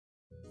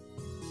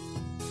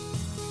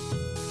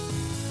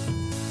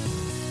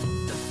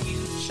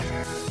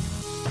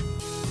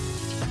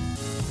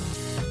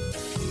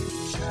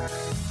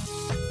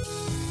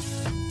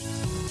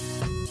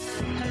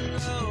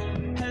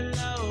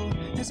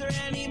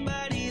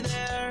anybody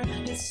there?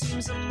 It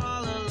seems I'm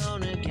all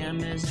alone again.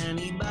 Does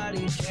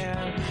anybody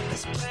care?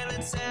 This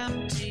planet's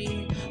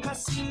empty. I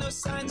see no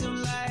signs of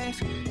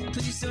life.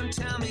 Please don't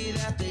tell me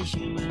that the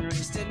human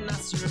race did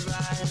not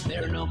survive.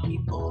 There are no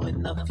people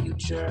in the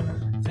future.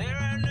 There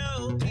are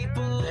no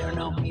people. There are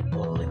no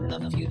people in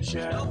the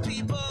future. No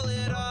people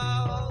at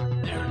all.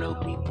 There are no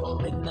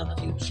people in the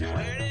future.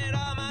 Where did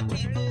all my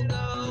people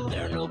go?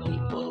 There are no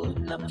people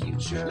in the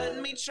future. Let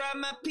me try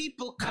my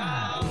people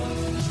call.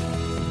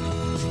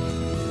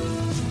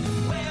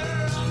 Where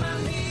are all my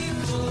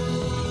people?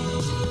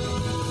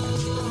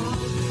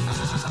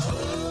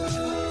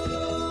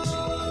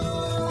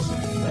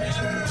 Where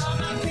are all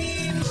my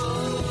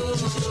people?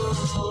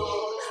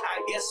 I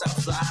guess I'll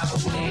fly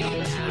away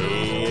now.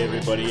 Hey,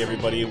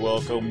 everybody,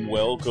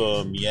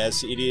 welcome.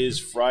 Yes, it is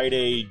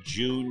Friday,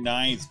 June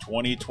 9th,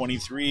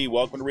 2023.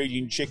 Welcome to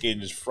Raging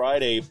Chicken's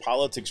Friday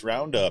Politics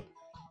Roundup.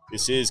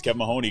 This is Kevin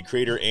Mahoney,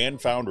 creator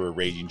and founder of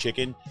Raging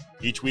Chicken.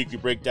 Each week we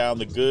break down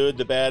the good,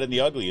 the bad, and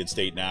the ugly in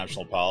state and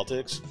national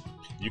politics.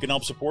 You can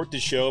help support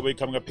this show by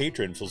becoming a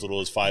patron for as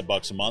little as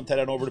 $5 a month. Head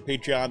on over to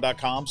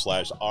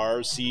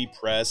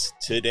patreon.com/rcpress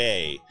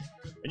today.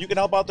 And you can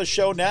help out the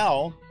show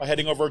now by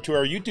heading over to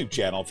our YouTube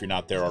channel if you're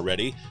not there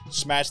already.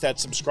 Smash that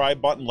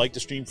subscribe button, like the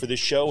stream for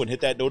this show, and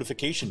hit that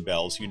notification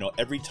bell so you know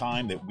every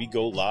time that we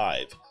go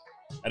live.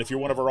 And if you're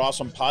one of our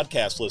awesome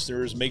podcast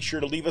listeners, make sure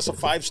to leave us a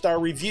 5-star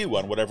review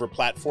on whatever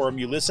platform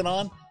you listen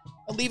on.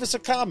 And leave us a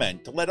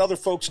comment to let other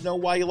folks know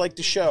why you like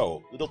the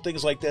show. Little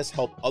things like this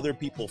help other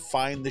people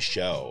find the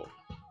show.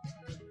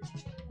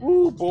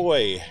 Ooh,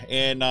 boy.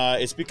 And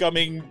it's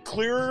becoming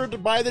clearer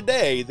by the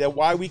day that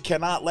why we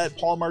cannot let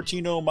Paul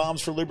Martino,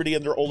 Moms for Liberty,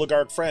 and their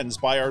oligarch friends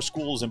buy our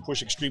schools and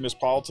push extremist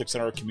politics in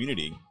our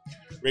community.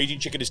 Raging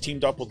Chicken has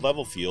teamed up with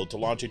Levelfield to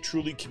launch a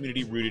truly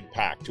community-rooted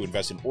PAC to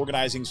invest in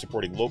organizing,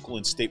 supporting local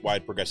and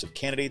statewide progressive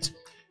candidates,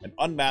 and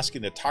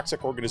unmasking the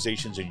toxic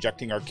organizations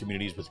injecting our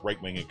communities with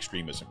right-wing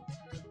extremism.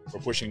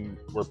 We're putting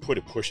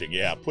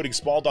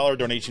small dollar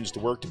donations to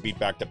work to beat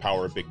back the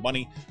power of big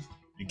money.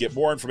 You can get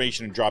more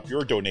information and drop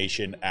your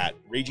donation at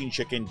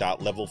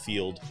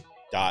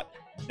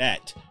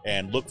ragingchicken.levelfield.net.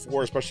 And look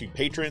for, especially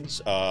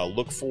patrons,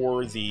 look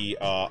for the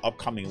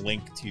upcoming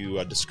link to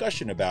a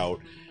discussion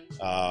about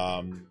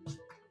on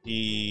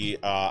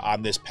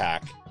this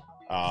PAC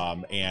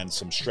and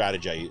some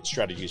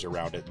strategies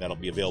around it. And that'll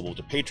be available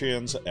to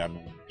Patreons and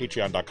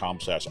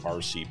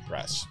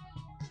patreon.com/rcpress.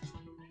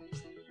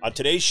 On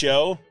today's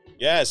show,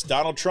 yes,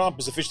 Donald Trump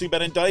has officially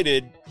been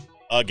indicted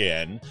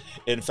again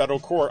in federal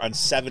court on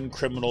 7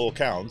 criminal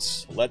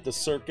counts. Let the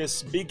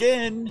circus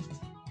begin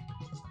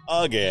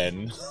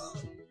again.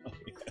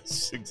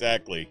 Yes,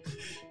 exactly.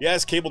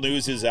 Yes, cable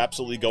news is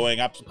absolutely going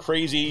up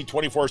crazy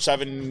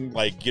 24/7,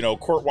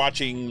 court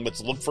watching. Let's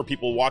look for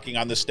people walking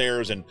on the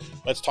stairs and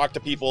let's talk to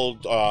people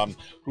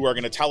who are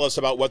going to tell us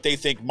about what they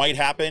think might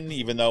happen,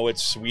 even though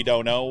we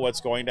don't know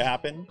what's going to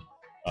happen.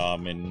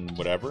 And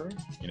whatever,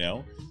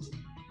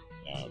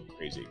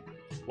 crazy.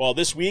 Well,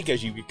 this week,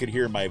 as you could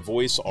hear my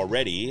voice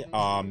already,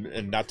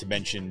 and not to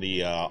mention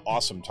the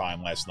awesome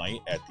time last night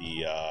at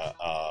the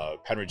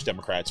Pennridge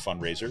Democrats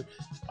fundraiser,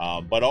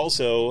 but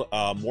also,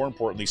 more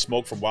importantly,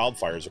 smoke from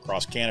wildfires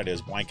across Canada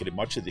has blanketed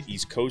much of the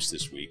East Coast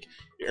this week.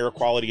 The air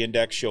quality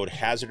index showed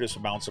hazardous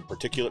amounts of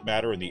particulate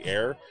matter in the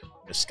air.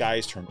 The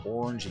skies turned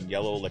orange and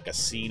yellow like a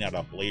scene out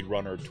of Blade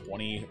Runner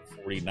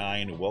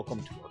 2049.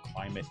 Welcome to our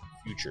climate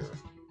future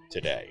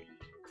today.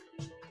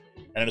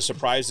 And in a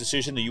surprise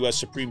decision, the U.S.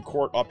 Supreme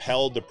Court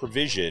upheld a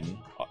provision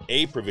of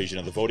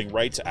the Voting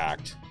Rights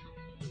Act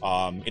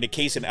in a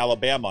case in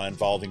Alabama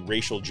involving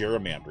racial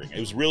gerrymandering. It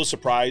was a real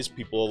surprise.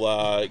 People,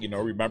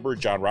 remember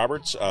John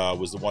Roberts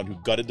was the one who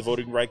gutted the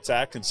Voting Rights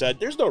Act and said,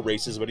 there's no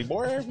racism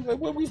anymore.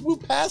 We've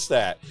moved past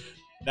that.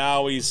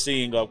 Now he's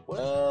seeing,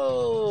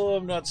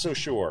 I'm not so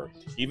sure.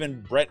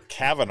 Even Brett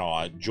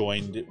Kavanaugh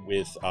joined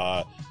with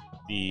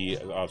the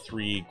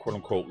 3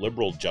 quote-unquote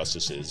liberal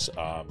justices,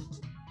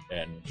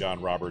 and John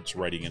Roberts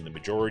writing in the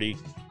majority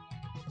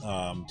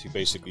to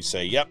basically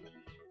say, yep,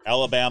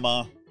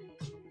 Alabama,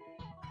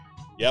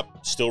 yep,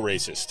 still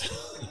racist.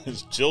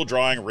 Still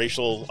drawing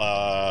racial,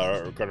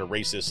 kind of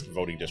racist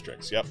voting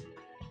districts, yep.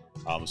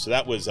 So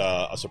that was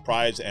a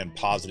surprise and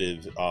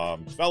positive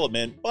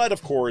development, but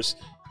of course,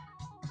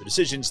 the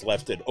decisions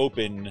left it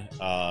open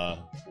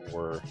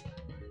for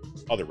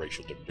other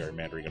racial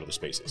gerrymandering in other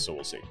spaces, so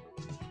we'll see.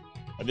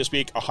 And this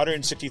week,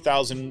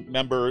 160,000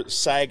 member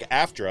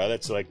SAG-AFTRA,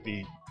 that's like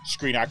the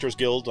Screen Actors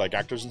Guild, like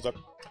actors and stuff,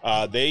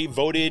 they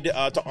voted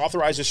to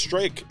authorize a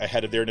strike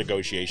ahead of their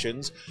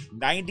negotiations.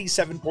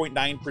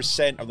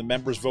 97.9% of the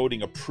members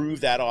voting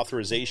approved that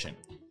authorization.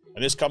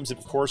 And this comes, of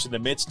course, in the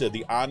midst of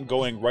the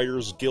ongoing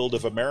Writers Guild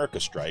of America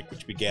strike,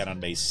 which began on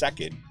May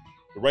 2nd.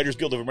 The Writers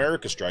Guild of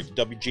America strike,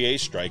 the WGA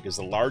strike, is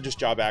the largest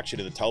job action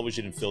in the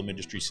television and film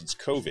industry since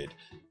COVID,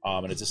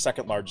 and it's the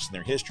second largest in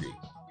their history.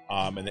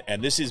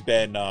 And this has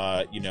been,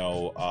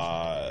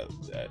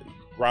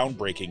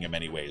 groundbreaking in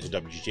many ways, the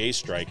WGA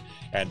strike,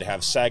 and to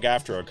have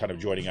SAG-AFTRA kind of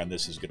joining on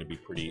this is going to be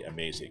pretty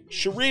amazing.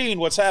 Shireen,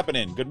 what's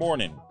happening? Good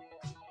morning.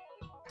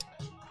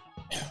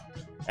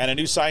 And a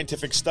new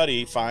scientific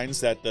study finds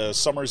that the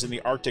summers in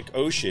the Arctic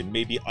Ocean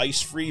may be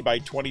ice-free by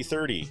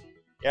 2030.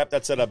 Yep,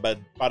 that's at about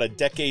a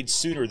decade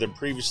sooner than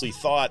previously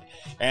thought,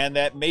 and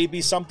that may be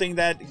something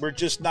that we're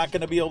just not going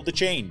to be able to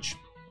change.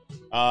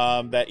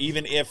 That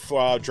even if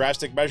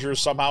drastic measures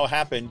somehow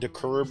happen to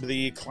curb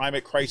the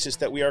climate crisis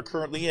that we are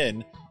currently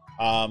in,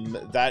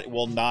 that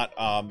will not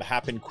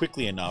happen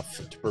quickly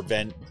enough to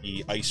prevent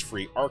the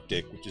ice-free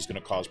Arctic, which is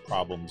going to cause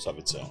problems of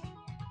its own.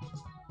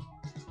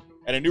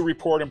 And a new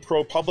report in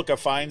ProPublica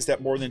finds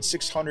that more than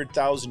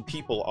 600,000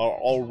 people are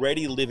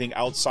already living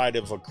outside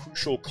of a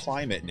crucial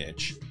climate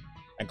niche.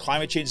 And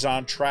climate change is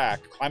on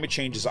track. Climate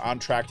change is on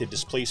track to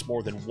displace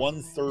more than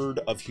 1/3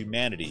 of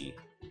humanity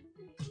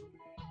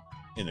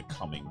in the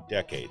coming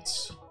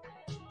decades.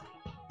 A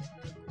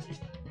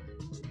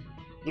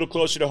little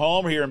closer to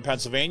home here in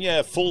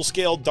Pennsylvania, a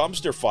full-scale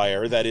dumpster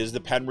fire, that is the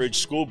Pennridge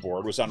School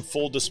Board, was on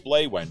full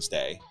display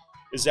Wednesday.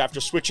 This is after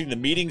switching the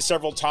meetings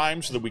several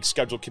times for the week's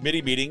scheduled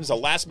committee meetings. A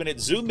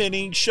last-minute Zoom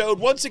meeting showed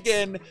once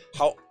again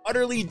how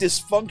utterly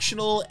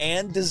dysfunctional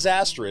and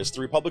disastrous the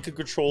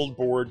Republican-controlled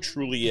board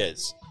truly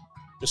is.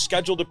 The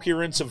scheduled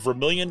appearance of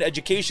Vermilion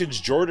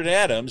Education's Jordan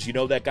Adams, you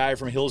know that guy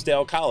from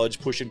Hillsdale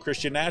College pushing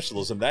Christian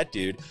nationalism, that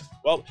dude.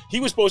 Well, he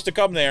was supposed to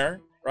come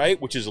there, right?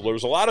 There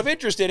was a lot of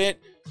interest in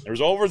it. There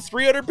was over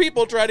 300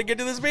 people trying to get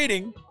to this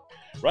meeting,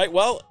 right?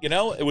 Well,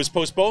 it was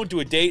postponed to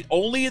a date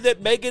only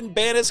that Megan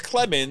Bannis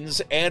Clemens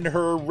and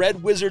her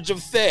Red Wizards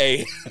of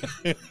Thay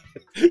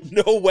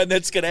know when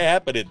that's going to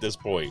happen at this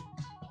point.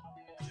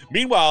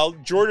 Meanwhile,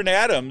 Jordan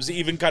Adams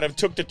even kind of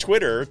took to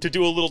Twitter to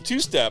do a little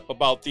two-step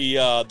about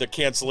the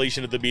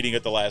cancellation of the meeting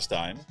at the last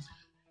time.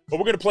 But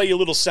we're going to play you a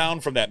little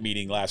sound from that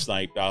meeting last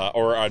night,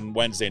 or on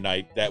Wednesday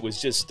night. That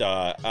was just,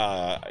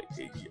 I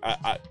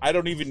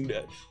don't even,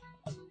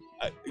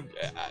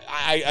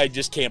 I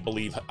just can't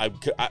believe,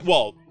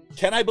 well,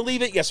 can I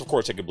believe it? Yes, of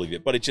course I can believe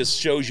it. But it just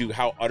shows you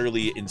how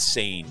utterly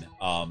insane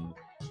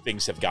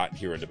things have gotten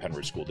here in the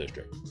Pennridge School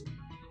District.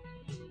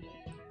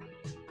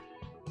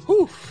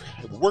 Whew.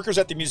 Workers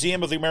at the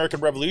Museum of the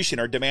American Revolution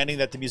are demanding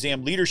that the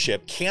museum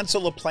leadership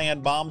cancel a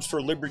planned Moms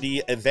for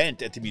Liberty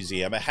event at the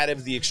museum ahead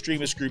of the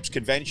extremist group's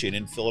convention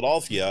in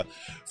Philadelphia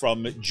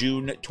from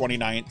June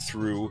 29th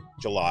through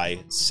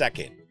July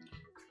 2nd.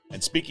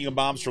 And speaking of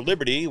Moms for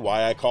Liberty,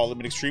 why I call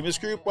them an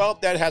extremist group? Well,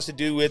 that has to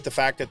do with the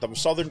fact that the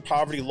Southern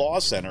Poverty Law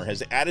Center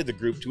has added the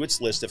group to its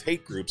list of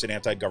hate groups and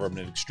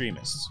anti-government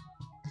extremists.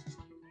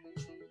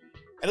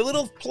 And a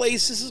little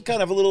place, this is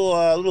kind of a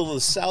little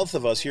south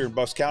of us here in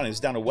Bucks County, it's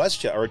down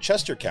to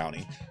Chester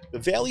County, the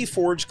Valley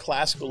Forge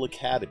Classical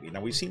Academy.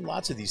 Now, we've seen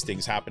lots of these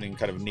things happening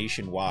kind of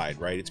nationwide,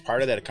 right? It's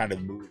part of that kind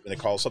of move, and they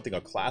call something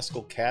a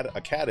classical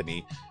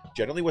academy.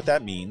 Generally, what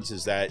that means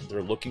is that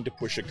they're looking to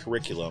push a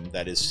curriculum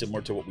that is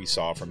similar to what we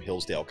saw from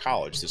Hillsdale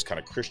College, this kind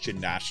of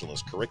Christian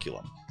nationalist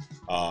curriculum.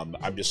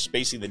 I'm just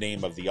spacing the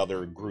name of the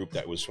other group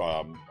that was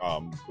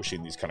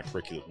pushing these kind of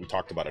curriculum. We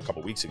talked about it a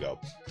couple weeks ago.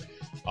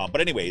 But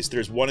anyways,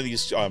 there's one of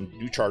these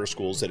new charter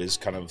schools that is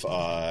kind of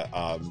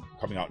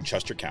coming out in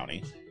Chester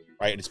County,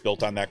 right? And it's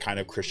built on that kind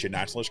of Christian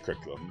nationalist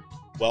curriculum.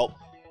 Well,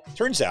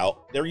 turns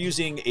out they're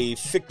using a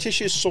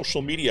fictitious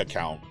social media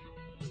account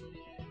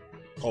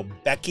called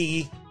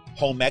Becky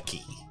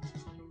Homecki,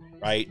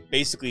 right?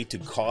 Basically to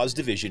cause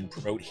division,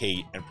 promote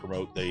hate, and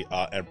promote the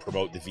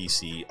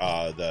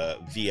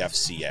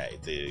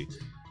VFCA, the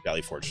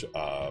Valley Forge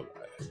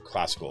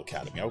Classical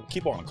Academy. I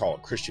keep on calling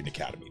it Christian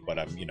Academy, but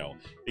they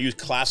use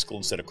classical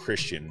instead of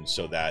Christian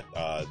so that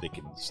they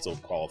can still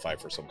qualify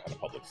for some kind of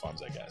public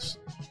funds, I guess.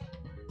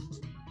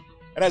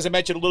 And as I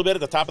mentioned a little bit at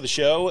the top of the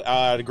show,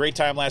 had a great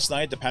time last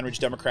night. The Pennridge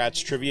Democrats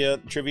trivia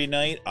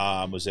night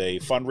was a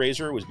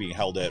fundraiser. It was being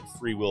held at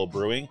Free Will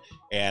Brewing.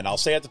 And I'll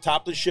say at the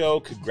top of the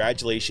show,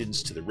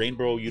 congratulations to the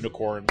Rainbow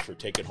Unicorn for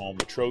taking home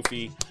the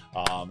trophy.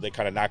 They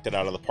kind of knocked it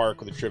out of the park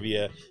with the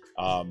trivia.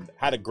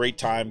 Had a great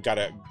time.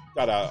 It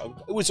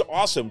was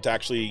awesome to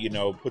actually,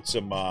 put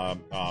some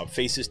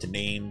faces to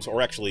names,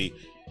 or actually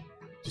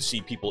to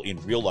see people in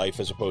real life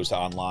as opposed to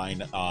online,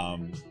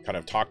 kind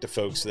of talk to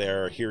folks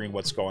there, hearing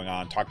what's going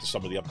on, talk to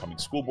some of the upcoming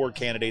school board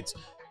candidates.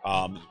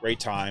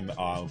 Great time.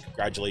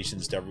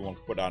 Congratulations to everyone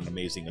who put on an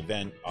amazing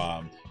event.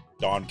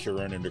 Dawn,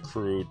 Kieran, and the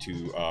crew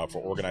for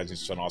organizing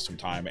such an awesome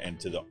time, and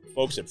to the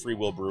folks at Free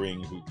Will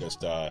Brewing who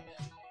just, I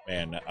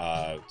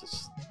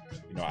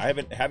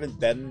haven't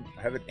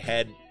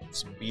had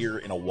some beer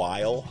in a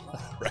while,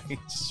 right?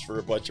 Just for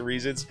a bunch of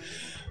reasons.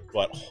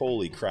 But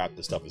holy crap,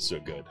 this stuff is so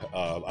good.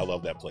 I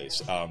love that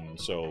place.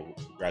 So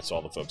congrats to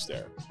all the folks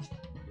there.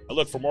 Now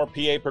look, for more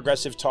PA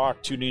Progressive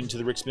Talk, tune in to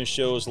the Rick Smith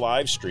Show's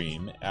live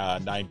stream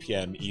at 9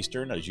 p.m.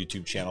 Eastern on his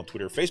YouTube channel,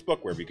 Twitter,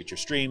 Facebook, wherever you get your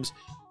streams.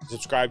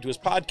 Subscribe to his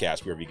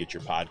podcast, wherever you get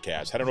your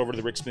podcasts. Head on over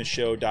to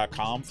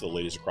thericksmithshow.com for the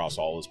latest across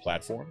all his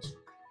platforms.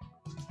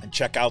 And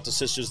check out the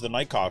Sisters of the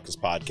Night Caucus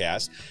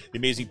podcast. The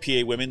amazing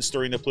PA women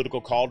stirring the political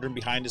cauldron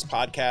behind this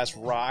podcast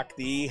rock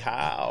the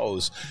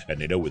house. And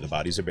they know where the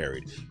bodies are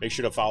buried. Make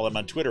sure to follow them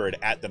on Twitter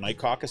at The Night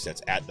Caucus.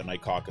 That's at The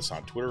Night Caucus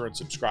on Twitter. And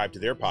subscribe to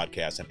their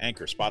podcast on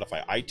Anchor,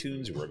 Spotify,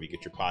 iTunes, or wherever you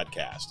get your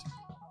podcast.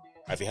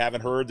 If you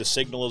haven't heard, The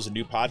Signal is a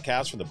new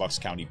podcast from the Bucks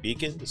County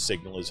Beacon. The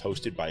Signal is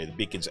hosted by the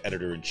Beacon's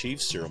editor-in-chief,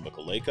 Cyril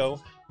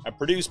Michaleko, and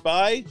produced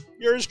by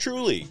yours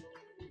truly.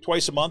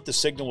 Twice a month, The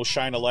Signal will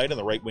shine a light on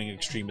the right-wing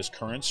extremist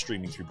currents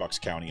streaming through Bucks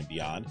County and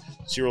beyond.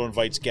 Cyril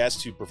invites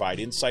guests to provide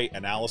insight,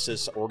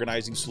 analysis,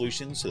 organizing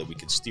solutions so that we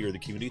can steer the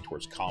community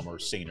towards calmer,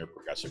 saner,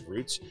 progressive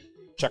roots.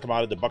 Check them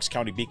out at the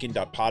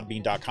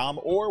buckscountybeacon.podbean.com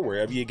or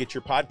wherever you get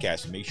your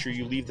podcasts, and make sure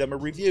you leave them a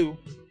review.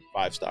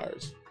 5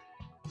 stars.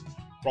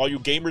 For all you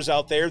gamers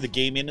out there, the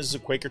Game Inn is a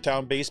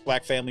Quakertown-based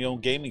Black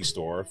family-owned gaming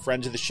store.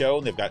 Friends of the show,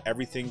 and they've got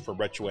everything from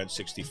retro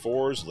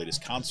N64s,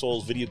 latest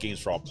consoles, video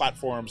games for all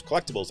platforms,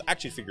 collectibles,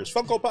 action figures,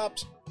 Funko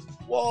Pops,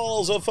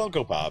 walls of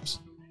Funko Pops.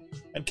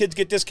 And kids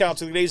get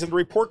discounts on the days of the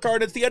report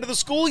card at the end of the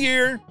school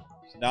year.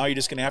 So now you're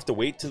just going to have to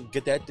wait to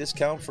get that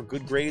discount for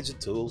good grades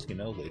until,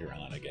 later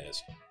on, I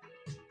guess.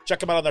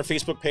 Check them out on their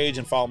Facebook page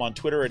and follow them on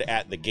Twitter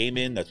at the Game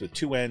Inn. That's with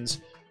 2 N's.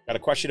 Got a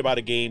question about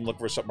a game, looking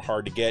for something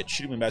hard to get,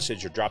 shoot them a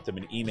message or drop them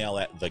an email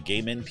at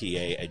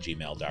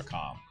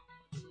thegameinpa@gmail.com.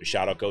 The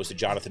shout out goes to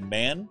Jonathan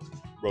Mann,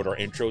 wrote our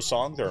intro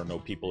song, There Are No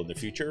People in the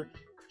Future.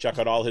 Check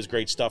out all his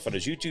great stuff on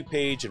his YouTube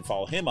page and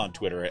follow him on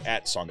Twitter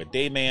at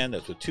SongADayMan.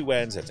 That's with 2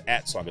 N's. That's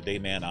at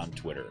SongADayMan on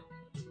Twitter.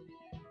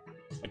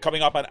 And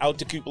coming up on Out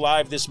to Coop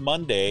Live this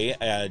Monday,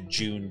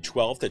 June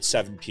 12th at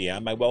 7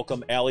 p.m., I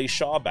welcome Allie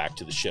Shaw back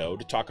to the show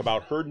to talk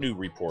about her new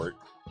report,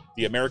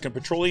 The American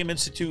Petroleum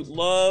Institute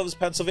Loves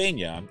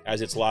Pennsylvania, as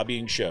its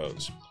lobbying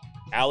shows.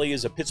 Allie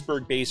is a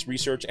Pittsburgh-based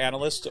research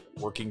analyst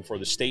working for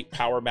the State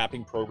Power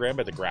Mapping Program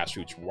at the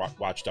grassroots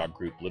watchdog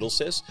group Little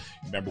Sis.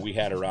 Remember, we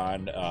had her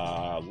on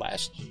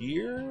last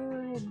year,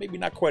 maybe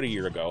not quite a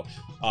year ago,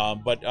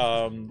 but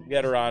we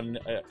had her on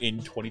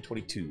in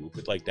 2022,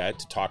 like that,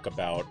 to talk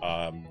about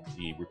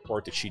the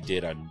report that she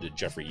did on the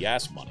Jeffrey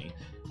Yass money.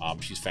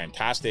 She's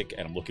fantastic,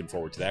 and I'm looking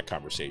forward to that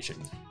conversation.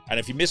 And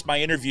if you missed my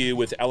interview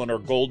with Eleanor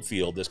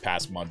Goldfield this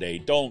past Monday,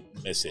 don't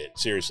miss it.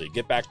 Seriously,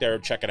 get back there,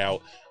 check it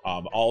out.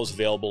 All is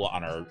available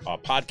on our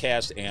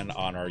podcast and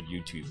on our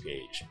YouTube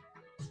page.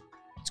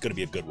 It's going to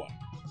be a good one.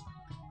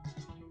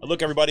 And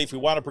look, everybody, if we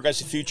want a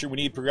progressive future, we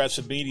need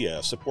progressive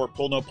media. Support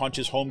Pull No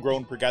Punches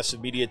homegrown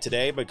progressive media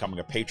today by becoming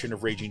a patron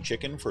of Raging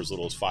Chicken for as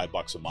little as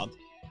 $5 a month.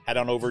 Head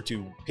on over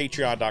to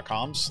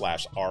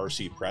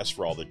patreon.com/rcpress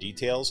for all the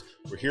details.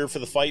 We're here for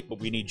the fight, but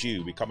we need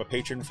you. Become a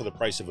patron for the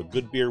price of a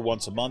good beer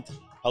once a month.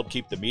 Help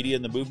keep the media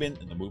in the movement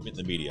and the movement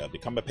in the media.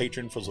 Become a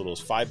patron for as little as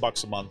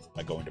 $5 a month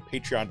by going to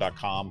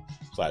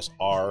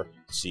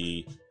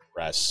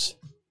patreon.com/rcpress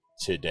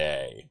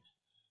today.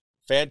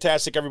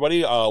 Fantastic,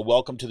 everybody.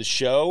 Welcome to the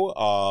show.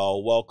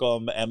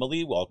 Welcome,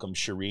 Emily. Welcome,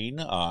 Shireen.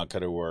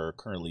 Who are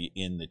currently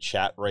in the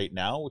chat right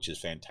now, which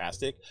is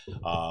fantastic.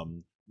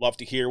 Love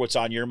to hear what's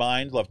on your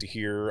mind. Love to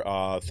hear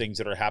things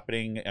that are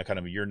happening kind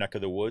of in your neck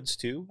of the woods,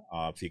 too,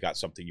 if you got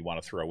something you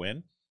want to throw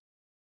in.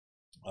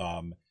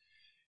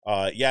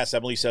 Yes,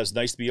 Emily says,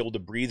 nice to be able to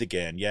breathe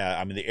again. Yeah,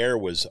 I mean, the air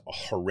was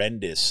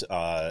horrendous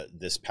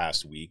this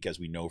past week, as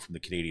we know from the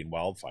Canadian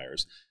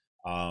wildfires.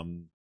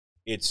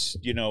 It's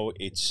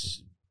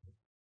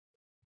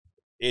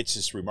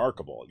just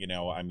remarkable.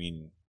 I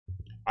mean,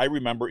 I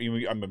remember,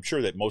 I'm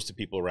sure that most of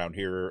the people around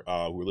here who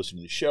are listening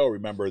to the show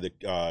remember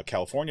the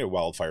California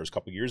wildfires a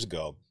couple years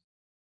ago.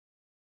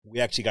 We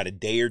actually got a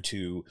day or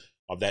two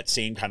of that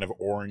same kind of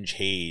orange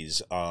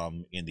haze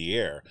in the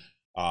air.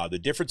 The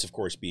difference, of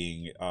course,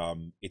 being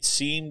it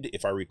seemed,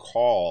 if I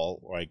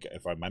recall, like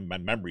if my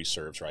memory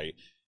serves right,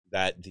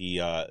 that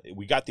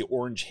we got the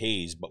orange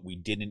haze, but we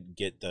didn't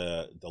get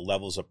the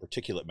levels of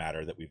particulate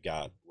matter that we've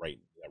got right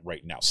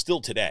now,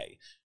 still today,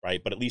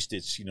 right? But at least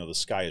it's, the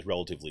sky is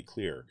relatively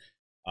clear.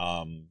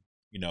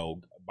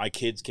 My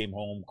kids came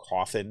home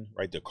coughing,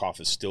 right? The cough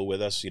is still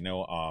with us. I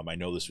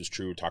know this was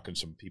true. Talking to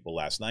some people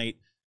last night.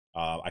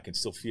 I can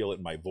still feel it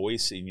in my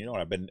voice.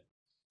 And,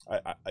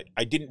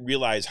 I didn't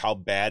realize how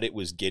bad it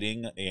was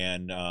getting.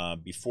 And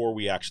before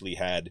we actually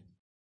had,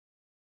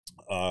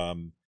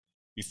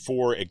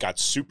 before it got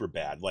super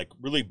bad, like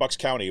really Bucks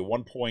County at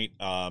one point,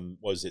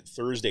 was it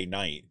Thursday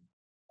night?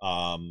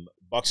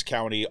 Bucks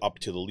County up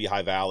to the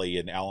Lehigh Valley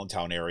and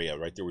Allentown area,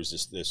 right? There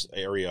was this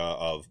area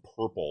of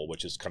purple,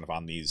 which is kind of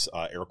on these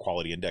air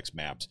quality index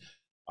maps.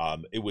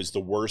 It was the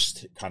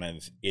worst kind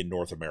of in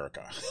North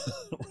America,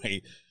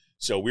 right?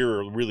 So we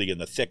were really in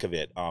the thick of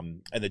it.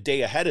 And the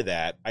day ahead of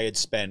that, I had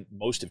spent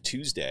most of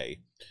Tuesday.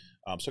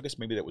 So I guess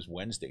maybe that was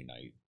Wednesday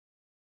night.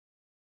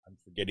 I'm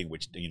forgetting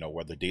which,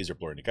 where the days are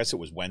blurring. I guess it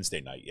was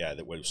Wednesday night. Yeah,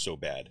 that was so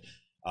bad.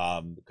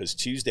 Because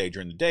Tuesday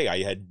during the day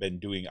I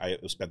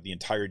spent the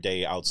entire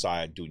day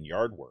outside doing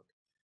yard work.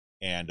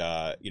 And,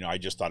 I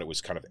just thought it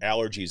was kind of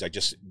allergies. I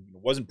just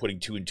wasn't putting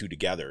 2 and 2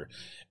 together.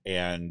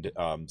 And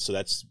so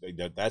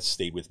that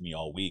stayed with me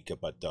all week.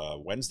 But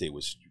Wednesday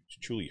was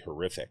truly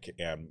horrific.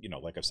 And,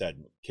 like I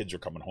said, kids are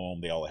coming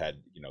home. They all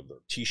had, their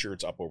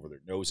T-shirts up over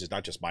their noses,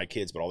 not just my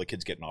kids, but all the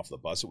kids getting off the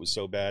bus. It was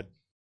so bad.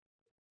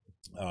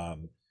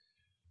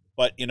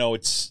 But,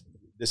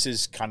 this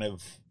is kind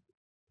of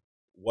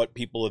what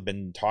people have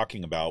been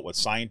talking about, what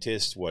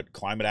scientists, what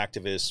climate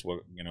activists,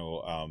 what,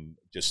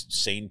 just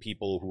sane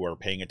people who are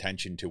paying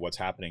attention to what's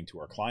happening to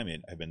our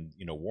climate have been,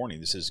 warning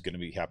this is going to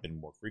be happening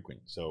more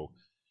frequent. So,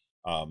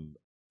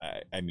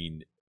 I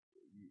mean,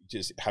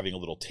 just having a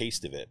little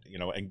taste of it,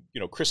 and,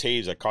 Chris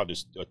Hayes, I caught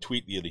a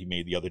tweet that he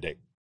made the other day.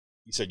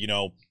 He said,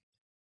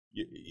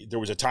 there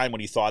was a time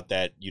when he thought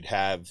that you'd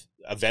have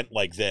an event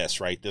like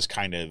this, right? This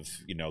kind of,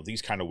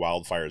 these kind of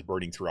wildfires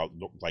burning throughout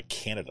like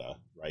Canada,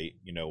 right?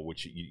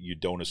 Which you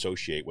don't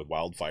associate with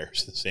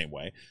wildfires the same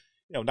way.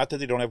 Not that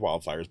they don't have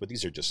wildfires, but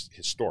these are just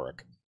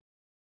historic.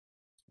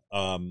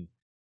 The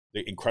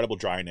incredible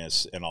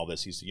dryness and all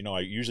this. He said,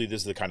 usually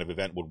this is the kind of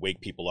event would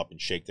wake people up and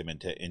shake them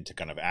into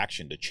kind of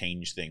action to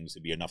change things,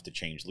 to be enough to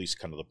change at least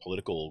kind of the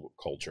political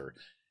culture.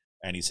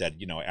 And he said,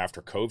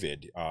 after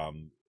COVID,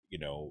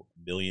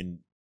 million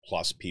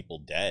plus people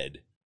dead,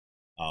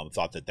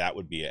 thought that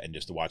would be it. And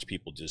just to watch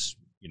people just,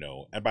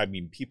 and by I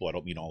mean people, I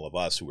don't mean all of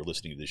us who are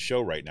listening to this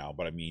show right now,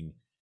 but I mean,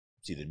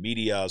 see the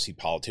media, see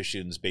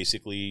politicians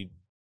basically,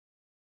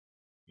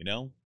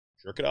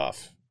 jerk it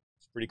off.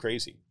 It's pretty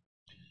crazy.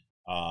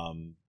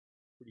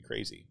 Pretty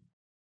crazy.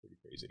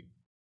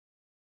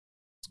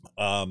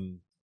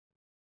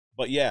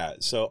 But yeah,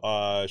 so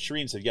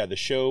Shireen said, yeah, the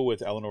show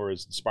with Eleanor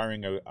is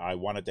inspiring. I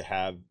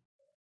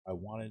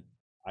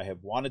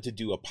have wanted to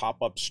do a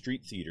pop-up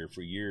street theater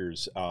for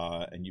years,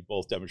 and you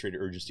both demonstrated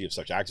urgency of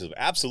such activism.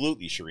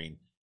 Absolutely, Shireen.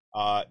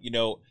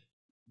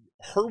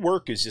 Her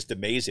work is just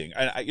amazing.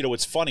 And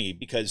it's funny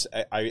because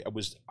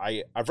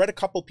I've read a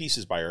couple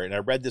pieces by her, and I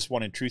read this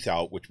one in Truth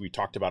Out, which we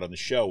talked about on the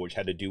show, which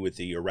had to do with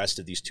the arrest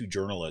of these two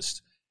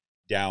journalists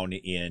down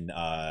in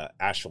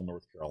Asheville,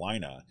 North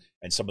Carolina,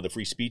 and some of the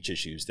free speech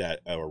issues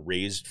that were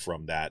raised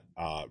from that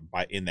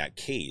in that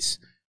case.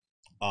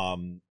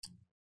 And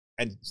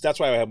that's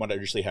why I wanted to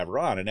initially have her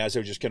on. And as I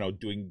was just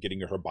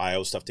getting her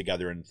bio stuff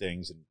together and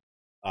things, and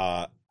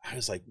I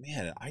was like,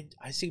 man,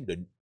 I seem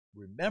to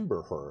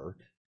remember her.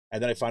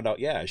 And then I found out,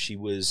 yeah, she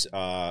was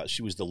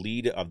the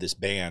lead of this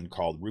band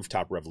called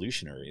Rooftop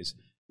Revolutionaries,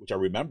 which I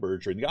remember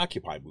during the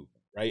Occupy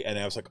movement, right? And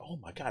I was like, oh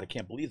my God, I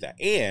can't believe that.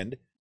 And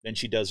then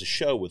she does a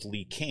show with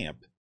Lee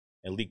Camp,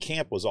 and Lee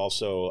Camp was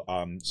also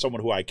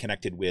someone who I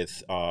connected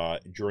with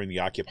during the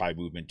Occupy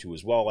movement too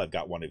as well. I've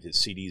got one of his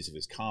CDs of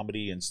his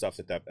comedy and stuff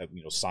that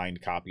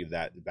signed copy of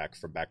that back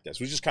then. So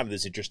it was just kind of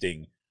this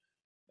interesting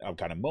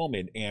kind of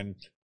moment. And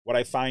what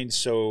I find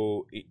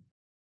so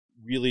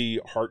really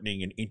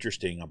heartening and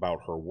interesting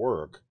about her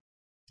work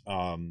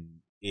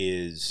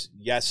is,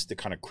 yes, the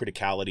kind of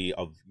criticality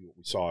of what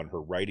we saw in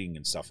her writing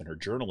and stuff and her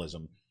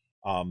journalism,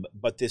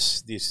 but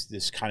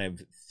this kind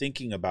of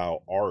thinking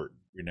about art,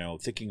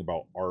 thinking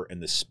about art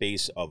and the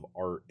space of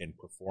art and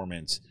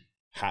performance,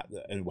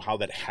 and how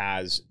that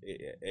has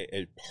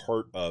a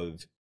part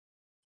of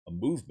a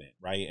movement,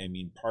 right? I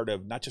mean, part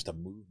of not just a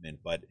movement,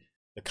 but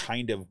the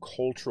kind of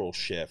cultural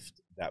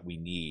shift that we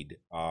need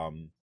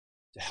to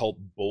help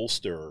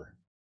bolster,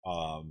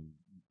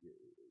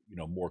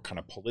 more kind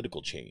of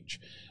political change.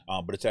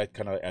 But it's at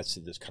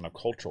this kind of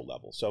cultural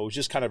level. So it was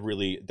just kind of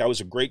that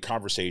was a great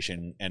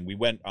conversation, and we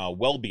went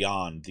well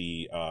beyond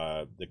the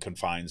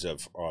confines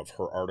of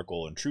her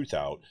article in Truth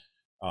Out.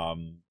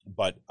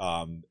 But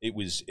it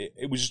was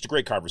just a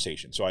great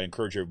conversation. So I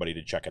encourage everybody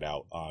to check it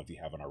out if you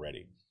haven't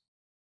already.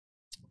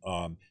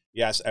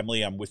 Yes,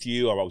 Emily, I'm with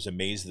you. I was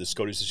amazed at the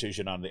SCOTUS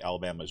decision on the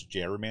Alabama's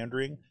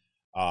gerrymandering.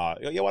 Why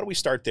don't we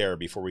start there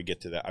before we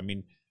get to that? I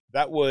mean,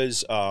 that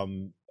was a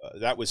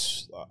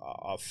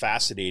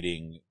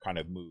fascinating kind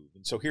of move.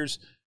 And so this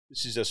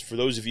is just for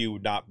those of you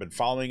who've not been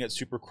following it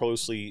super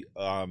closely.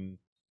 I'll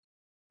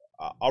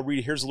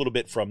read. Here's a little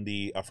bit from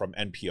from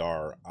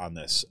NPR on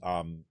this.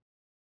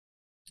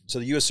 So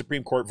the U.S.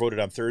 Supreme Court voted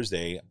on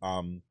Thursday.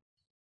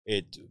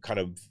 It kind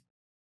of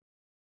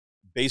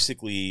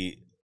basically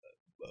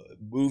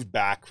moved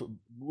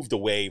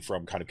away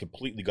from kind of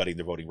completely gutting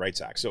the Voting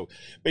Rights Act. So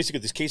basically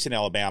this case in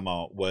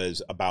Alabama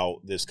was about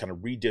this kind of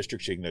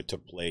redistricting that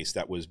took place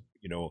that was,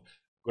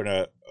 going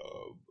to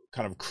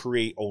kind of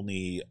create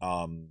only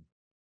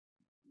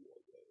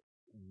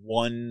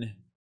one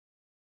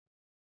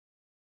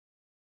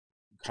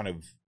kind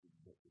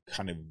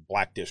of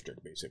black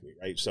district, basically,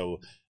 right? So,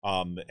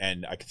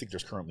 and I think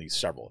there's currently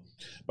several.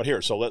 But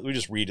here, so let me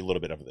just read a little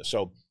bit of this.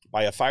 So,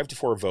 by a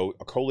 5-4 vote,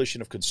 a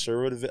coalition of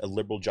conservative and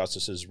liberal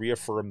justices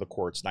reaffirmed the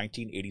court's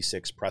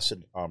 1986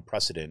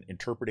 precedent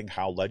interpreting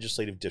how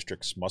legislative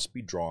districts must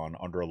be drawn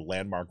under a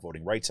landmark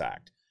Voting Rights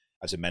Act,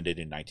 as amended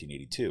in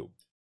 1982.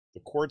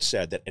 The court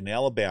said that in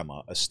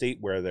Alabama, a state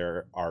where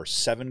there are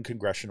 7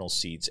 congressional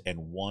seats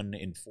and 1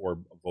 in 4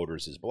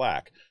 voters is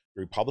black, the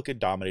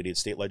Republican-dominated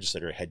state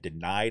legislature had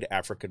denied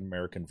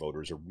African-American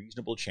voters a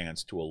reasonable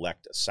chance to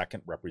elect a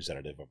second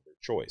representative of their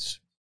choice.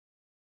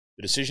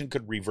 The decision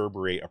could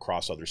reverberate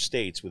across other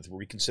states with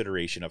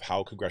reconsideration of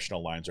how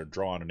congressional lines are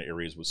drawn in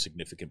areas with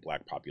significant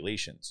black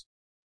populations.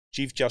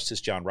 Chief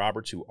Justice John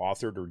Roberts, who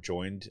authored or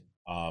joined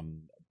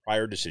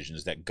prior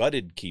decisions that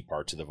gutted key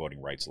parts of the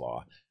voting rights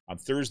law on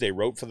Thursday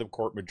wrote for the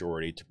court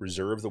majority to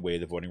preserve the way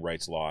the voting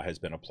rights law has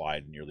been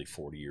applied in nearly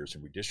 40 years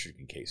in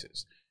redistricting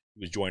cases.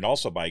 He was joined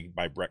also by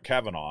Brett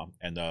Kavanaugh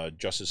and the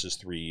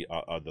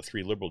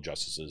three liberal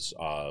justices,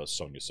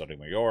 Sonia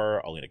Sotomayor,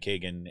 Alina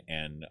Kagan,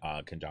 and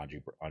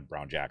Ketanji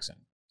Brown Jackson.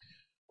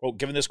 Quote,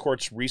 given this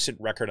court's recent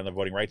record on the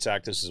Voting Rights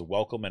Act, this is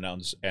welcome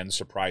and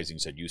surprising,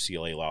 said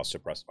UCLA law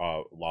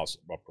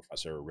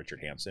professor Richard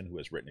Hansen, who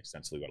has written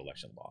extensively about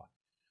election law.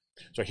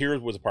 So here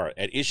was the part.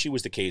 At issue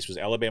was the case was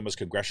Alabama's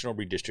congressional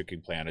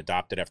redistricting plan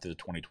adopted after the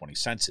 2020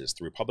 census.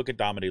 The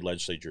Republican-dominated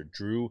legislature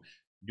drew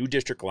new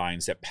district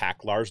lines that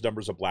packed large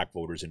numbers of black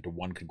voters into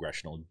one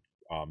congressional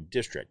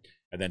district,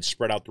 and then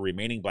spread out the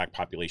remaining black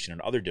population in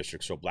other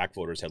districts so black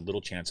voters had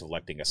little chance of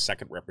electing a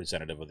second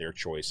representative of their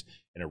choice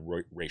in a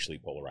racially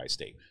polarized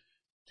state.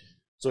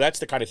 So that's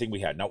the kind of thing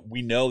we had. Now,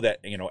 we know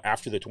that,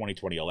 after the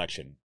 2020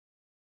 election,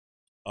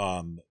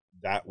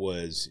 that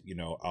was,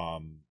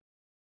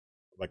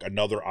 like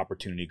another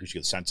opportunity because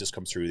the census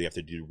comes through, they have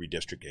to do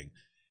redistricting.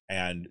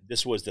 And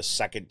this was the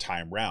second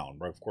time round.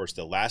 Right? Of course,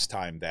 the last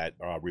time that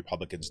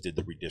Republicans did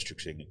the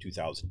redistricting in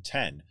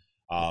 2010,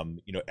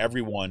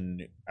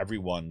 everyone,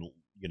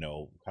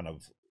 kind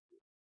of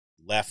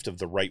left of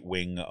the right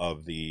wing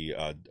of the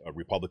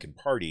Republican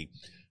Party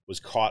was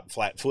caught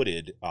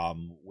flat-footed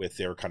with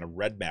their kind of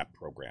red map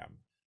program,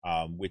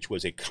 which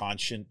was a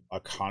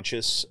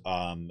conscious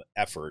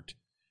effort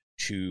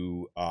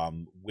to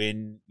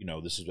win.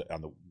 This is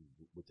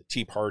with the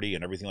Tea Party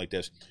and everything like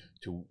this,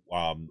 to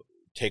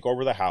take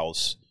over the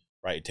House,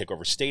 right? Take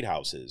over state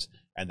houses,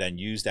 and then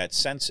use that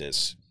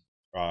census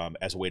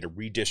as a way to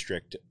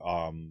redistrict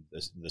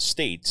the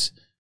states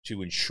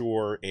to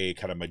ensure a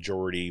kind of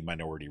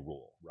majority-minority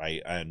rule,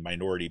 right? And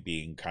minority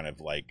being kind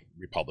of like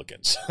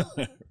Republicans,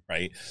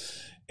 right?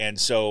 And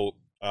so,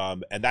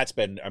 and that's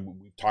been,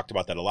 we've talked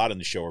about that a lot in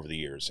the show over the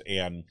years.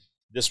 And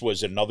this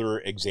was another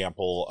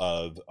example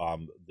of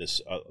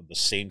the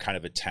same kind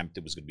of attempt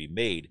that was going to be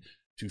made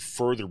to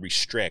further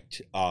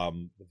restrict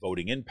the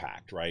voting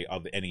impact, right,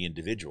 of any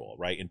individual,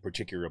 right, in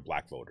particular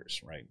black voters,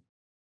 right.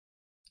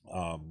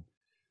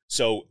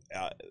 So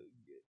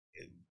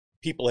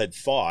people had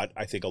thought,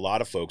 I think a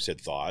lot of folks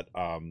had thought,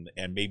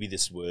 and maybe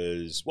this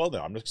was, well, no,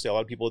 I'm just going to say a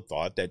lot of people had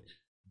thought that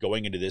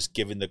going into this,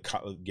 given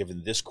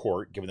this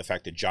court, given the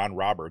fact that John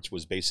Roberts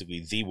was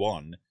basically the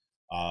one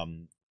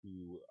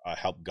who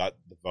helped gut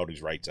the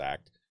Voting Rights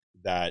Act,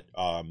 that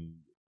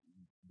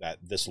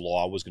this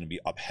law was going to be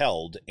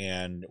upheld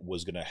and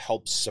was going to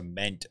help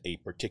cement a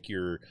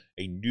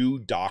new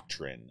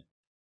doctrine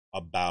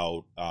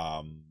about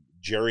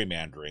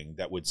gerrymandering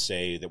that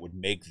would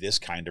make this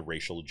kind of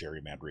racial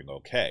gerrymandering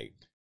okay.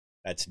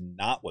 That's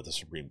not what the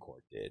Supreme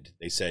Court did.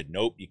 They said,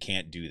 nope, you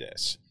can't do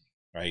this,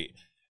 right?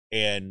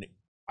 And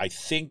I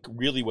think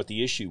really what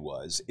the issue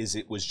is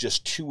it was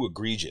just too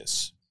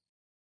egregious,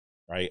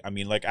 right? I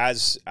mean, like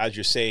as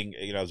you're saying,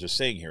 as you're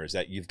saying here, is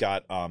that you've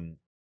got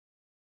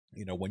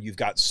when you've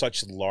got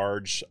such a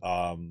large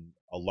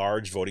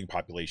voting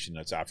population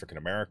that's African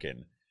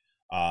American,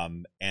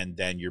 and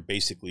then you're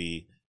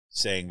basically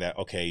saying that,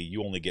 okay,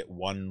 you only get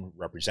one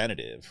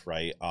representative,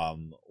 right?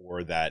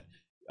 Or that,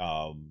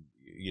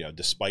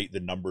 despite the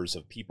numbers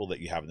of people that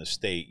you have in the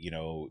state,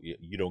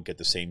 you don't get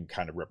the same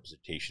kind of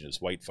representation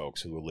as white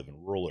folks who live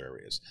in rural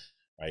areas,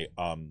 right?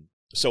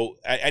 So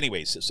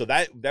anyways, so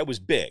that was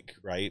big,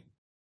 right?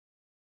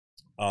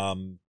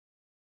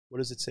 What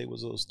does it say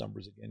was those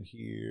numbers again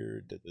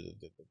here?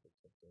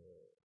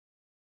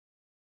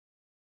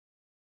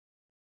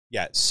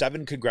 Yeah,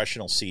 7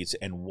 congressional seats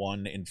and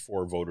 1 in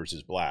 4 voters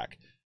is black.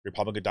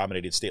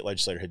 Republican-dominated state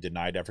legislature had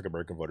denied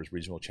African-American voters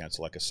reasonable chance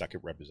to elect a second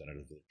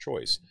representative of their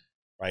choice,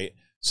 right?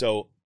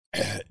 So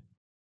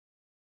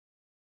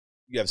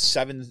you have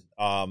 7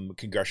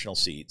 congressional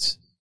seats,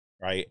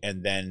 right?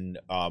 And then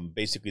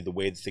basically the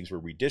way that things were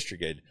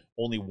redistricted,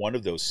 only one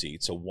of those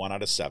seats, so 1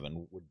 out of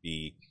 7, would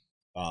be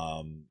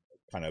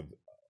kind of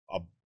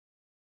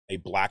a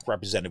black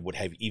representative would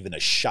have even a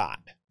shot,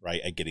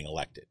 right, at getting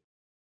elected,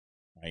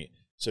 right?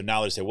 So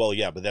now they say, well,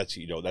 yeah, but that's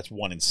that's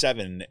 1 in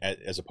 7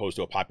 as opposed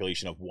to a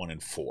population of 1 in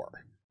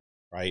 4,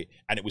 right?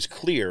 And it was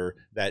clear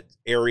that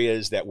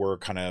areas that were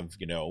kind of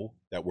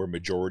that were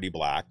majority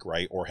black,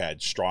 right, or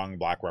had strong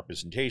black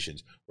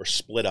representations were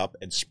split up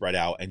and spread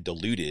out and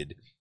diluted,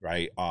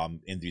 right,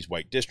 in these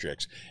white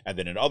districts, and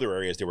then in other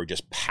areas they were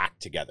just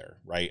packed together,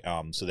 right?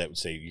 So that would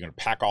say you're going to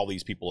pack all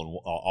these people and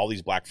all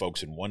these black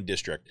folks in one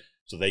district,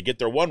 so they get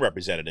their 1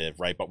 representative,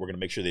 right? But we're going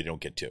to make sure they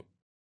don't get 2.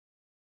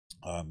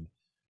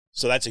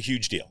 So that's a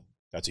huge deal.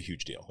 That's a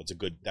huge deal.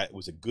 That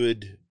was a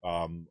good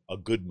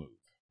move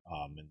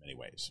in many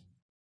ways.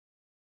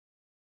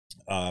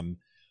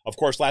 Of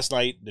course, last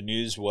night the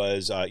news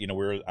was, I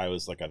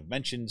was, like I've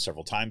mentioned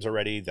several times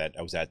already, that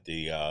I was at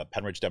the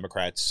Pennridge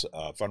Democrats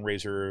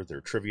fundraiser, their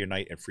trivia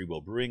night at Free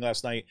Will Brewing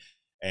last night,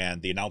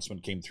 and the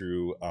announcement came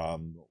through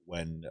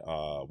when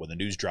the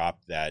news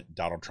dropped that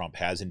Donald Trump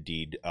has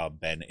indeed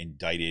been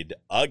indicted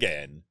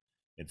again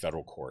in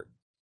federal court.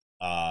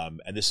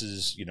 And this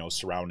is,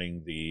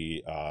 surrounding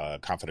the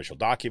confidential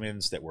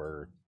documents that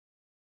were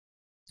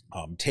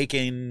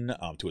taken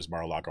to his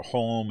Mar-a-Lago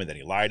home, and then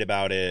he lied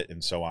about it,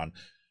 and so on.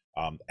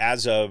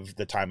 As of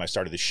the time I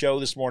started the show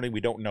this morning,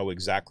 we don't know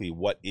exactly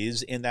what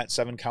is in that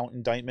 7-count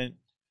indictment.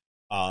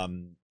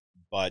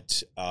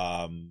 But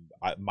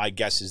my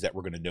guess is that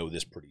we're going to know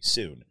this pretty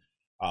soon.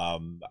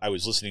 I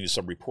was listening to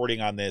some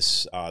reporting on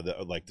this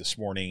like this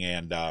morning,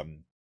 and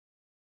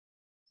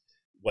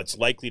what's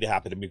likely to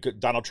happen. I mean,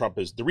 Donald Trump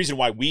is the reason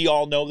why we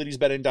all know that he's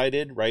been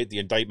indicted, right? The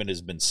indictment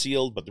has been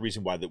sealed, but the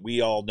reason why that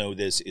we all know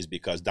this is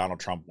because Donald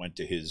Trump went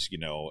to his,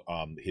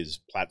 his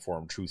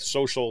platform, Truth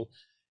Social,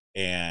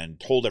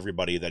 and told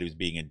everybody that he was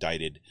being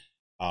indicted.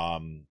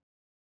 And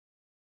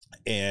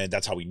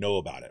that's how we know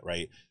about it,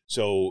 right?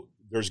 So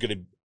there's going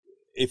to,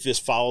 if this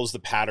follows the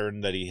pattern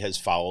that he has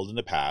followed in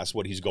the past,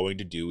 what he's going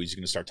to do, he's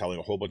going to start telling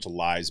a whole bunch of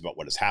lies about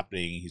what is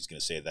happening. He's going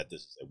to say that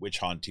this is a witch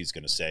hunt. He's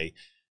going to say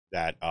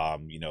that,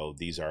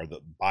 these are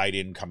the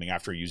Biden coming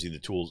after, using the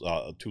tools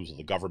of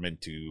the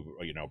government to,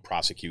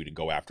 prosecute and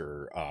go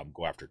after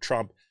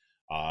Trump.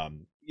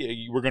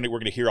 We're going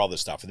to hear all this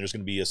stuff, and there's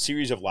going to be a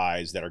series of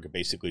lies that are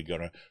basically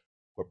going to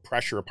put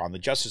pressure upon the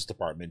Justice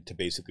Department to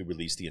basically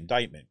release the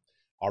indictment.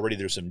 Already,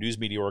 there's some news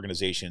media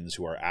organizations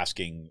who are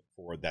asking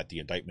for that the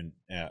indictment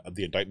of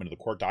the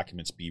court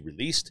documents be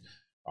released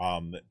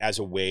as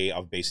a way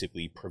of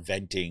basically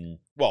preventing.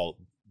 Well,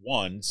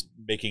 one's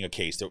making a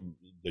case that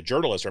the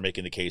journalists are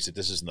making the case that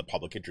this is in the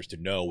public interest to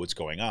know what's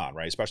going on,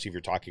 right? Especially if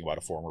you're talking about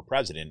a former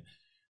president,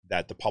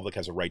 that the public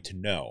has a right to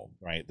know,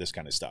 right? This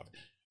kind of stuff.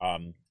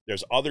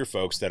 There's other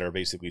folks that are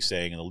basically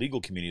saying in the legal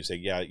community, say,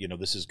 yeah,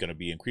 this is going to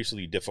be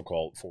increasingly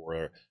difficult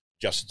for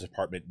Justice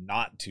Department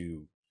not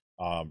to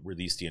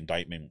release the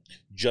indictment,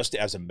 just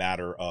as a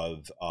matter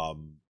of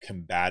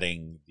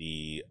combating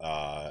the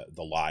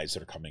lies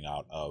that are coming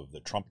out of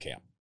the Trump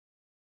camp.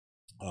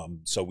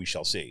 So we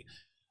shall see.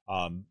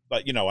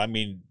 But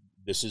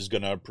this is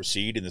going to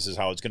proceed, and this is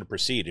how it's going to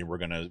proceed, and we're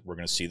going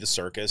to see the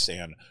circus,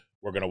 and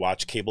we're going to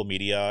watch cable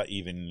media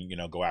even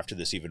go after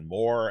this even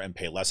more and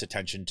pay less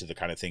attention to the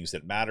kind of things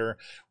that matter.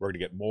 We're going to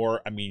get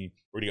more. We're going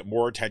to get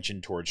more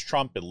attention towards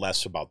Trump and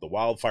less about the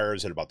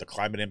wildfires and about the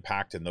climate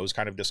impact and those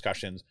kind of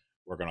discussions.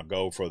 We're going to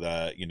go for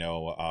the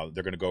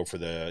they're going to go for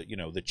the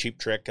the cheap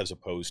trick as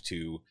opposed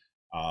to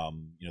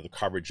the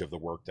coverage of the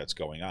work that's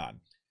going on.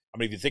 I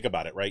mean, if you think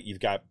about it, right? You've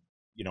got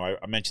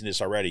I mentioned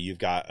this already. You've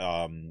got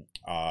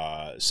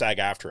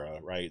SAG-AFTRA,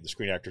 right? The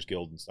Screen Actors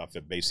Guild and stuff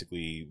that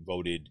basically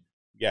voted,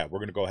 yeah, we're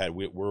going to go ahead.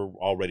 We're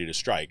all ready to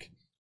strike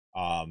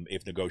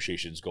if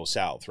negotiations go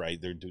south, right?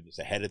 They're doing this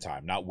ahead of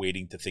time, not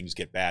waiting till things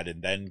get bad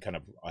and then kind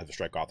of have a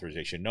strike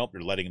authorization. Nope,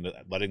 they're letting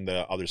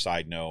the other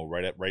side know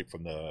right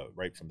from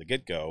the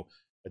get-go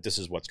that this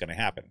is what's going to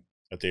happen,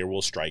 that they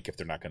will strike if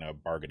they're not going to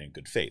bargain in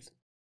good faith,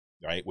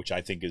 right? Which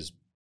I think is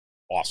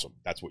awesome.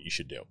 That's what you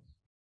should do.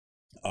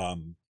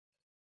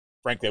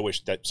 Frankly, I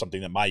wish that's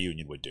something that my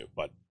union would do,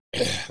 but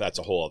that's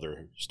a whole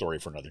other story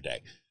for another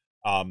day.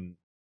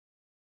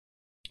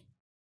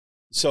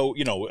 So,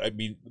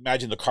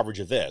 imagine the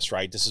coverage of this,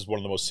 right? This is one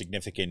of the most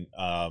significant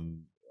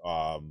kind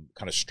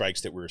of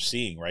strikes that we're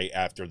seeing, right?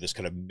 After this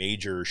kind of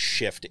major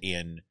shift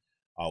in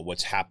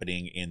what's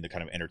happening in the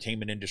kind of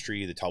entertainment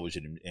industry, the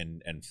television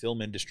and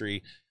film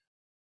industry.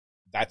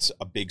 That's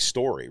a big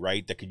story,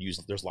 right?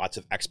 There's lots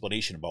of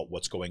explanation about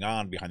what's going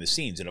on behind the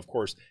scenes. And of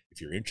course, if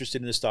you're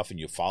interested in this stuff and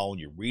you follow and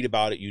you read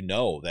about it, you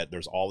know that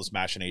there's all this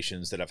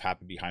machinations that have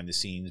happened behind the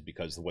scenes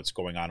because of what's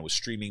going on with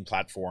streaming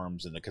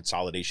platforms and the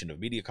consolidation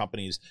of media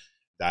companies,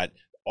 that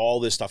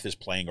all this stuff is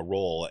playing a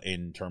role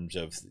in terms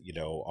of,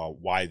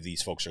 why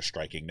these folks are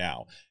striking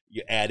now.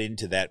 You add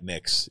into that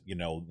mix,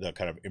 the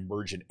kind of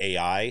emergent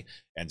AI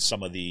and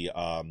some of the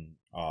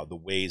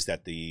ways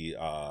that the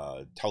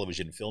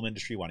television and film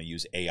industry want to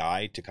use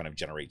AI to kind of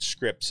generate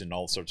scripts and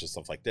all sorts of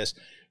stuff like this.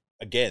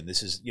 Again,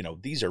 this is,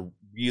 these are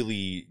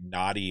really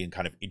knotty and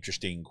kind of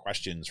interesting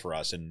questions for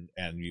us. And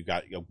you've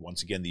got,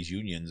 once again, these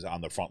unions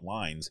on the front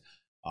lines,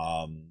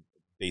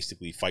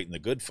 basically fighting the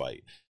good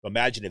fight.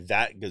 Imagine if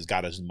that has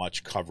got as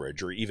much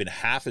coverage or even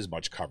half as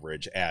much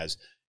coverage as,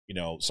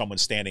 someone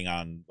standing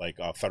on like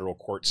federal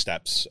court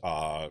steps,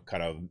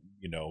 kind of,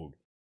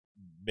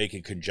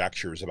 making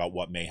conjectures about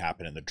what may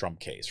happen in the Trump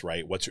case,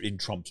 right? What's in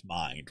Trump's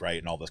mind, right?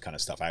 And all this kind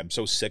of stuff. I'm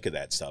so sick of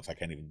that stuff. I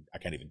can't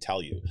even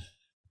tell you.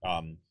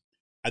 And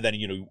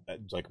then,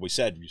 like we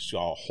said, you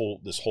saw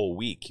this whole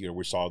week,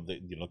 we saw the,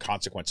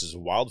 consequences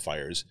of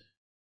wildfires,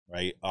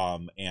 right?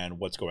 And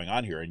what's going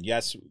on here. And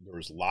yes, there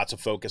was lots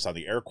of focus on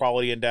the air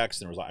quality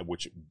index, and there was,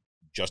 which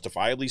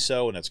justifiably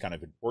so, and that's kind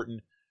of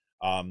important.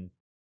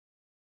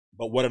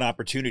 But what an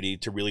opportunity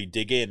to really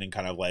dig in and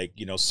kind of like,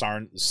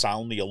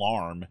 sound the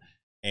alarm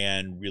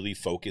and really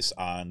focus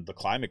on the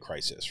climate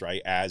crisis,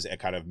 right? As a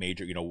kind of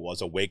major,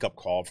 was a wake-up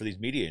call for these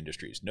media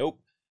industries. Nope.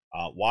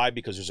 Why?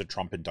 Because there's a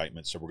Trump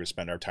indictment, so we're going to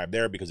spend our time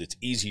there because it's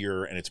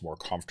easier and it's more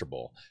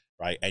comfortable,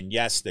 right? And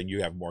yes, then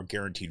you have more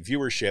guaranteed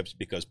viewerships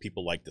because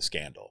people like the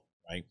scandal,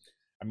 right?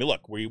 I mean,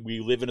 look, we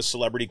live in a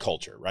celebrity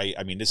culture, right?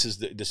 I mean, this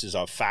is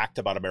a fact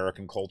about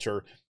American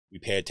culture. We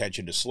pay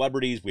attention to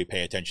celebrities. We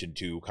pay attention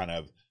to kind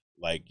of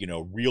like,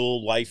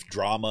 real life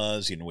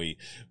dramas.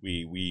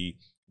 We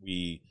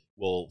We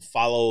will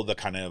follow the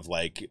kind of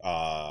like,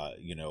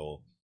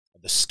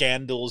 the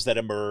scandals that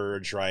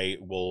emerge, right?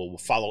 We'll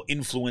follow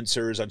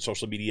influencers on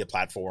social media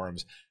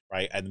platforms,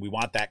 right? And we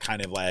want that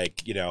kind of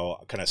like,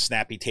 kind of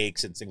snappy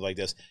takes and things like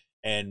this.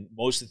 And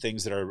most of the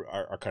things that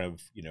are kind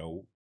of,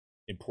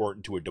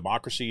 important to a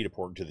democracy,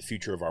 important to the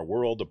future of our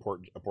world,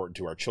 important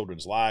to our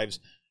children's lives,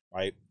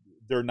 right?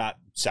 They're not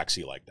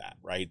sexy like that,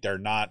 right? They're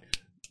not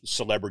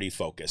celebrity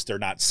focused. They're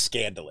not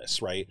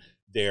scandalous, right?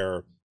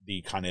 They're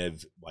the kind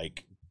of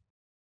like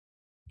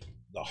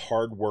the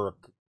hard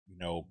work,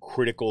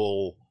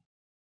 critical,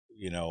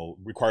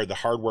 require the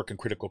hard work and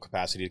critical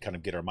capacity to kind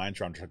of get our minds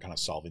around kind of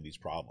solving these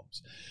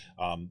problems.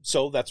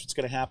 So that's what's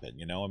going to happen.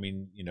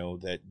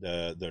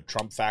 That the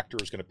Trump factor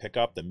is going to pick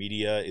up. The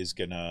media is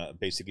going to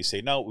basically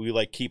say, no, we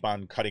like keep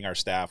on cutting our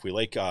staff. We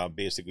like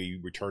basically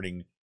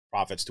returning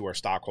profits to our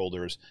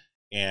stockholders.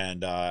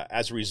 And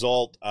as a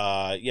result,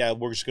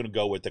 we're just going to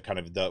go with the kind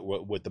of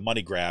with the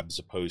money grab as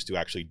opposed to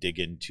actually dig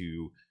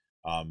into,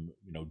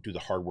 do the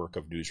hard work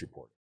of news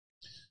reporting.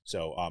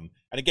 So,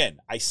 and again,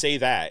 I say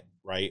that,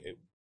 right,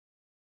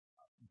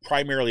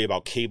 primarily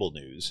about cable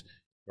news,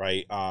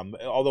 right?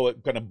 Although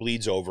it kind of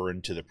bleeds over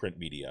into the print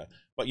media.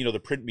 But, the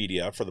print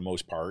media, for the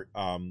most part,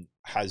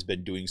 has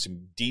been doing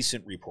some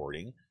decent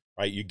reporting,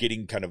 right? You're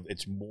getting kind of,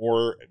 it's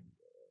more,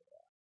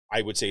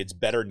 I would say it's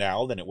better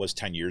now than it was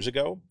 10 years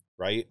ago,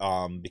 right?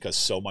 Because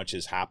so much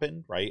has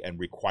happened, right? And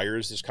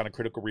requires this kind of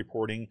critical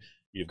reporting.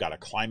 You've got a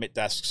climate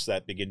desks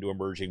that begin to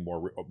emerging,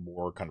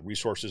 more kind of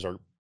resources are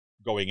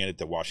going in at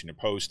the Washington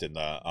Post and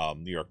the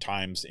New York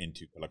Times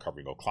into kind of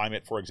covering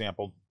climate, for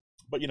example.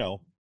 But,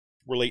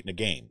 we're late in the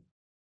game.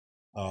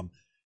 And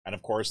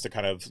of course, the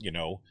kind of,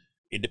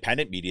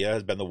 independent media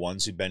has been the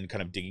ones who've been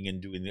kind of digging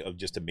in, doing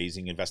just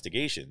amazing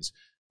investigations.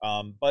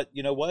 But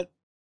you know what?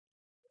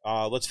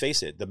 Let's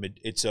face it,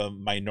 it's a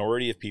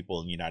minority of people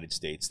in the United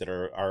States that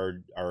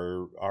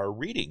are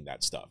reading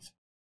that stuff,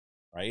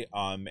 right?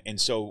 And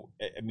so,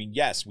 I mean,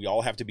 yes, we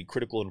all have to be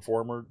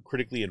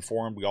critically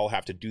informed. We all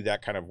have to do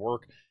that kind of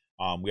work.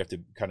 We have to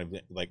kind of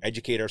like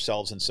educate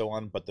ourselves and so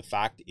on. But the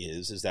fact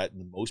is that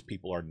most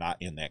people are not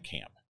in that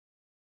camp,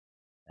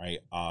 right?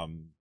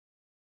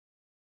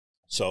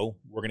 So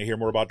we're going to hear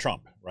more about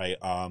Trump, right?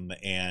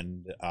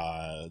 And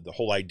the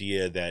whole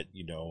idea that,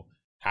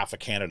 half of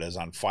Canada is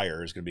on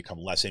fire is going to become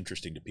less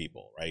interesting to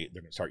people, right?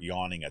 They're going to start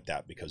yawning at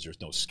that because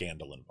there's no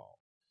scandal involved.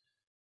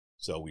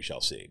 So we shall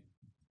see.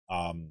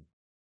 But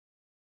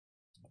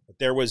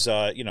there was,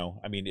 so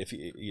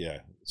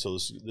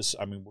this,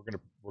 I mean,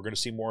 we're going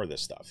to see more of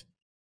this stuff,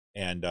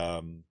 and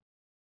we'll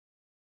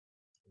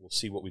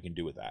see what we can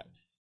do with that.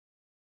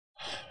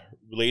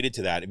 Related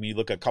to that, I mean, you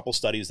look at a couple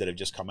studies that have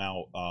just come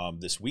out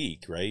this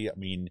week, right? I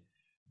mean,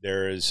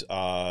 there's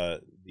this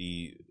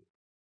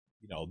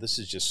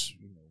is just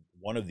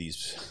one of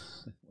these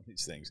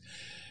things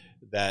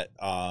that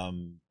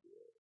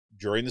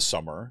during the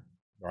summer,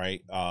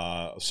 right,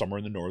 summer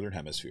in the northern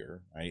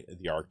hemisphere, right,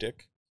 the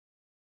Arctic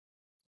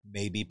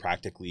may be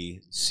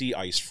practically sea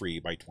ice free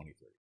by 2030.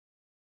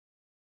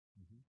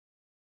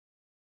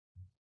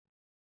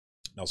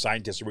 Now,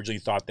 scientists originally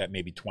thought that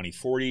maybe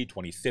 2040,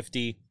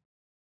 2050,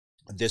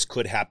 this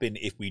could happen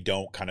if we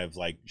don't kind of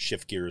like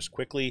shift gears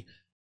quickly,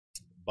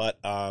 but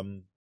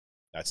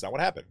that's not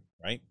what happened,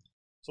 right?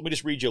 So let me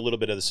just read you a little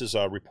bit of this. Is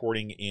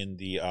reporting in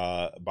the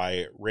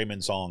by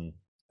Raymond Zong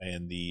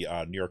in the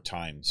New York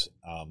Times.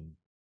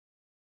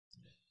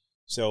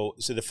 So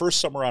the first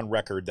summer on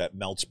record that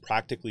melts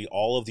practically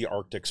all of the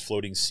Arctic's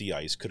floating sea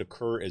ice could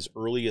occur as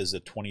early as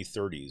the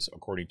 2030s,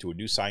 according to a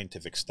new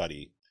scientific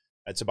study.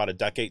 That's about a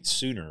decade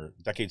sooner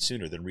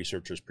than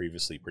researchers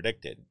previously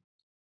predicted.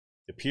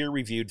 The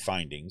peer-reviewed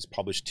findings,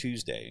 published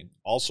Tuesday,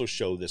 also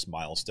show this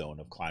milestone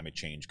of climate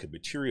change could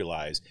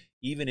materialize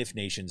even if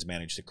nations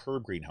manage to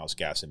curb greenhouse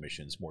gas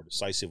emissions more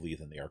decisively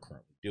than they are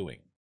currently doing.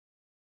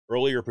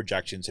 Earlier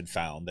projections had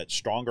found that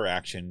stronger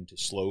action to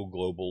slow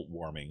global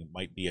warming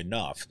might be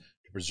enough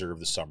to preserve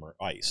the summer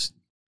ice.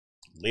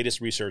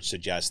 Latest research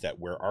suggests that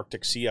where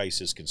Arctic sea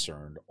ice is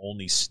concerned,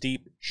 only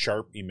steep,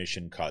 sharp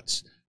emission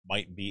cuts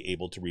might be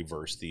able to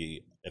reverse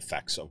the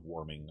effects of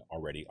warming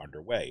already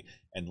underway.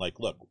 And like,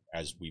 look,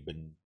 as we've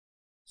been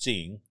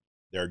seeing,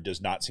 there does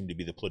not seem to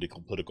be the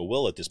political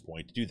will at this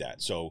point to do that.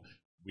 So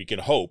we can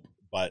hope,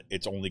 but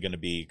it's only going to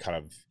be kind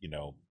of,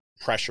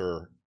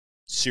 pressure,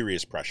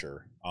 serious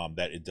pressure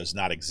that it does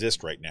not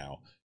exist right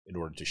now in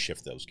order to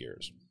shift those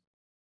gears.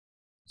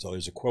 So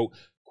there's a quote,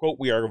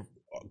 we are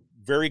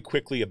very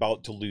quickly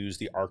about to lose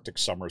the Arctic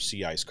summer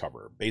sea ice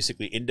cover,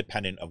 basically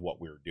independent of what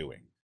we're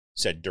doing,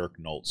 said Dirk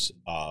Noltz,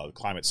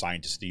 climate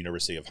scientist at the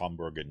University of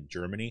Hamburg in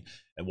Germany,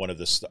 and one of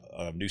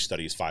the new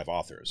study's 5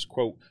 authors.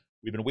 Quote,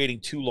 we've been waiting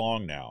too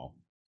long now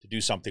to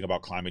do something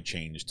about climate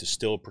change to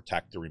still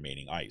protect the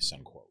remaining ice,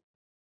 unquote.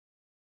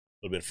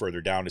 A little bit further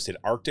down, it said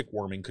Arctic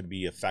warming could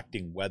be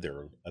affecting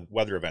weather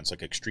events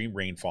like extreme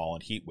rainfall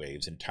and heat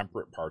waves in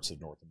temperate parts of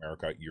North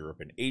America,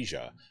 Europe, and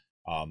Asia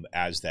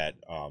as that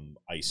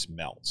ice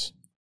melts.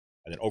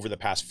 And then over the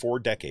past 4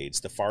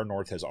 decades, the far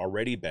north has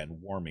already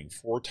been warming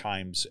 4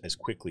 times as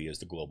quickly as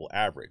the global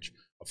average,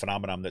 a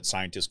phenomenon that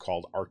scientists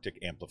called Arctic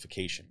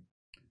amplification.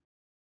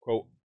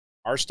 Quote,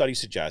 our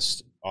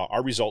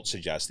results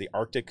suggest the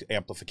Arctic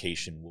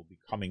amplification will be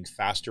coming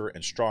faster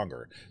and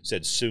stronger,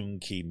 said Sung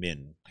Ki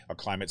Min, a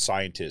climate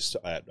scientist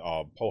at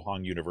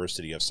Pohang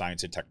University of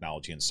Science and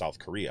Technology in South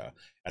Korea,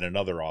 and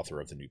another author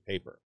of the new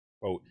paper.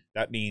 Quote,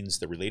 that means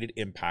the related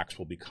impacts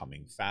will be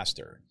coming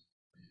faster.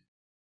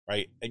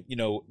 Right? And,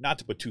 not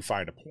to put too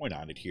fine a point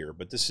on it here,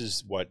 but this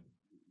is what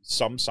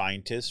some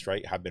scientists,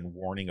 right, have been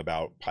warning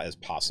about as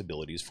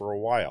possibilities for a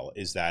while,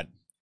 is that,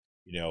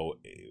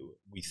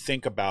 we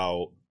think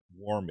about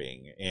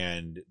warming,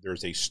 and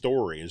there's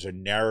a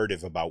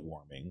narrative about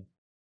warming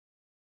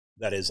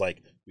that is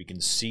like, we can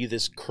see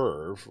this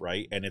curve,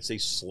 right? And it's a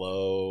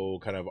slow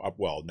kind of up.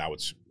 Well, now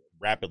it's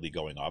rapidly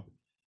going up.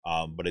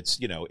 But it's,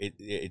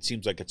 it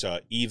seems like it's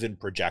a even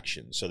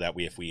projection, so that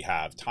if we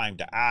have time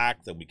to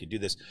act, then we can do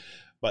this.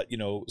 But,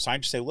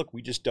 scientists say, look,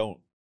 we just don't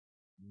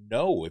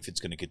know if it's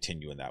going to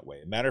continue in that way.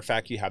 As a matter of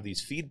fact, you have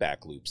these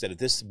feedback loops that if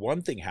this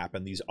one thing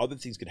happened, these other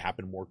things can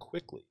happen more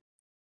quickly.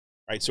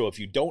 Right. So if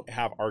you don't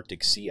have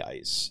Arctic sea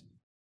ice,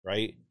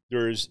 right,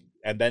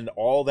 and then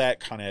all that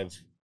kind of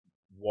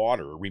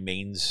water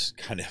remains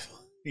kind of,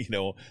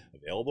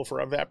 available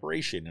for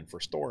evaporation and for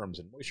storms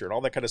and moisture and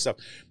all that kind of stuff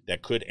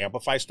that could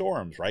amplify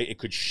storms, right? It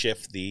could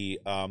shift the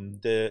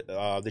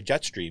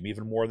jet stream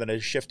even more than it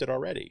has shifted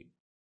already.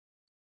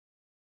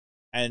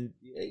 And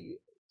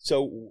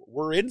so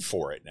we're in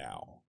for it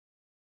now.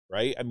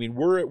 Right. I mean,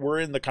 we're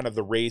in the kind of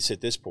the race at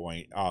this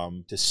point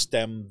to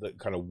stem the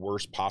kind of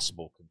worst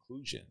possible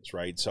conclusions.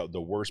 Right. So the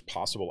worst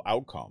possible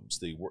outcomes,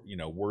 the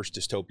worst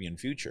dystopian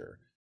future.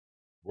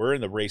 We're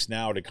in the race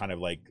now to kind of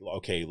like,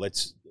 OK,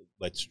 let's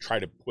try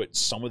to put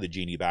some of the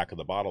genie back in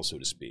the bottle, so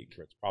to speak.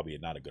 It's probably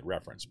not a good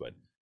reference, but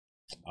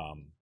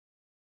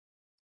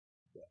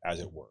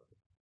as it were.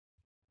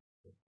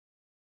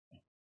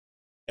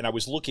 And I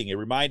was looking, it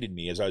reminded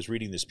me, as I was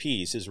reading this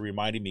piece, it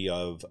reminded me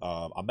of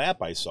a map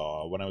I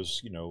saw when I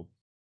was,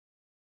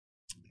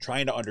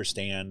 trying to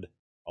understand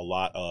a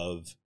lot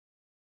of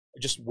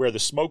just where the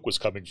smoke was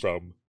coming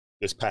from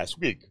this past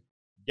week.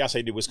 Yes,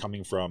 I knew it was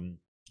coming from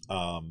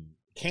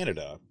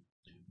Canada,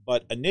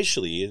 but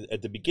initially,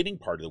 at the beginning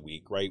part of the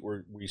week, right,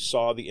 where we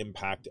saw the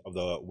impact of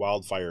the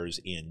wildfires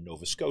in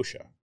Nova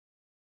Scotia,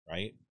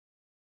 right?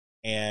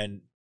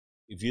 And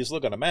if you just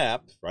look on a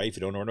map, right, if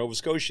you don't know where Nova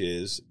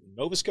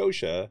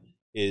Scotia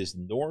is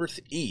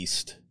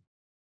northeast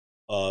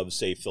of,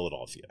 say,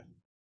 Philadelphia,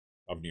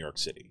 of New York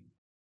City,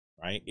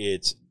 right?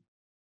 It's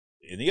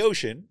in the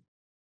ocean,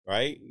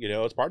 right?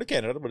 It's part of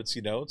Canada, but it's,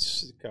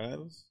 it's kind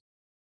of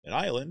an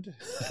island,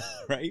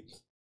 right?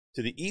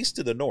 To the east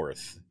to the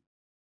north,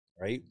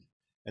 right?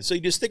 And so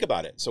you just think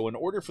about it. So in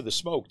order for the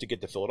smoke to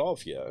get to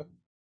Philadelphia,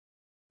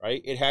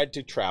 right, it had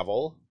to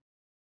travel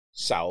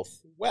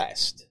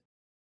southwest.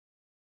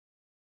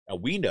 Now,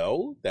 we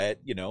know that,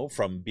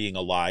 from being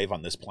alive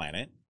on this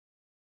planet,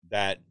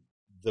 that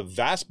the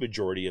vast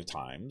majority of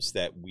times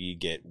that we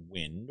get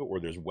wind or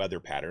there's weather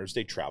patterns,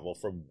 they travel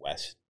from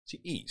west to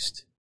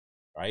east,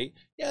 right?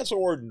 Yeah, so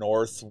or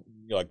north,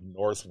 like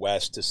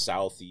northwest to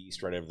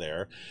southeast, right over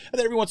there. And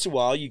then every once in a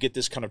while, you get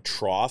this kind of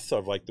trough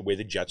of like the way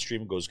the jet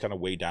stream goes kind of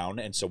way down.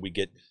 And so we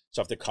get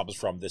stuff that comes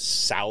from the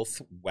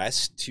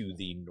southwest to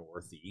the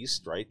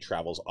northeast, right?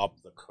 Travels up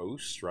the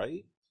coast,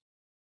 right?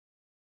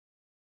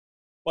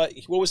 But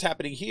what was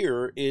happening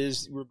here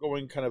is we're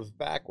going kind of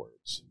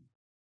backwards,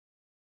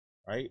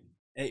 right?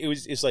 And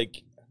it's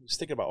like, I was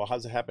thinking about, well, how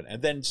does it happen?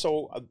 And then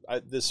so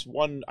this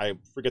one, I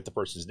forget the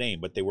person's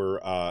name, but they were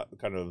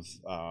kind of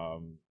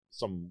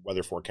some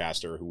weather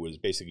forecaster who was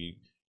basically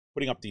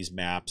putting up these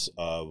maps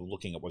of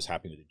looking at what's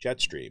happening with the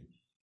jet stream.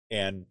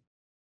 And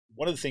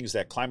one of the things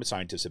that climate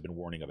scientists have been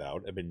warning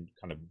about, have been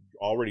kind of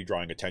already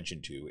drawing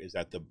attention to, is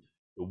that the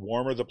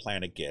warmer the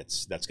planet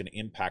gets, that's going to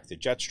impact the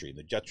jet stream.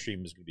 The jet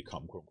stream is going to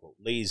become, quote unquote,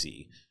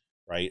 lazy,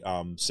 right?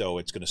 So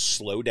it's going to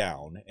slow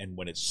down. And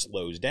when it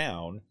slows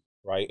down,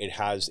 right,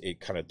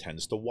 it kind of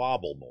tends to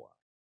wobble more,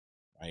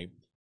 right?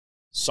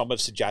 Some have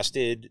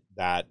suggested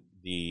that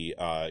we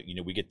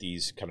get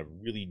these kind of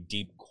really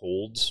deep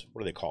colds.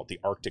 What do they call it? The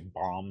Arctic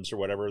bombs or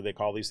whatever they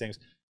call these things.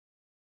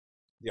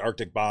 The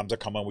Arctic bombs that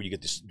come on where you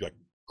get this like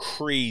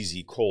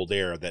crazy cold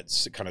air that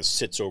kind of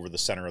sits over the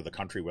center of the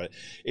country. But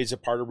is a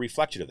part of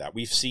reflection of that.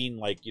 We've seen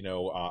I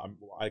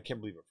can't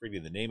believe I'm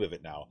forgetting the name of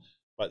it now,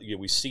 but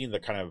we've seen the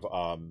kind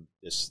of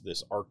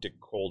this Arctic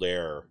cold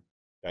air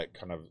that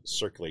kind of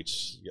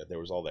circulates. Yeah, there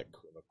was all that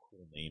cool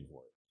name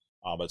for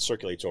it. But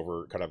circulates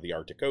over kind of the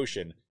Arctic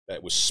Ocean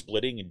that was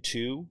splitting in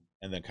two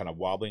and then kind of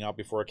wobbling out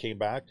before it came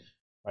back.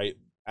 Right,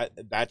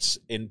 that's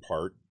in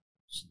part,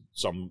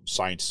 some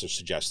scientists are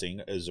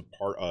suggesting, is a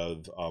part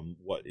of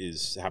what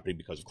is happening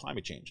because of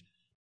climate change.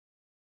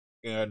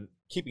 And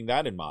keeping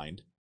that in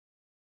mind,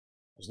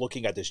 I was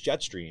looking at this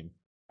jet stream,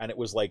 and it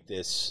was like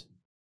this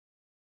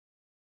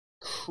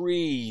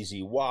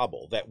crazy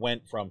wobble that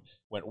went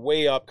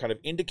way up kind of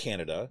into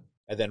Canada,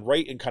 And then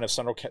right in kind of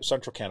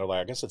central Canada,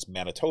 I guess it's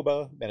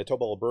Manitoba,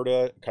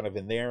 Alberta, kind of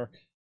in there,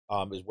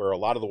 is where a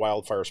lot of the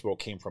wildfire smoke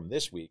came from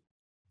this week.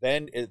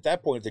 Then at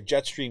that point, the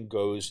jet stream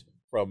goes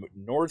from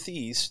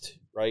northeast,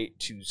 right,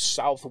 to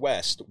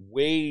southwest,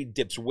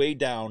 dips way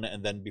down,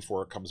 and then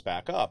before it comes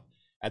back up.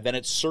 And then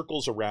it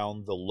circles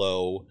around the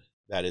low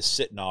that is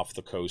sitting off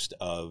the coast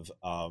of,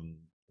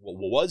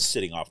 was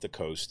sitting off the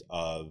coast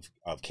of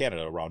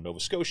Canada around Nova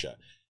Scotia.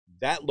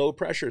 That low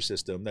pressure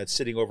system that's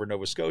sitting over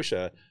Nova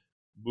Scotia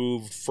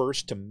moved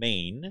first to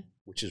Maine,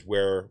 which is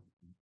where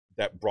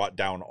that brought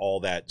down all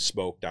that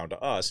smoke down to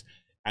us.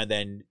 And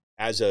then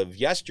as of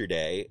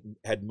yesterday,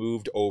 had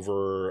moved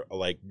over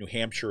like New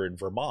Hampshire and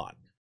Vermont,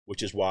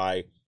 which is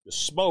why the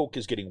smoke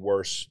is getting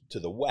worse to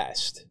the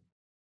west,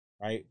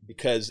 right?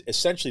 Because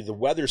essentially the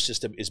weather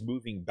system is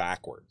moving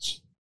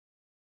backwards,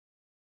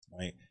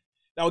 right?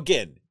 Now,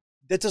 again,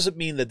 that doesn't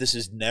mean that this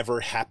has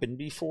never happened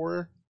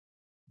before,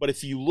 but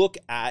if you look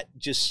at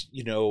just,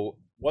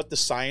 what the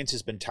science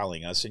has been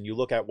telling us, and you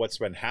look at what's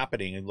been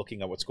happening and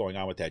looking at what's going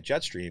on with that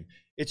jet stream,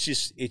 it's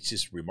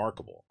just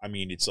remarkable. I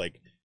mean, it's like,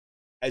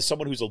 as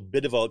someone who's a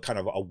bit of a kind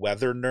of a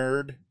weather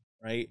nerd,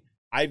 right?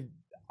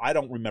 I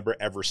don't remember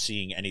ever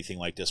seeing anything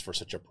like this for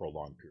such a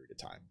prolonged period of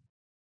time.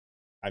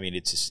 I mean,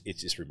 it's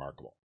just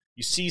remarkable.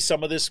 You see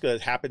some of this that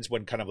happens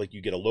when kind of like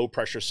you get a low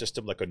pressure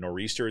system like a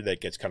nor'easter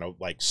that gets kind of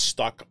like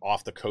stuck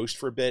off the coast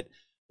for a bit,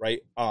 right?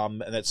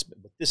 And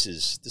this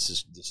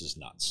is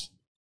nuts,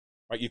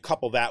 right? You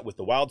couple that with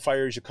the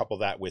wildfires, you couple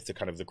that with the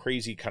kind of the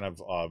crazy kind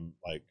of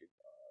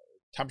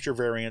temperature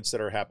variants that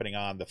are happening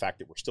on, the fact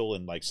that we're still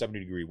in like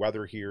 70-degree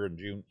weather here in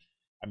June.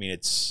 I mean,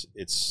 it's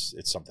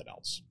something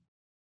else.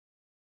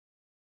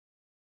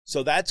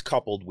 So that's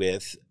coupled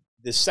with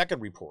this second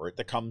report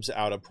that comes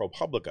out of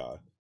ProPublica,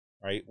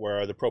 right?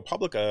 Where the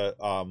ProPublica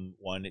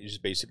one is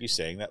basically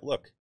saying that,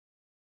 look,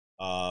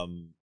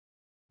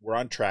 we're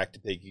on track to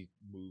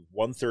move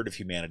 1/3 of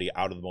humanity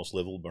out of the most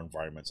livable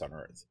environments on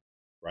Earth,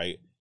 right?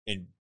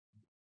 In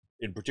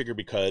particular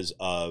because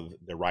of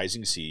the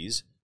rising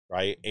seas,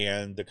 right,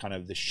 and the kind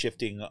of the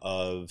shifting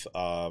of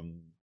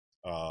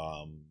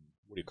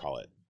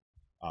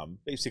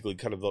basically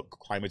kind of the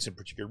climates in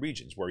particular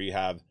regions where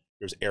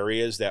there's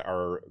areas that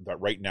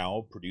right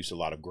now produce a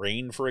lot of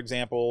grain, for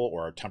example,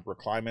 or are temperate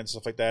climates,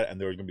 stuff like that, and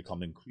they're going to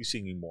become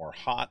increasingly more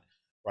hot,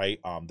 right?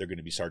 They're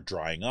going to start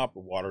drying up,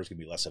 water is going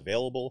to be less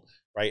available,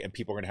 right, and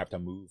people are going to have to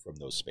move from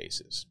those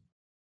spaces,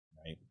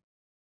 right?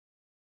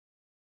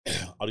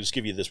 I'll just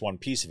give you this one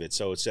piece of it.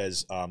 So it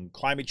says,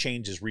 climate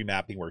change is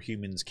remapping where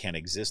humans can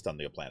exist on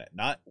the planet.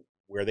 Not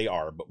where they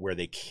are, but where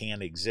they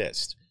can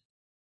exist.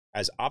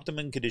 As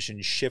optimum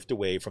conditions shift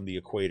away from the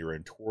equator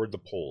and toward the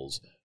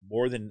poles,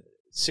 more than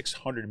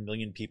 600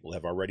 million people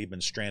have already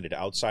been stranded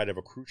outside of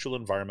a crucial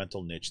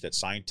environmental niche that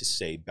scientists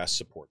say best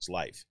supports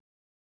life.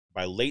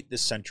 By late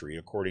this century,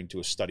 according to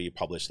a study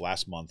published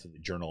last month in the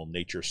journal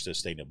Nature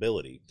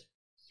Sustainability,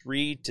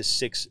 3 to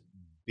 6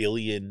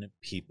 billion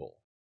people,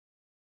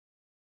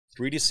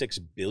 3 to 6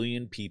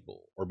 billion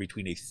people, or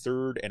between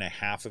 1/3 and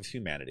 1/2 of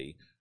humanity,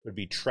 could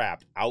be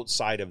trapped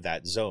outside of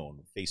that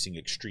zone, facing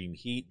extreme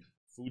heat,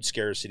 food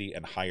scarcity,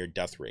 and higher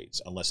death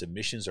rates, unless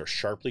emissions are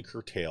sharply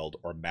curtailed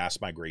or mass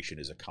migration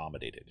is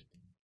accommodated.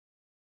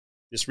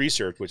 This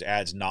research, which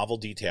adds novel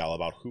detail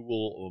about who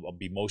will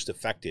be most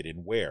affected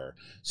and where,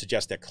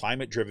 suggests that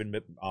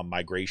climate-driven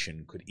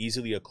migration could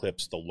easily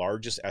eclipse the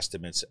largest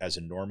estimates as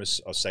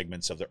enormous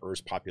segments of the Earth's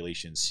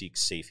population seek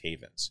safe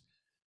havens.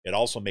 It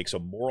also makes a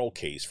moral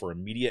case for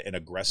immediate and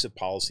aggressive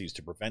policies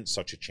to prevent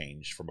such a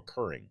change from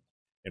occurring,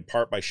 in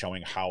part by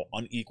showing how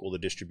unequal the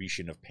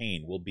distribution of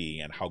pain will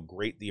be and how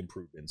great the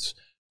improvements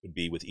could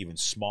be with even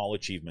small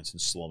achievements in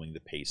slowing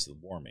the pace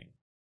of warming.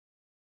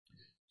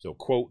 So,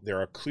 quote, there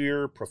are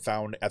clear,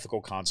 profound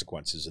ethical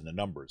consequences in the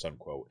numbers,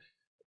 unquote.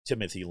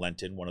 Timothy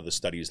Lenton, one of the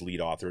study's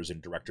lead authors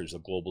and directors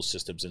of the Global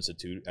Systems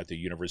Institute at the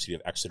University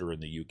of Exeter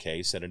in the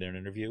UK, said in an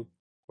interview,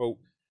 quote,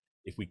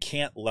 if we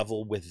can't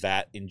level with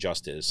that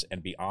injustice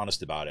and be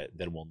honest about it,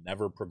 then we'll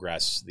never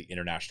progress the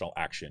international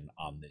action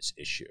on this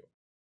issue.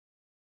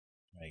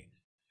 Right?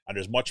 And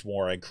there's much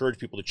more. I encourage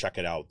people to check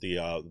it out. The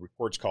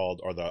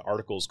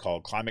article's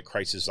called Climate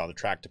Crisis on the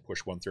Track to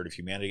Push 1/3 of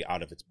Humanity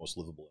Out of Its Most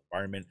Livable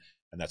Environment,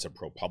 and that's a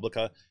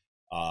ProPublica.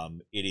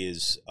 It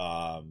is,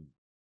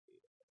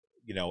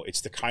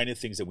 it's the kind of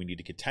things that we need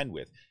to contend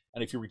with.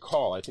 And if you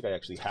recall, I think I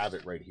actually have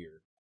it right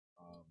here.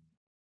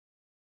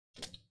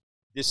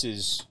 This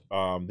is,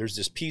 there's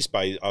this piece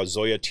by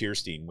Zoya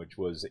Tierstein, which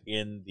was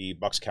in the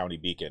Bucks County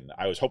Beacon.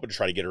 I was hoping to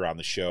try to get her on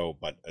the show,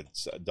 but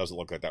it doesn't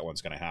look like that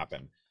one's going to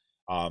happen.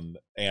 And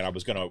I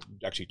was going to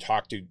actually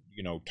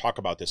talk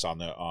about this on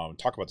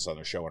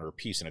the show on her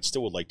piece, and I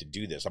still would like to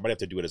do this. I might have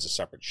to do it as a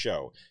separate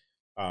show.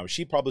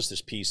 She published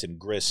this piece in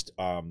Grist,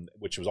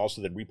 which was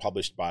also then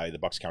republished by the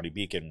Bucks County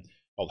Beacon,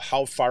 called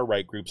How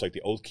Far-Right Groups Like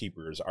the Oath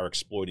Keepers Are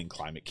Exploiting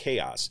Climate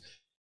Chaos.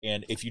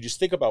 And if you just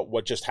think about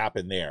what just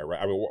happened there, right?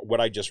 I mean,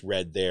 what I just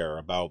read there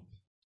about,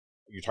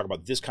 you're talking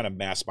about this kind of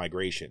mass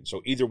migration.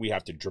 So either we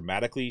have to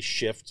dramatically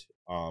shift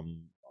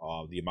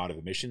the amount of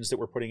emissions that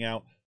we're putting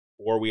out,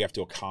 or we have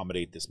to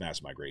accommodate this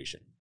mass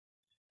migration.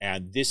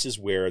 And this is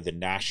where the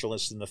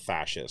nationalists and the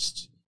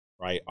fascists,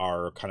 right,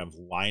 are kind of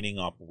lining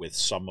up with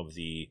some of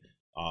the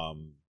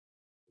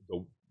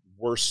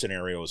worst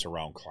scenarios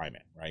around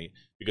climate, right?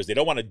 Because they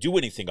don't want to do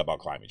anything about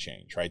climate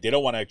change, right? They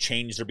don't want to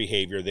change their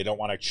behavior. They don't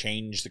want to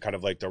change the kind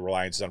of like the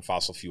reliance on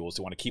fossil fuels.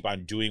 They want to keep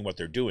on doing what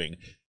they're doing.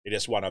 They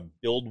just want to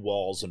build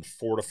walls and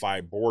fortify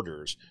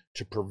borders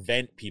to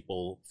prevent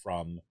people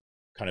from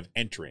kind of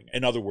entering.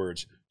 In other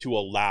words, to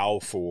allow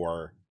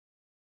for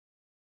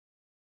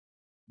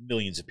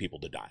millions of people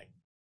to die.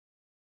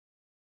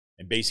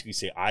 And basically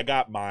say, I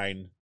got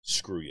mine,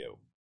 screw you.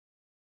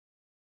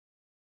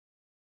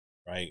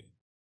 Right?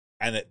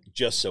 And it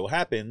just so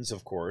happens,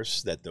 of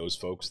course, that those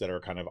folks that are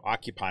kind of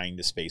occupying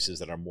the spaces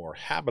that are more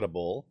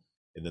habitable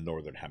in the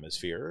Northern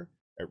Hemisphere,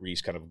 at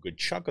least kind of a good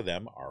chunk of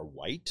them are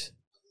white,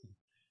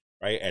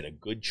 right? And a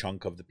good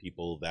chunk of the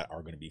people that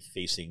are going to be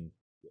facing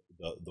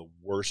the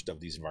worst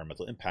of these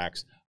environmental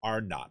impacts are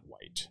not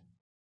white,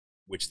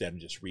 which then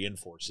just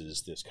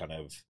reinforces this kind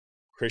of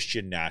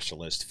Christian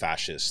nationalist,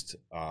 fascist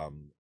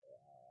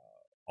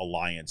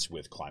alliance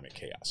with climate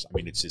chaos. I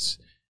mean, it's just...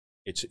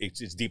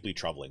 It's deeply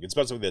troubling. It's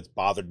been something that's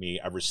bothered me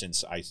ever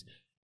since I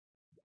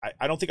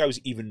don't think I was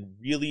even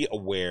really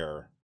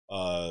aware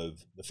of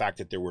the fact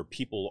that there were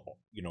people,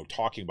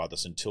 talking about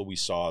this until we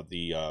saw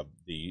the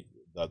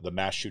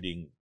mass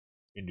shooting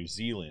in New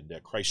Zealand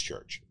at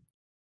Christchurch,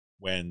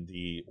 when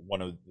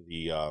one of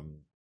the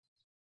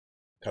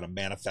kind of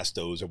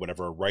manifestos or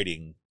whatever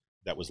writing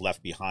that was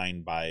left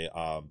behind by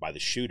the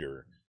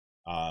shooter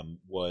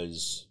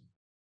was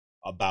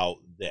about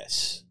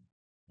this.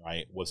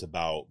 Right, was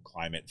about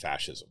climate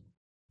fascism,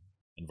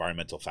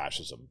 environmental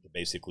fascism,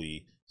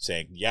 basically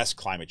saying, yes,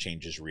 climate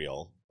change is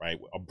real, right?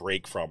 A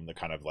break from the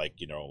kind of like,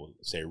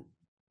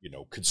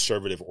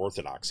 conservative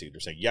orthodoxy. They're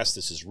saying, yes,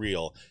 this is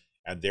real.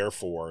 And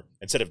therefore,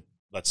 instead of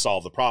let's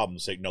solve the problem,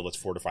 say, no, let's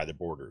fortify the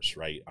borders,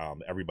 right?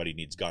 Everybody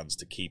needs guns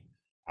to keep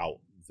out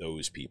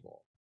those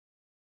people.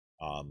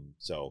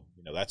 So,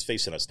 that's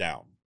facing us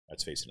down.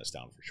 That's facing us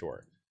down for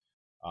sure.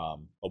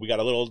 But we got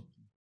a little...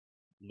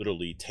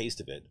 literally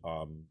taste of it,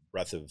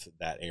 breath of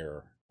that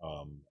air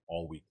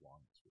all week long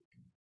this week.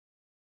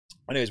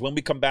 Anyways, when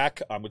we come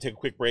back, we'll take a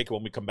quick break.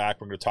 When we come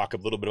back, we're going to talk a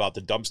little bit about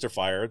the dumpster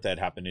fire that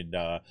happened in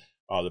the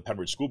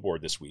Pennridge School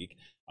Board this week.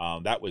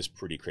 That was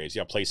pretty crazy.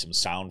 I'll play some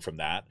sound from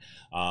that.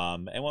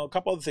 And a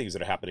couple other things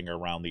that are happening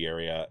around the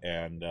area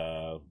and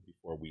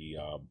before we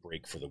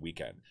break for the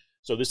weekend.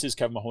 So this is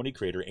Kevin Mahoney,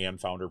 creator and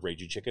founder of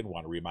Raging Chicken.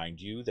 Want to remind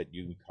you that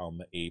you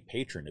become a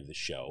patron of the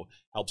show.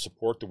 Help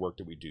support the work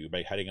that we do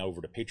by heading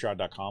over to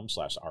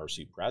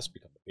patreon.com/rcpress.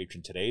 Become a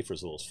patron today for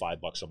as little as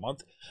 $5 a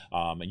month.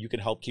 And you can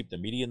help keep the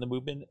media in the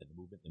movement and the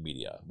movement in the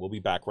media. We'll be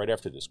back right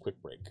after this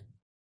quick break.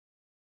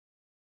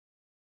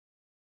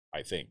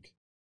 I think.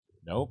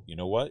 No, you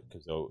know what?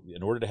 Because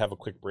in order to have a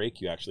quick break,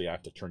 you actually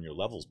have to turn your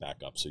levels back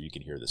up so you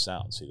can hear the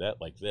sound. See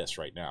that? Like this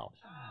right now.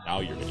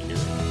 Now you're going to hear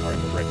it. All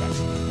right, we'll be right back.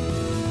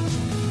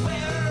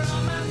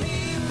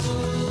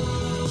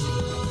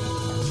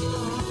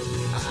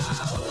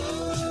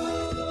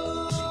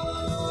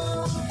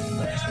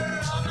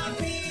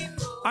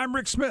 I'm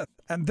Rick Smith,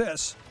 and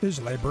this is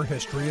Labor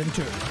History in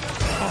 2.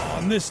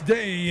 On this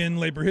day in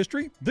labor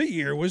history, the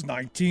year was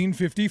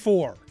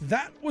 1954.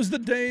 That was the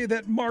day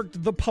that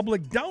marked the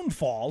public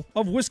downfall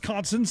of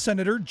Wisconsin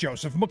Senator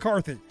Joseph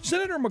McCarthy.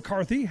 Senator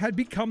McCarthy had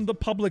become the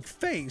public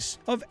face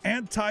of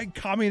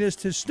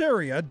anti-communist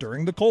hysteria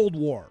during the Cold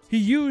War. He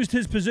used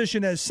his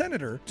position as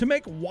senator to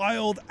make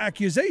wild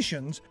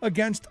accusations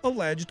against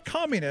alleged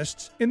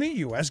communists in the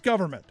U.S.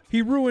 government.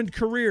 He ruined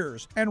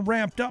careers and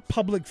ramped up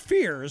public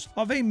fears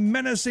of a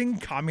menacing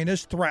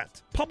communist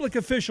threat. Public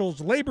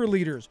officials, labor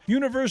leaders,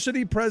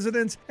 university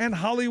presidents, and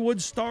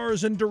Hollywood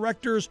stars and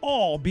directors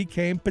all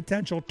became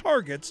potential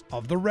targets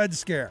of the Red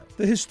Scare.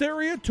 The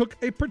hysteria took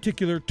a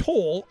particular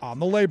toll on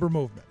the labor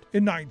movement.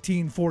 In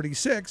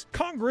 1946,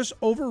 Congress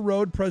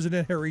overrode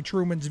President Harry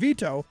Truman's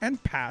veto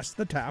and passed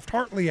the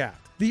Taft-Hartley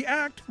Act. The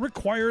act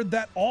required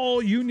that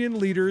all union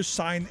leaders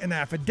sign an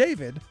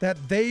affidavit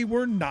that they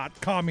were not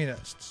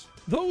communists.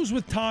 Those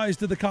with ties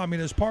to the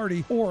Communist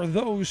Party, or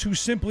those who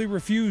simply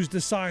refused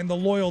to sign the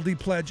loyalty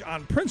pledge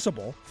on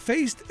principle,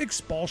 faced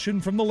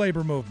expulsion from the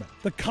labor movement.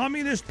 The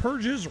communist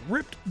purges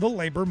ripped the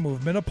labor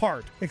movement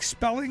apart,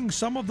 expelling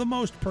some of the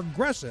most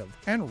progressive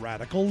and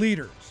radical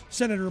leaders.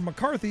 Senator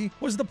McCarthy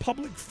was the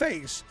public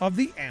face of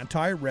the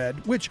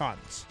anti-red witch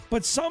hunts,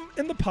 but some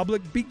in the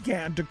public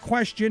began to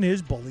question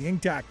his bullying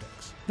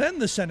tactics. Then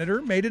the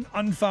senator made an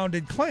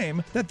unfounded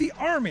claim that the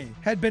army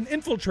had been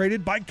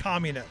infiltrated by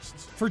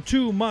communists. For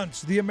 2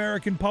 months, the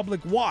American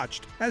public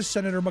watched as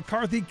Senator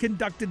McCarthy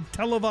conducted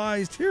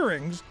televised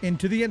hearings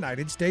into the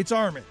United States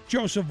Army.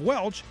 Joseph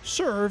Welch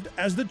served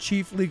as the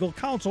chief legal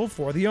counsel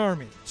for the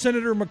Army.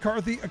 Senator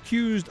McCarthy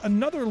accused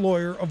another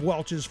lawyer of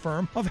Welch's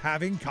firm of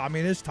having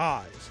communist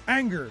ties.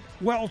 Angered,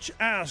 Welch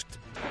asked,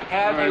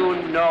 "Have you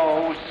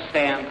no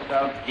sense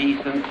of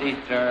decency,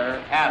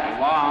 sir? At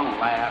long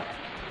last,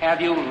 have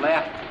you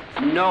left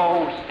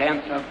no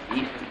sense of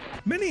decency?"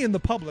 Many in the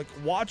public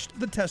watched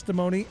the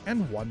testimony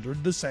and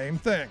wondered the same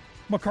thing.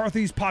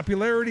 McCarthy's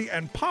popularity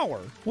and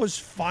power was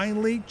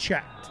finally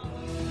checked.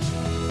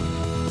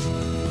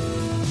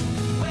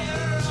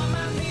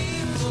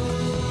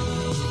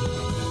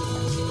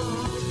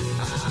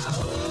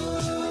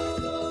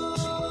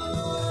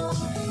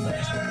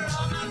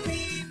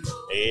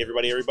 Hey,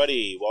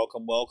 everybody.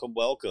 Welcome.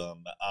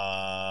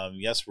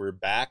 Yes, we're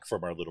back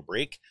from our little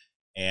break.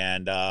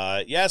 And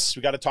yes,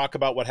 we got to talk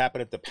about what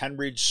happened at the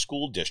Pennridge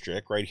School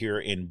District right here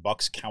in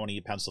Bucks County,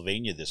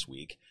 Pennsylvania this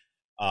week.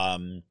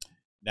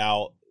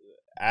 Now,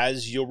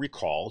 as you'll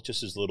recall,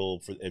 just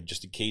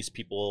in case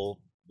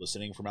people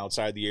listening from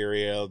outside the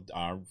area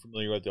aren't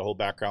familiar with the whole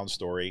background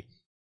story,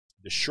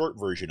 the short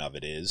version of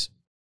it is,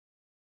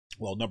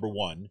 well, number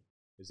one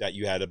is that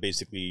you had a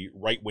basically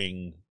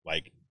right-wing,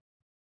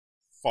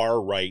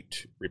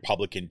 far-right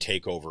Republican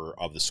takeover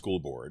of the school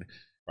board,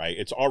 right?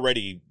 It's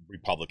already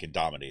Republican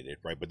dominated,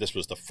 right? But this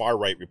was the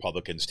far-right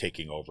Republicans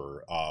taking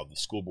over the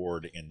school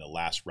board in the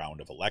last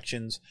round of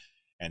elections.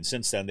 And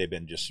since then, they've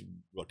been just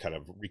kind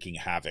of wreaking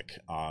havoc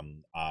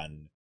on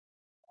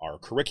our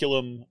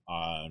curriculum,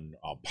 on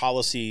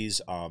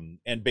policies.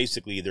 And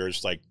basically,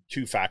 there's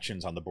two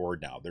factions on the board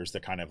now. There's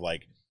the kind of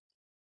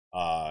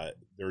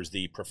there's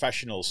the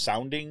professional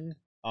sounding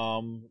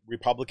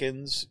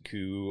Republicans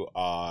who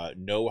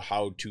know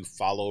how to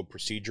follow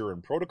procedure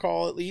and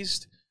protocol, at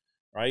least,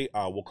 right?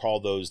 We'll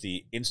call those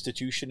the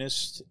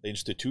institutionalists,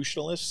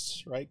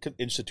 right?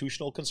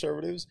 Institutional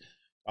conservatives.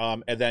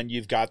 And then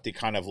you've got the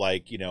kind of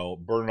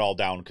burn it all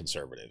down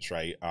conservatives,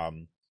 right?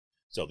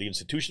 So the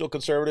institutional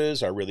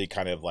conservatives are really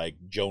kind of like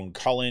Joan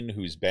Cullen,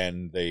 who's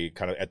been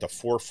at the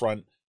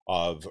forefront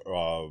of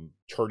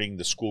turning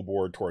the school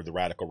board toward the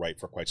radical right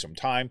for quite some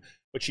time,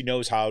 but she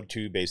knows how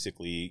to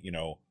basically,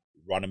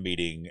 run a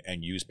meeting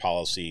and use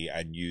policy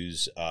and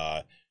use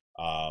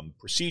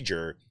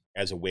procedure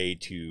as a way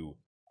to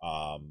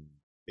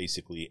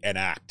basically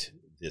enact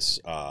this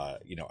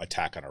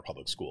attack on our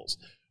public schools.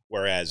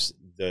 Whereas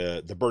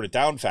the burn it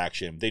down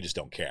faction, they just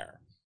don't care,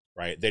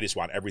 right? They just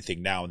want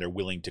everything now, and they're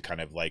willing to kind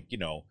of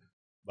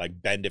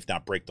bend if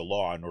not break the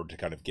law in order to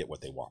kind of get what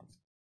they want.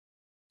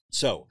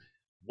 So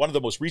one of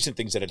the most recent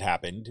things that had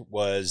happened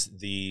was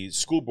the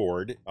school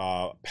board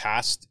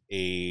passed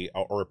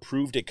or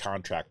approved a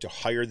contract to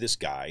hire this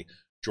guy,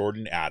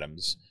 Jordan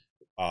Adams,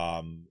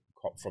 from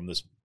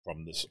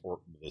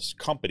this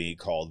company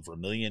called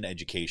Vermilion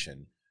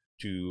Education,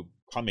 to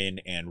come in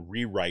and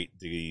rewrite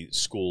the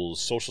school's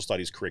social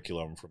studies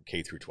curriculum from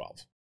K through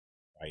 12,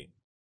 right?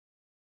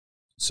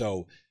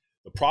 So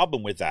the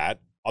problem with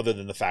that, other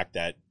than the fact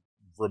that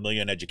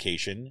Vermilion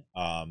Education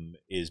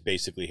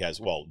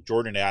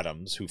Jordan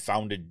Adams, who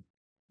founded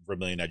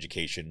Vermilion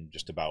Education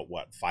just about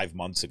 5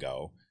 months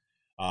ago,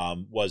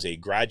 was a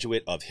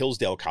graduate of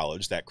Hillsdale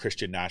College, that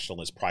Christian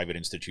nationalist private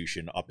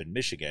institution up in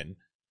Michigan,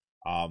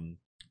 and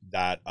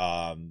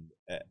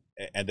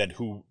then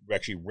who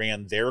actually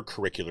ran their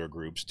curricular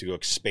groups to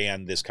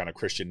expand this kind of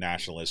Christian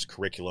nationalist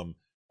curriculum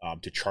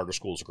to charter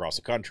schools across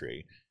the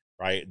country,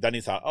 right? Then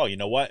he thought, oh, you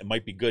know what? It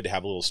might be good to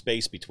have a little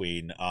space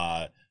between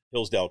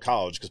Hillsdale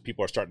College, because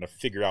people are starting to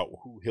figure out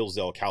who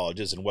Hillsdale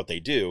College is and what they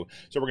do.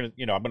 So I'm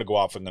going to go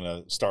off and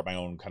going to start my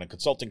own kind of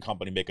consulting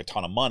company, make a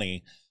ton of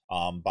money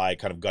by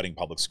kind of gutting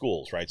public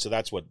schools, right? So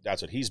that's what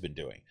he's been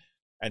doing.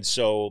 And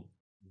so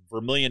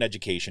Vermilion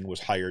Education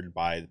was hired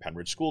by the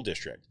Pennridge School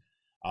District.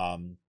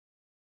 Not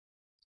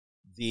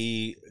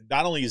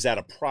only is that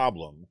a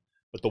problem,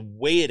 but the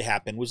way it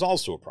happened was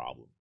also a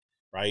problem,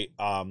 right?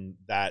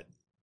 That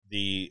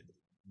the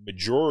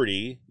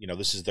majority,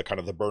 this is the kind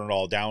of the burn it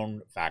all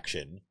down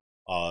faction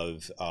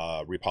of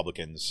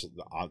Republicans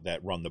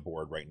that run the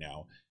board right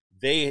now.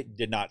 They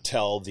did not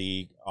tell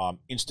the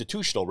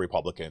institutional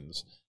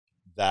Republicans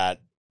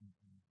that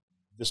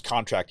this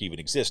contract even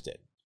existed,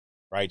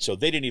 right? So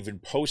they didn't even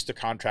post the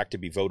contract to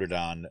be voted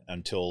on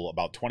until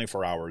about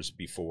 24 hours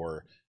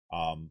before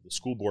the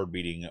school board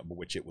meeting,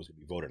 which it was going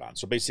to be voted on.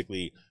 So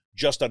basically,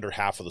 just under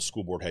half of the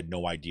school board had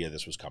no idea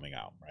this was coming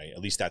out, right?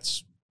 At least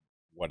that's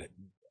what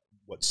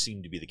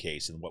seemed to be the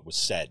case and what was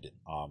said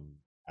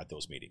at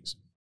those meetings.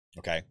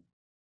 Okay.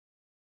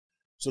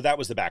 So that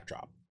was the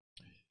backdrop.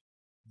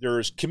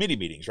 There's committee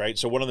meetings, right?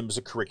 So one of them is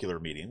a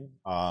curricular meeting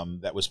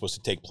that was supposed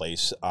to take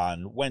place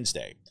on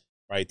Wednesday,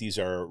 right? These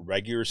are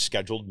regular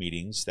scheduled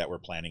meetings that we're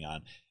planning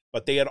on,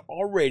 but they had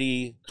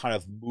already kind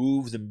of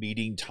moved the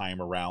meeting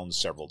time around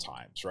several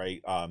times,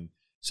 right?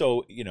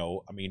 So,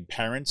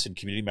 parents and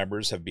community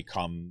members have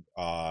become,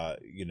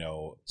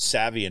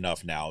 savvy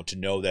enough now to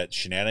know that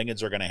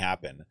shenanigans are going to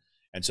happen.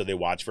 And so they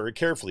watch very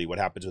carefully what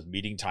happens with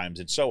meeting times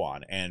and so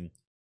on. And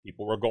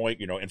people were going,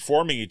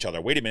 informing each other,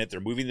 wait a minute, they're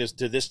moving this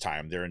to this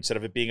time. They're, instead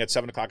of it being at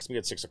 7 o'clock, it's going to be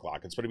at 6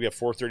 o'clock. It's going to be at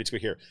 4:30, it's going to be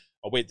here.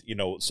 Oh, wait,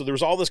 so there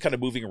was all this kind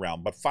of moving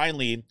around. But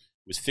finally, it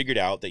was figured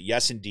out that,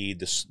 yes, indeed,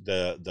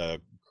 the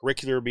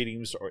curricular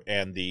meetings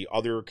and the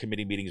other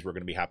committee meetings were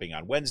going to be happening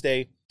on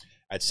Wednesday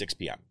at 6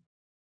 p.m.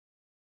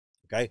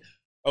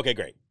 Okay,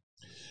 great.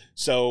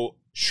 So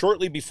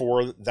shortly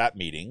before that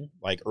meeting,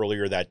 like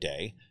earlier that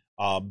day,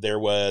 there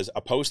was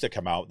a post that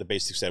came out that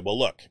basically said, well,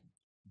 look,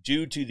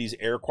 due to these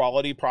air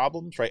quality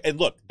problems, right? And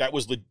look, that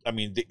was, I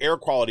mean, the air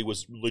quality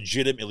was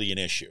legitimately an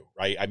issue,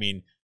 right? I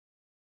mean,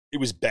 it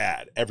was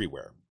bad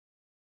everywhere.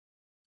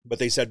 But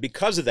they said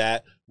because of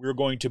that, we were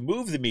going to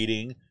move the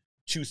meeting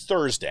to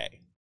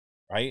Thursday,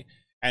 right?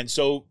 And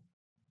so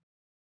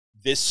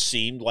this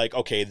seemed like,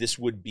 okay, this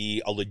would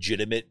be a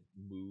legitimate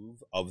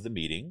move of the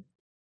meeting,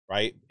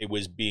 right? It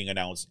was being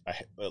announced,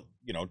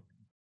 you know,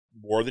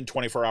 more than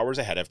 24 hours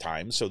ahead of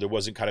time. So there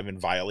wasn't kind of in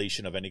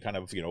violation of any kind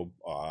of, you know,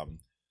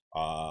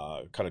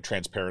 kind of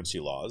transparency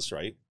laws,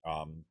 right?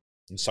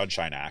 And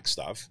Sunshine Act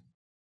stuff.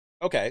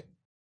 Okay.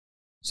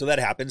 So that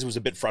happens. It was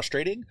a bit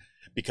frustrating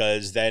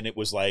because then it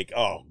was like,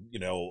 oh, you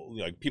know,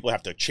 like people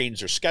have to change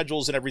their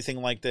schedules and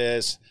everything like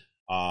this.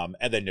 And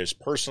then there's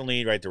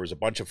personally, right, there was a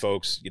bunch of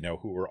folks, you know,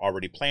 who were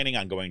already planning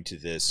on going to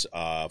this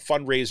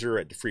fundraiser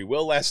at Free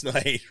Will last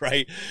night,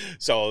 right?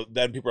 So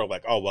then people are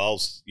like, oh, well,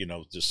 you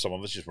know, just some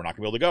of us just, we're not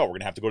gonna be able to go. We're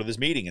going to have to go to this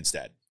meeting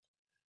instead.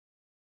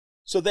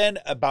 So then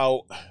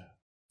about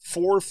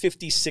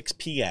 4:56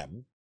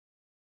 p.m.,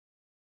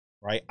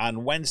 right,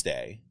 on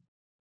Wednesday,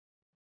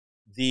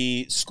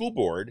 the school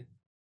board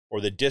or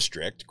the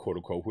district, quote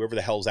unquote, whoever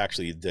the hell is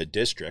actually the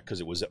district, because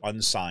it was an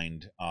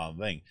unsigned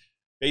thing,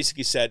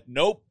 basically said,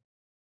 nope,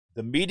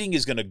 the meeting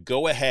is going to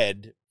go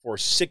ahead for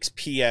 6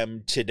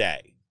 p.m.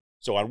 today.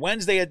 So on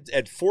Wednesday at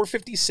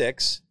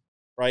 4:56,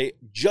 right,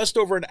 just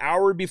over an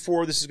hour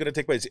before this is going to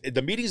take place,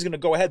 the meeting is going to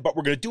go ahead, but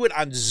we're going to do it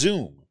on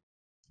Zoom,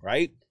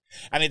 right?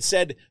 And it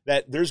said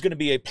that there's going to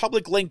be a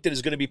public link that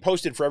is going to be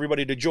posted for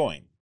everybody to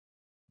join,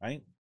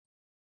 right?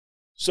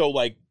 So,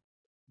 like,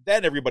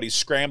 then everybody's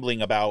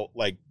scrambling about,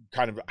 like,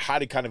 kind of how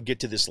to kind of get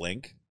to this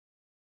link,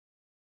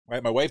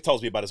 right? My wife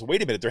tells me about it. So,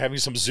 wait a minute, they're having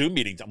some Zoom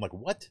meetings. I'm like,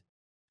 what?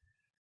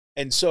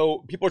 And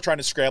so people are trying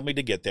to scramble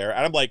to get there.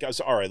 And I'm like,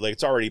 all right, like,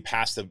 it's already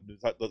past the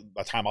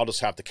time. I'll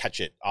just have to catch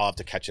it. I'll have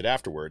to catch it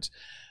afterwards.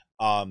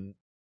 But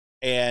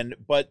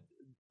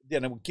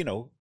then, you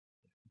know,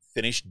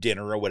 finished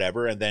dinner or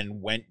whatever, and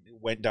then went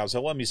down. So,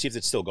 well, let me see if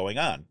it's still going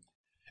on.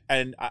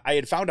 And I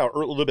had found out a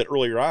little bit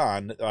earlier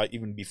on,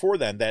 even before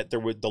then, that the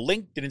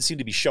link didn't seem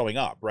to be showing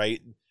up,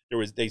 right?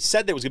 They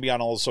said that it was going to be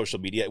on all the social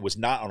media. It was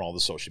not on all the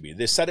social media.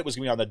 They said it was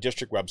going to be on the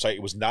district website.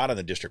 It was not on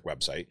the district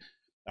website.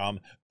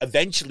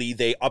 Eventually,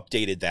 they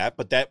updated that,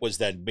 but that was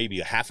then maybe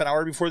a half an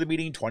hour before the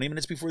meeting, 20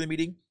 minutes before the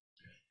meeting.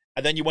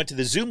 And then you went to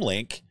the Zoom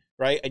link,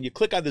 right? And you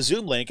click on the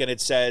Zoom link, and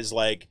it says,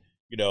 like,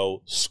 you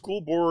know,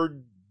 school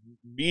board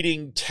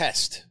meeting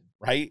test,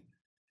 right?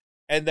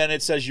 And then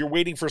it says you're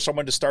waiting for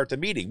someone to start the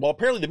meeting. Well,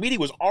 apparently the meeting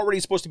was already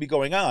supposed to be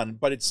going on,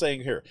 but it's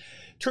saying here,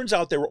 turns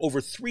out there were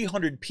over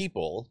 300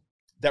 people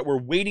that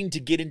were waiting to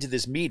get into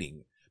this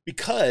meeting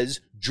because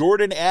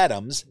Jordan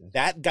Adams,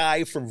 that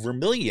guy from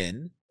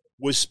Vermilion,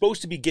 was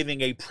supposed to be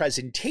giving a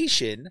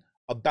presentation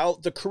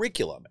about the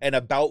curriculum and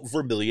about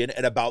Vermilion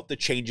and about the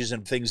changes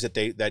and things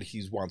that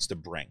he wants to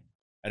bring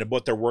and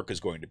what their work is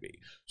going to be.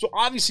 So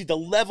obviously the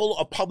level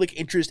of public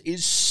interest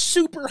is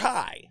super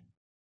high.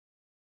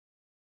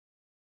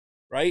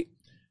 Right?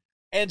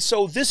 And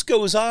so this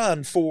goes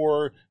on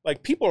for,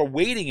 like, people are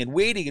waiting and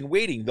waiting and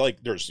waiting.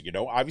 Like, there's, you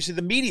know, obviously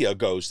the media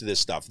goes to this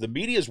stuff. The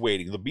media is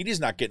waiting. The media's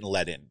not getting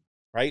let in,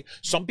 right?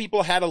 Some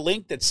people had a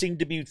link that seemed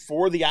to be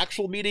for the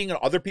actual meeting, and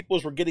other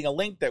people were getting a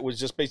link that was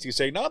just basically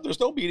saying, no,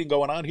 there's no meeting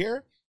going on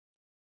here.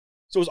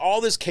 So it was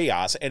all this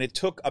chaos, and it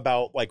took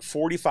about, like,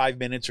 45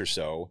 minutes or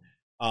so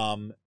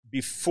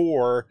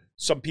before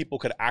some people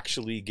could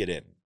actually get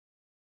in.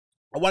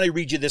 I want to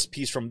read you this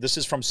piece this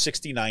is from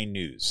 69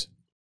 News.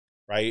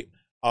 Right.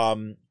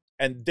 And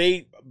I'm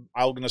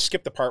going to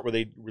skip the part where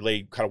they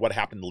relay kind of what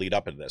happened to lead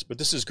up into this, but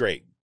this is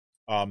great.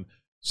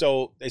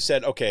 So they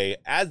said, okay,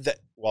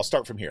 I'll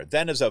start from here.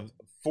 Then as of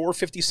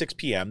 4:56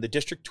 p.m., the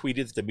district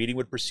tweeted that the meeting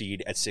would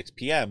proceed at 6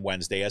 p.m.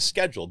 Wednesday as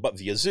scheduled, but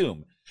via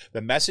Zoom.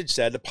 The message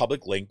said a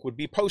public link would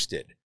be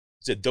posted. It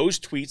said those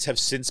tweets have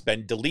since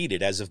been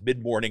deleted as of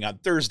mid-morning on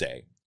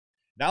Thursday.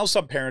 Now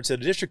some parents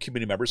and district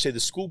community members say the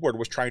school board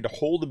was trying to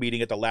hold the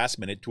meeting at the last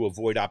minute to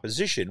avoid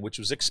opposition, which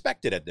was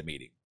expected at the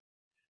meeting.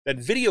 Then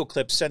video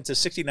clips sent to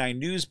 69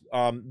 News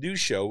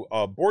show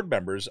board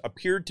members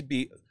appeared to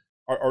be,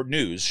 or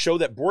news show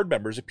that board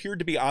members appeared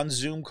to be on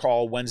Zoom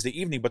call Wednesday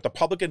evening, but the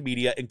public and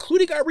media,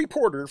 including our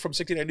reporter from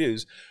 69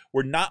 News,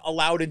 were not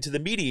allowed into the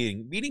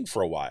meeting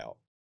for a while.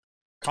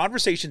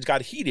 Conversations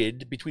got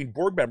heated between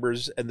board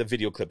members and the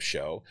video clip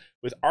show,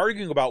 with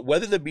arguing about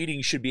whether the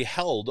meeting should be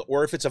held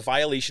or if it's a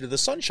violation of the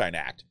Sunshine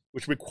Act,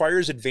 which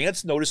requires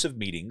advance notice of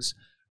meetings.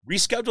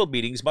 Rescheduled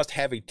meetings must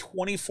have a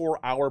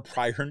 24-hour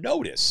prior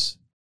notice.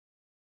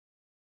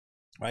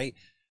 Right?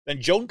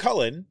 Then Joan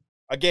Cullen,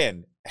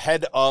 again,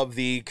 head of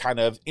the kind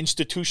of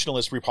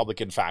institutionalist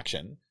Republican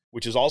faction,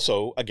 which is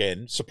also,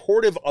 again,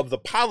 supportive of the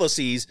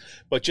policies,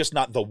 but just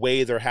not the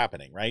way they're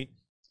happening, right?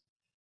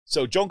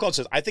 So Joan Cullen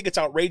says, I think it's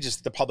outrageous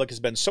that the public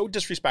has been so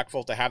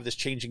disrespectful to have this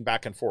changing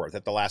back and forth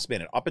at the last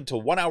minute. Up until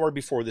 1 hour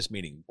before this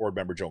meeting, board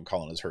member Joan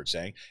Cullen is heard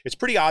saying, it's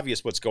pretty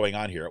obvious what's going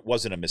on here. It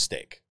wasn't a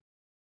mistake,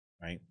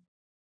 right?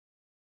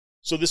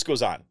 So this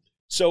goes on.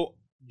 So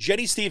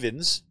Jenny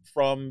Stevens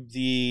from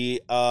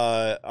the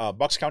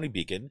Bucks County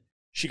Beacon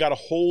she got a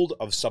hold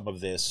of some of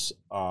this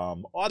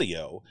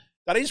audio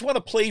that I just want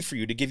to play for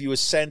you to give you a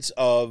sense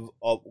of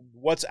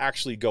what's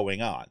actually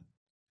going on,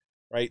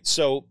 right?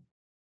 So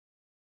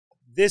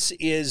this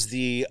is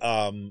the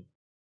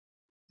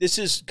this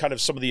is kind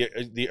of some of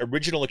the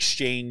original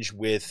exchange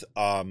with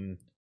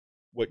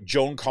what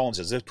Joan Collins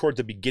says toward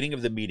the beginning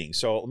of the meeting.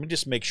 So let me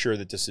just make sure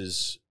that this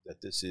is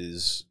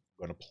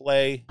going to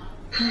play.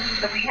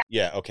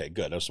 Yeah, okay,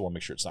 good. I just want to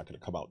make sure it's not going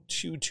to come out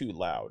too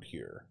loud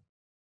here.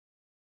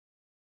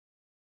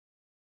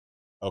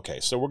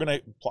 Okay, so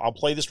I'll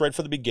play this right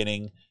for the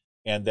beginning,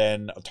 and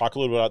then I'll talk a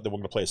little bit about. Then we're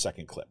going to play a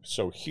second clip.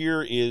 So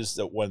here is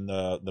when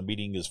the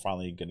meeting is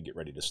finally going to get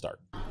ready to start.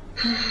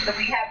 So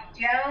we have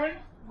Joan,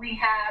 we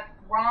have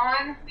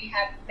Ron, we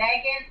have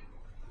Megan,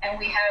 and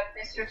we have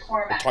Mr.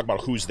 Cormack. We'll talk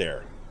about who's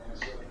there.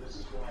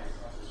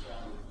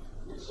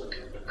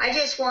 I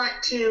just want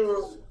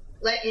to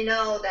let you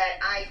know that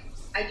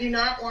I do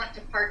not want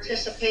to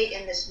participate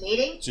in this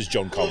meeting. This is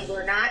Joan Cullen. We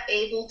were not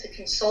able to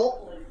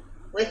consult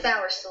with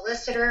our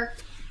solicitor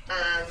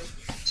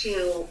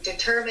to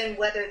determine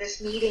whether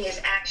this meeting is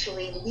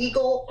actually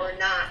legal or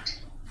not.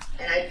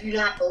 And I do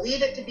not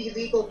believe it to be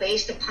legal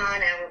based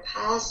upon our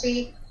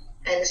policy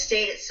and the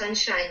state of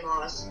sunshine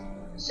laws.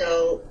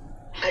 So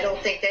I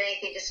don't think that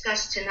anything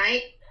discussed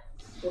tonight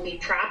will be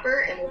proper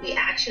and will be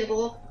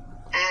actionable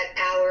at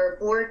our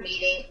board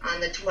meeting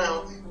on the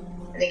 12th.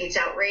 I think it's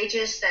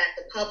outrageous that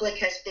the public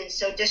has been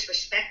so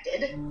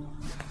disrespected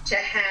to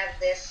have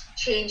this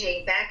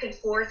changing back and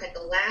forth at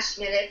the last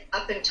minute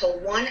up until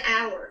 1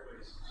 hour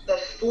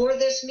before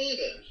this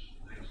meeting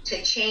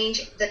to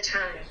change the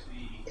time.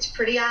 It's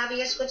pretty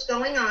obvious what's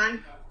going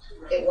on.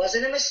 It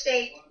wasn't a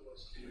mistake.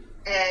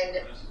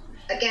 And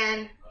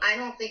again, I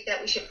don't think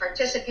that we should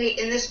participate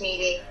in this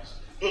meeting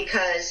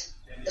because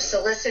the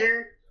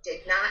solicitor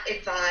did not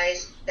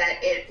advise that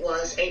it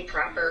was a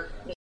proper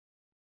meeting.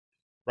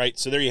 Right,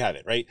 so there you have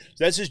it, right?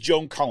 So this is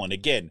Joan Cullen.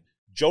 Again,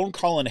 Joan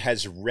Cullen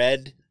has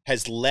led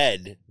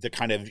the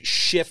kind of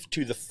shift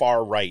to the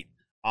far right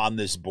on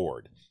this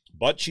board.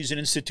 But she's an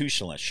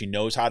institutionalist. She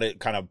knows how to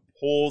kind of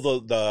pull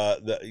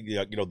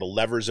the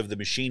levers of the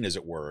machine, as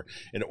it were,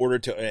 in order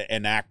to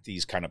enact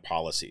these kind of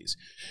policies.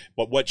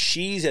 But where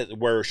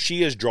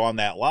she has drawn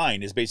that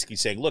line is basically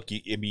saying, look,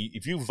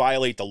 if you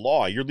violate the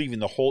law, you're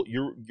leaving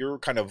you're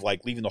kind of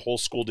like leaving the whole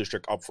school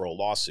district up for a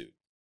lawsuit,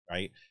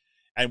 right?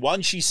 And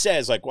when she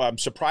says, like, well, I'm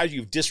surprised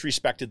you've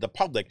disrespected the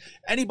public,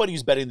 anybody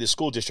who's been in this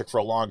school district for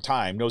a long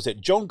time knows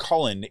that Joan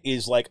Cullen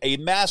is like a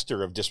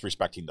master of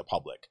disrespecting the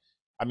public.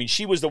 I mean,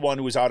 she was the one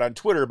who was out on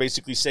Twitter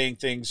basically saying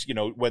things,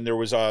 when there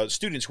was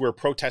students who were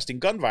protesting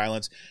gun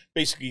violence,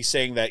 basically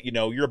saying that,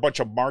 you're a bunch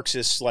of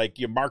Marxists, like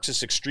you're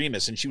Marxist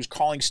extremists. And she was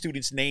calling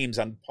students names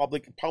on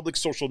public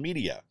social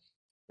media,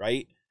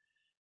 right?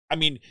 I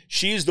mean,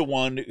 she's the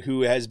one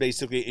who has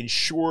basically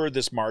ensured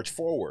this march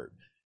forward,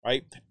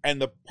 right?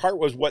 And the part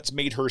was what's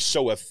made her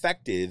so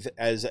effective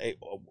as a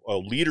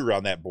leader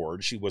on that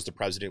board. She was the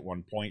president at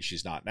one point.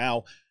 She's not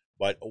now.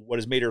 But what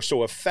has made her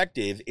so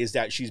effective is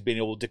that she's been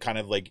able to kind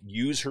of like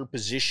use her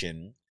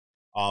position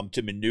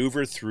to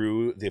maneuver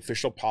through the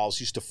official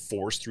policies to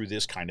force through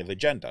this kind of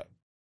agenda,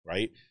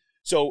 right?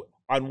 So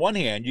on one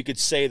hand, you could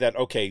say that,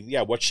 okay,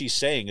 yeah, what she's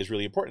saying is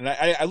really important.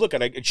 And I look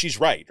at it, and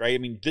she's right, right? I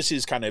mean, this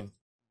is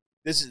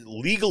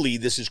legally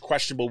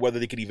questionable whether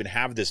they could even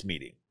have this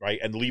meeting, right?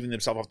 And leaving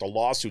themselves off the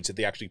lawsuits if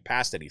they actually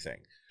passed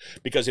anything.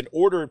 Because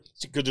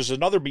there's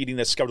another meeting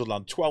that's scheduled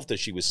on 12th, as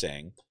she was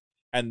saying.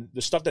 And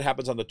the stuff that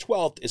happens on the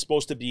 12th is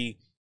supposed to be,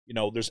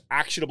 there's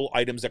actionable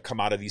items that come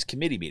out of these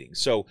committee meetings.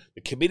 So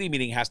the committee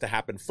meeting has to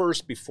happen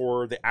first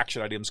before the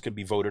action items can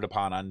be voted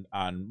upon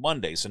on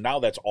Monday. So now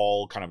that's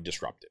all kind of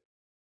disrupted,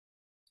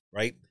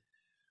 right?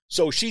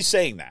 So she's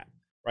saying that,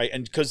 right?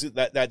 And because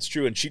that's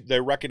true, and they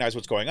recognize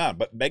what's going on.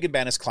 But Megan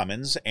Bannis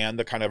Clemens and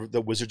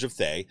the Wizards of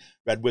Thay,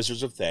 Red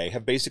Wizards of Thay,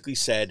 have basically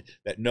said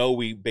that no,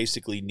 we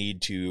basically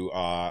need to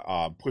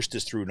push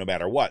this through no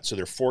matter what. So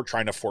they're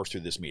trying to force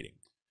through this meeting.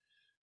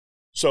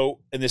 So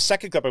in the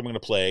second clip I'm going to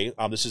play,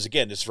 this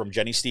is from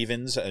Jenny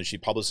Stevens, and she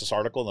published this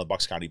article in the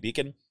Bucks County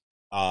Beacon.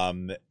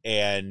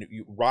 And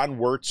Ron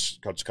Wirtz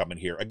comes coming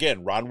here.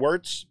 Again, Ron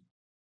Wirtz,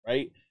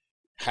 right,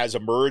 has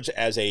emerged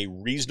as a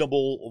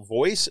reasonable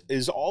voice,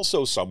 is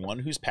also someone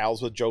who's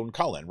pals with Joan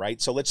Cullen,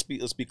 right? So let's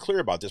be clear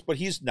about this. But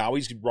he's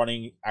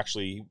running,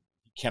 actually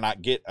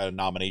cannot get a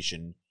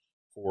nomination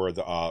for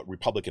the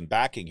Republican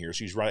backing here.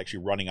 So he's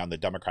actually running on the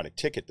Democratic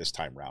ticket this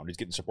time around. He's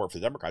getting support for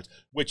the Democrats,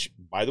 which,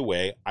 by the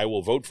way, I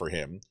will vote for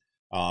him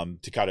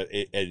to kind of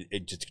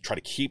to try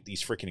to keep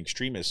these freaking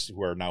extremists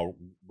who are now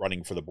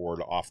running for the board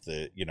off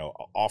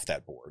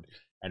that board,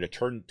 and to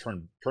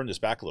turn this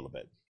back a little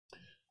bit.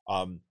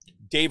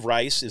 Dave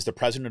Rice is the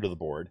president of the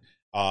board.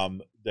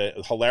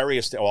 The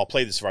hilarious, I'll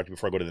play this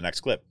before I go to the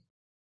next clip.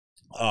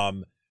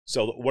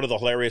 So one of the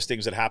hilarious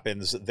things that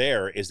happens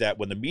there is that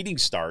when the meeting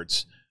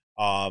starts,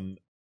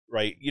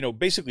 right,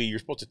 basically you're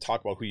supposed to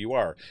talk about who you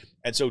are.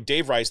 And so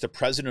Dave Rice, the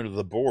president of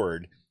the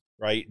board,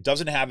 right,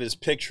 doesn't have his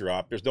picture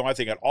up. There's no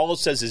nothing. All it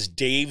says is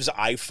Dave's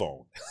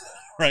iPhone,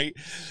 right?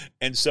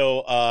 And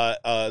so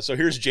so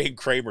here's Jane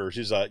Kramer.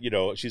 She's a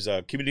she's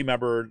a community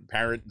member,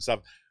 parent, and stuff,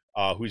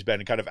 who's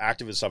been kind of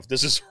active and stuff.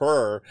 This is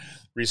her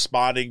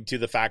responding to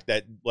the fact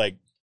that like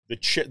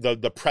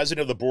the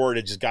president of the board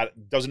had just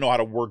doesn't know how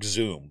to work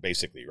Zoom,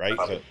 basically, right?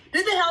 So,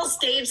 who the hell's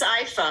Dave's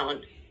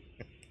iPhone?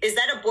 Is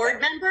that a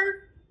board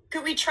member?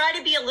 Could we try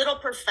to be a little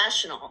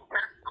professional?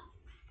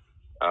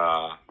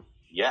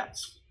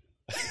 Yes.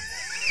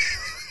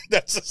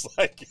 That's just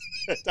like,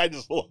 I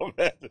just love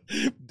that.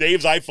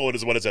 Dave's iPhone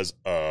is what it says,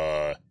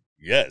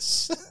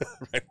 yes.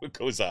 Right, what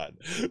goes on.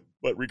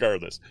 But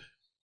regardless.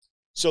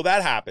 So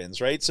that happens,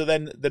 right? So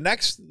then the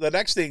next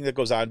thing that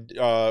goes on,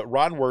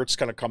 Ron Wirtz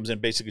kind of comes in,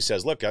 basically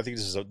says, look, I think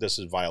this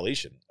is a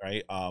violation,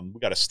 right? We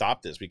got to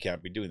stop this. We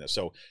can't be doing this.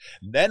 So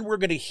then we're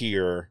going to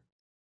hear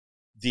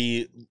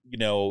the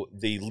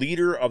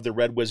leader of the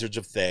Red Wizards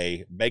of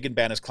Thay, Megan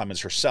Bannis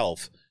Clemens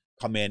herself,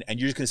 come in, and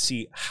you're just going to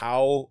see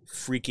how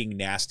freaking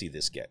nasty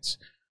this gets,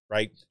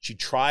 right? She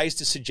tries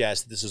to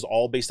suggest that this is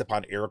all based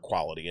upon air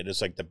quality, and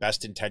it's like the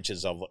best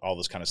intentions of all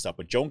this kind of stuff.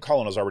 But Joan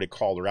Cullen has already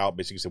called her out,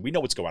 basically said, we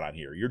know what's going on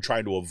here. You're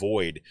trying to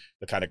avoid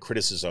the kind of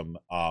criticism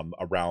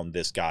around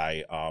this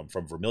guy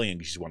from Vermilion,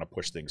 because you want to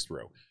push things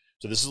through.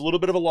 So this is a little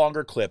bit of a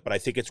longer clip, but I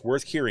think it's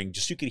worth hearing,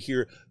 just so you can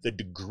hear the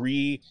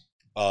degree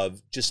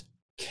of just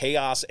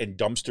chaos and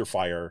dumpster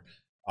fire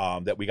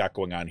that we got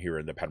going on here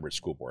in the Pennridge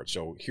School Board.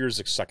 So here's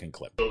the second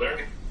clip. Still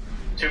there?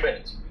 2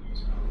 minutes.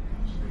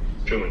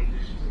 2 minutes.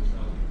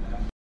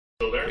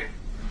 Still there?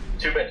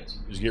 2 minutes.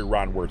 Just hear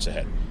Ron Wirtz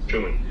ahead.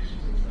 2 minutes.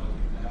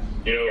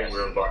 You know, Yes.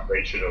 we're in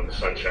violation of the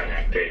Sunshine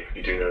Act, Dave.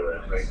 You do know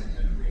that, right?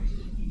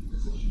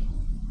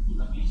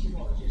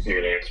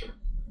 You're going to answer.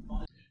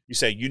 You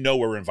say,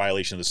 we're in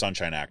violation of the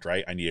Sunshine Act,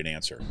 right? I need an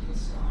answer.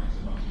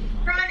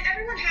 Ron,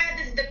 everyone had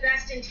the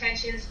best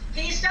intentions.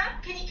 Can you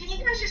stop? Can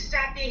you guys just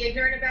stop being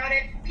ignorant about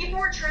it? People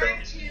were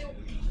trying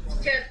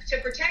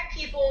to protect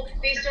people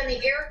based on the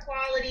air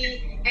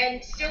quality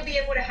and still be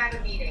able to have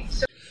a meeting.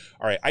 So,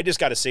 All right, I just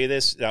got to say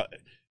this.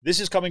 This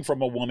is coming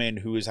from a woman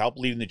who has helped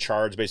leading the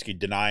charge, basically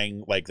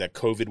denying like that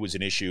COVID was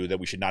an issue, that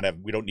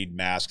we don't need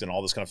masks, and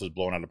all this kind of stuff was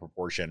blown out of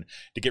proportion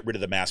to get rid of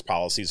the mask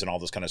policies and all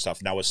this kind of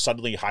stuff. Now is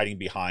suddenly hiding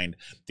behind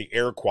the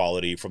air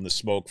quality from the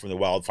smoke from the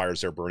wildfires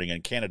they're burning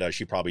in Canada.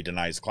 She probably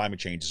denies climate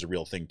change is a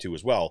real thing too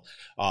as well.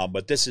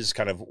 But this is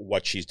kind of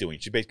what she's doing.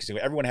 She's basically saying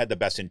everyone had the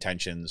best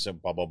intentions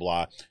and blah, blah,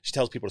 blah. She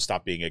tells people to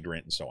stop being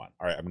ignorant and so on.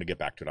 All right, I'm going to get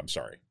back to it. I'm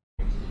sorry.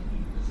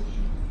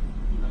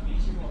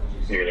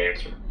 You're going to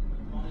answer.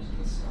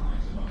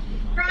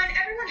 Ron,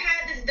 everyone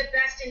had the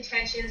best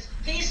intentions.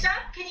 Can you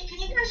stop? Can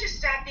you guys just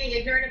stop being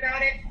ignorant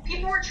about it?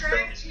 People were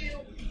trying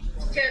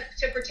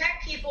to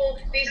protect people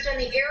based on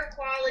the air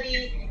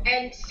quality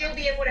and still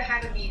be able to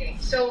have a meeting.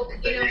 So,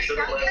 You should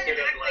have stop let letting it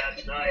act like last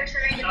people night. were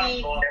trying to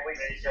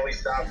be. Can we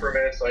stop for a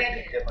minute so I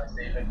can get my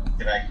statement?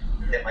 Can I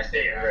get my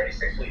statement ready?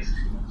 Say, please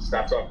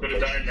stop talking. Could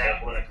have done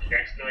that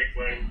next night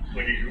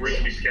when you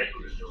originally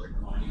scheduled to do it.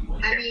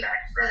 I mean,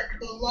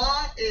 the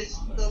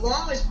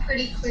law is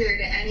pretty clear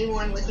to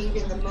anyone with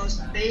even the most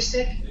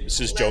basic This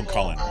is Joan level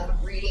Cullen.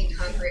 of reading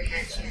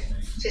comprehension.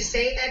 To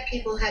say that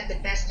people had the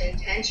best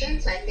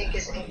intentions, I think,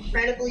 is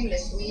incredibly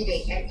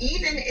misleading. And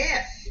even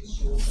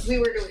if we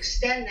were to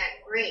extend that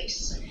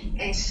grace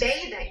and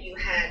say that you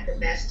had the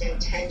best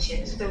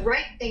intentions, the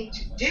right thing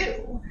to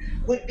do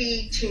would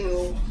be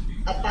to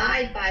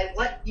abide by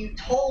what you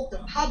told the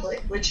public,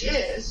 which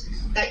is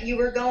that you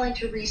were going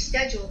to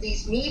reschedule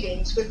these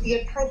meetings with the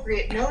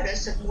appropriate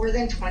notice of more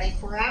than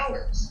 24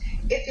 hours.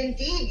 If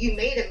indeed you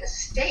made a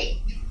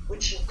mistake,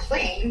 which you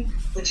claim,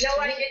 which No,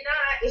 I did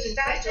not.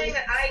 Stop saying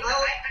that.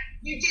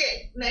 You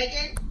did,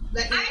 Megan.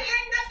 I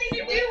had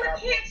nothing to do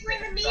with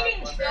canceling the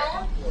meeting,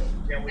 Joan.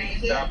 Can we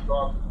stop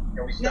talking?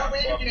 Can we No, stop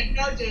wait a talking? minute.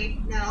 No, Dave.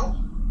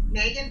 No.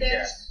 Megan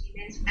Yes.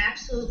 Bannis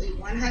absolutely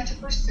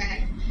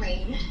 100%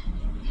 claimed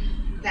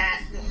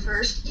that the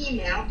first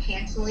email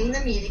canceling the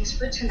meetings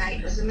for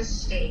tonight was a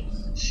mistake.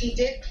 She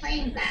did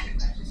claim that.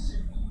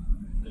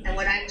 And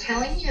what I'm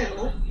telling you,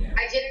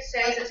 I didn't say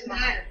it was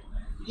mine.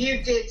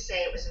 you did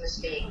say it was a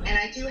mistake. And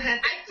I do have.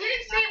 I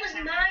didn't say it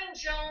was mine,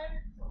 Joan.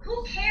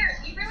 Who cares?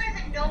 You realize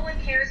that no one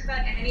cares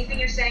about anything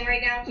you're saying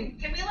right now? Can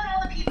we let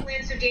all the people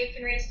in so Dave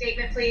can read a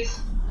statement, please?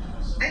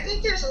 I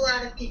think there's a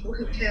lot of people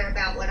who care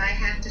about what I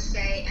have to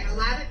say, and a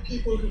lot of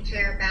people who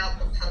care about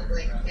the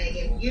public,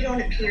 Megan. You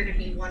don't appear to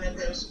be one of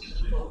those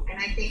people, and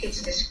I think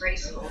it's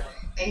disgraceful.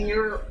 And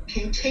your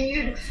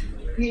continued,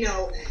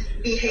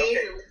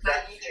 behavior with how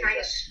you try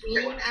to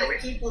scream at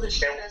people to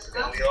shut us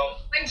up.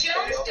 When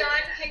Joan's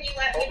done, can you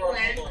let people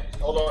in?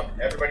 Hold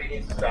on. Everybody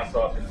needs to stop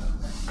talking.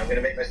 I'm going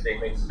to make my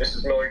statement.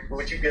 Mrs. Miller,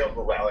 would you be able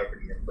to allow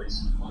everybody in,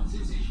 please?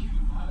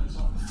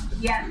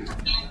 Yes.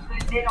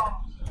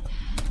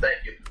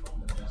 Thank you.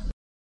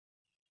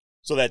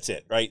 So that's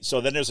it, right?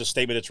 So then there's a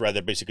statement that's read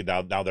that basically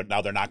now they're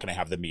not going to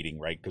have the meeting,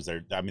 right? Because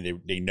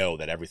they know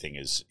that everything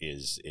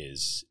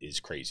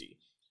is crazy.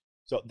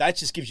 So that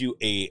just gives you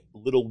a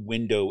little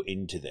window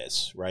into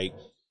this, right?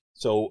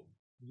 So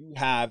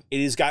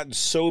it has gotten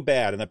so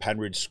bad in the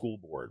Pennridge School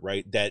Board,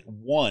 right, that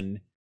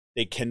one,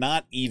 they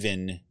cannot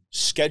even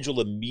schedule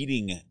a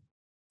meeting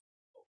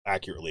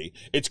accurately,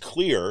 it's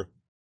clear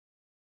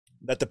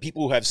that the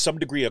people who have some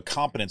degree of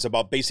competence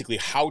about basically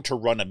how to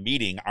run a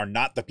meeting are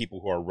not the people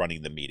who are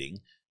running the meeting.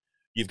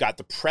 You've got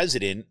the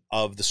president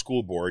of the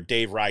school board,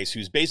 Dave Rice,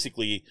 who's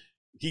basically,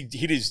 he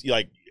is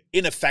like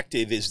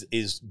ineffective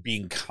is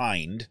being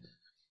kind,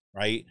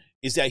 right?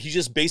 Is that he's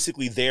just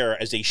basically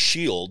there as a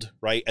shield,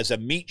 right? As a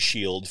meat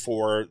shield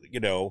for,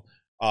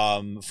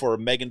 for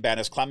Megan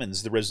Bannis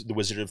Clemens, the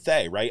Wizard of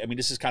Thay, right? I mean,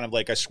 this is kind of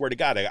like, I swear to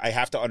God, I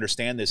have to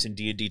understand this in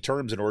D&D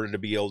terms in order to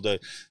be able to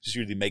just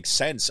really make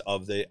sense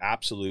of the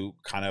absolute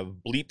kind of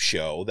bleep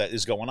show that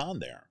is going on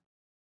there.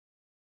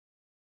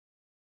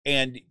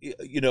 And,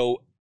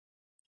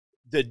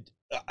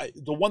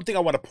 the one thing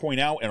I want to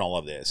point out in all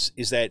of this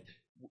is that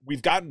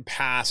we've gotten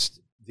past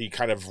the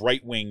kind of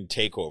right-wing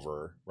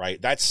takeover, right?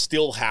 That's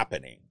still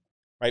happening,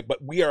 right?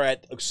 But we are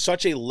at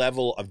such a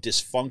level of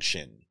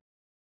dysfunction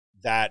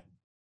that,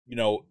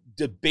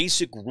 the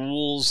basic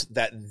rules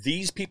that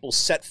these people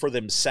set for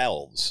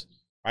themselves,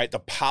 right? The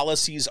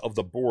policies of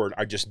the board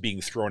are just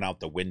being thrown out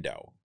the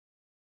window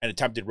and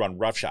attempted to run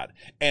roughshod.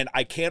 And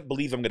I can't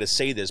believe I'm going to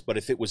say this, but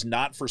if it was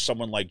not for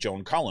someone like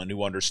Joan Cullen,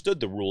 who understood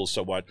the rules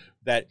somewhat,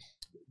 that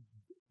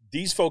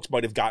these folks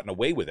might have gotten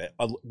away with it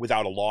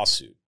without a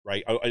lawsuit,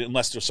 right?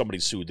 Unless there's somebody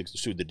sued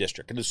the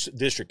district. And the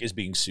district is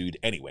being sued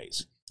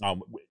anyways,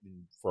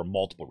 for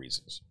multiple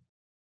reasons,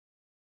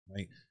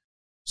 right?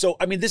 So,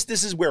 I mean, this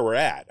is where we're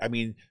at. I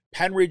mean,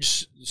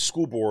 Pennridge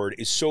School Board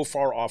is so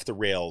far off the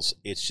rails,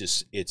 it's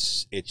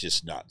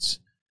just nuts.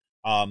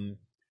 One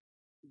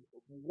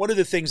of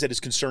the things that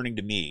is concerning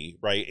to me,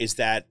 right, is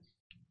that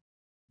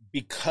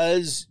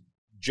because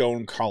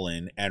Joan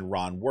Cullen and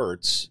Ron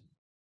Wirtz,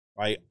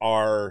 right,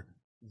 are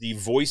the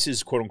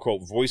voices, quote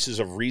unquote, voices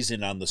of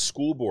reason on the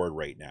school board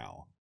right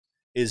now,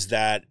 is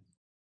that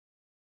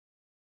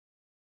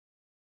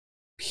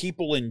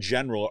people in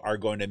general are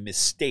going to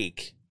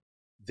mistake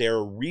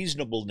their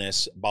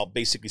reasonableness about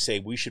basically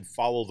saying we should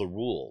follow the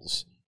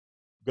rules,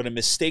 going to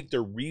mistake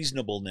their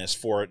reasonableness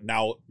for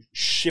now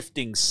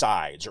shifting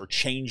sides or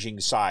changing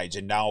sides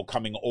and now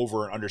coming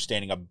over and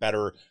understanding a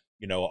better,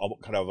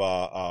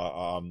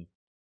 a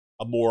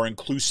more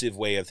inclusive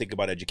way of thinking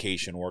about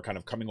education, or kind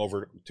of coming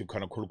over to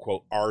kind of quote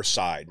unquote our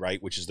side,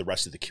 right, which is the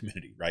rest of the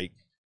community, right?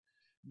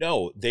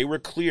 No, they were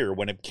clear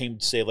when it came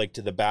to, say, like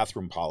to the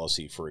bathroom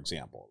policy, for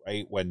example,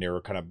 right? When they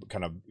were kind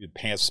of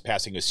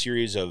passing a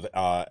series of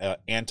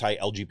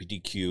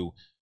anti-LGBTQ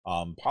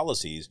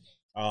policies,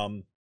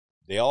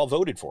 they all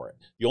voted for it.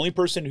 The only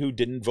person who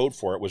didn't vote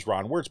for it was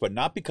Ron Wirtz, but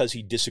not because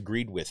he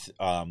disagreed with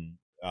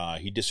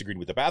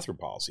the bathroom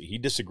policy. He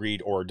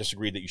disagreed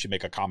that you should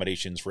make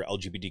accommodations for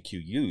LGBTQ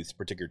youth,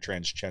 particularly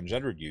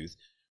transgendered youth.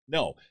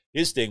 No,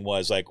 his thing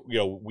was like,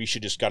 we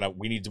should just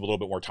we need a little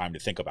bit more time to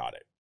think about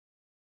it.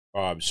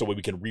 So we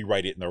can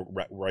rewrite it in the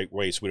right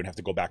way, so we don't have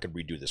to go back and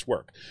redo this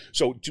work.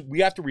 So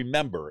we have to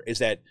remember is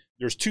that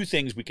there's two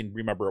things we can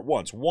remember at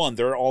once. One,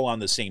 they're all on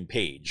the same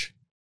page,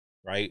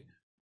 right?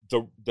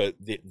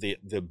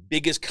 The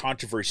biggest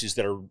controversies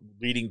that are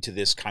leading to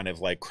this kind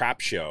of like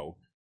crap show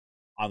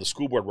on the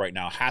school board right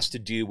now has to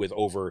do with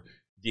over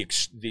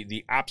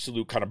the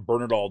absolute kind of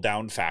burn it all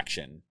down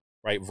faction,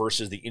 right,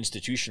 versus the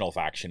institutional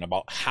faction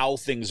about how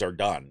things are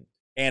done,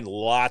 and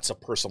lots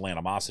of personal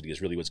animosity is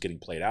really what's getting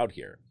played out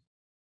here.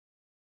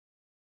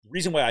 The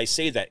reason why I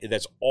say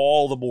that's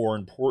all the more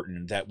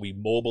important that we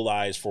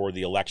mobilize for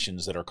the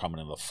elections that are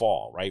coming in the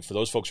fall, right? For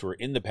those folks who are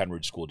in the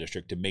Pennridge School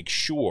District, to make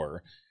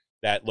sure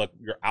that, look,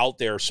 you're out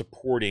there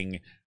supporting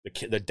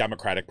the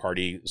Democratic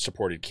Party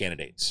supported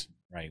candidates,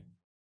 right?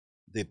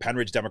 The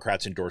Pennridge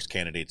Democrats endorsed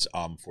candidates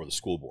for the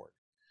school board,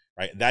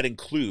 right? That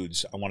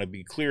includes, I want to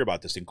be clear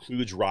about this,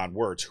 includes Ron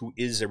Wirtz, who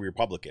is a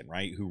Republican,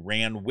 right? Who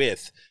ran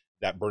with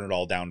that burn it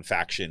all down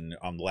faction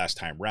the last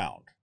time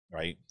round,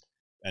 right?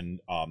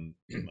 And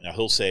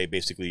he'll say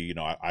basically,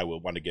 I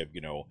will want to give,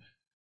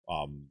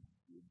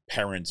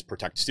 parents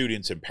protect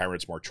students and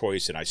parents more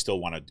choice. And I still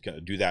want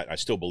to do that. I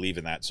still believe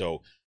in that.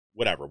 So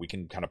whatever, we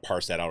can kind of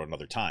parse that out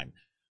another time.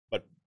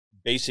 But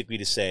basically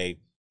to say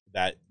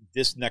that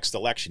this next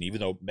election,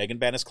 even though Megan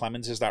Bannis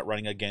Clemens is not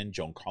running again,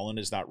 Joan Cullen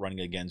is not running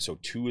again. So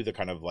two of the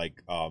kind of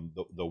like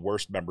the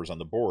worst members on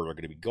the board are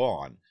going to be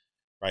gone,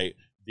 right?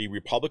 The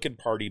Republican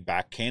Party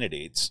backed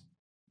candidates,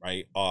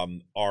 right,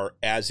 are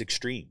as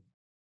extreme.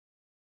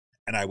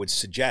 And I would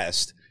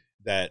suggest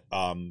that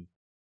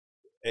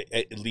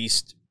at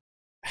least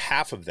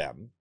half of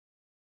them,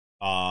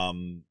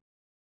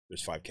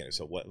 there's 5 candidates,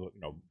 so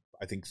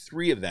I think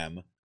 3 of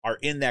them are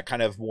in that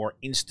kind of more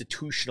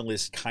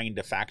institutionalist kind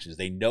of factions.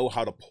 They know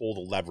how to pull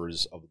the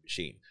levers of the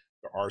machine.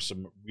 There are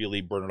some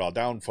really burn it all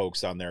down folks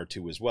down there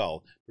too as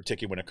well,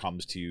 particularly when it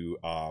comes to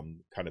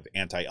kind of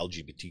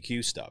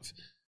anti-LGBTQ stuff.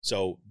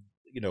 So,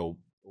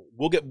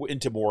 we'll get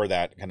into more of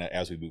that kind of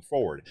as we move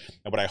forward.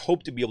 And what I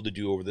hope to be able to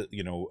do over the,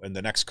 in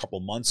the next couple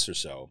months or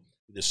so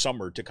this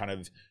summer to kind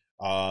of,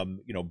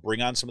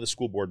 bring on some of the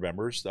school board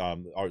members,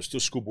 or still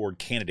school board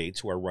candidates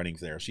who are running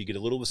there. So you get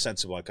a little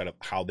sense of like kind of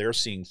how they're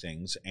seeing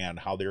things and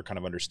how they're kind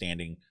of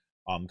understanding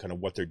kind of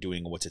what they're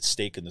doing and what's at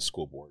stake in the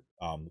school board,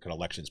 kind of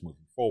elections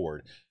moving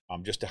forward,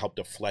 just to help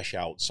to flesh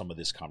out some of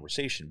this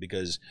conversation,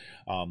 because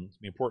it's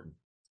important.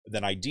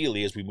 Then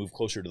ideally, as we move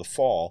closer to the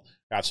fall,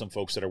 have some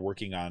folks that are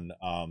working on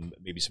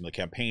maybe some of the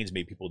campaigns,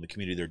 maybe people in the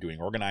community that are doing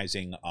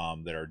organizing,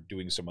 that are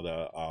doing some of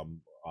the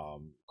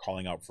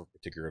calling out for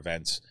particular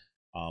events,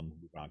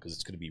 because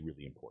it's going to be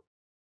really important.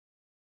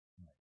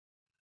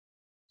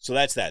 So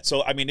that's that.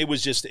 So, I mean, it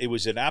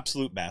was an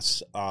absolute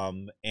mess.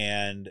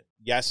 And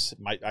yes,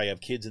 I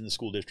have kids in the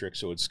school district,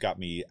 so it's got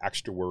me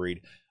extra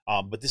worried.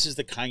 But this is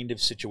the kind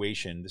of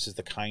situation, this is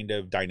the kind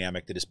of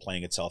dynamic that is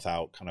playing itself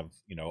out kind of,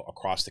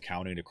 across the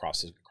county and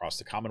across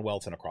the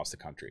Commonwealth and across the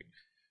country.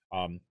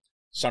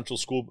 Central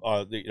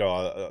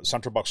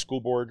Bucks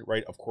School Board,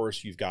 right? Of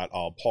course, you've got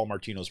Paul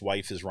Martino's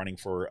wife is running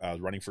for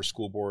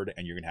school board,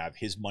 and you're going to have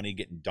his money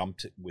getting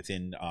dumped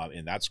within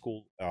in that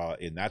school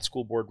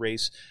board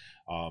race.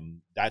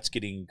 That's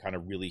getting kind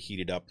of really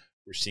heated up.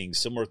 We're seeing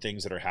similar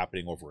things that are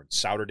happening over in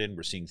Souderton.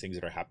 We're seeing things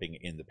that are happening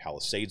in the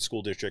Palisades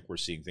School District. We're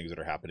seeing things that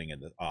are happening in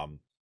the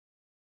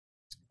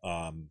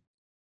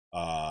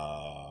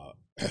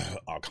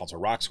Council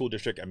Rock School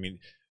District. I mean,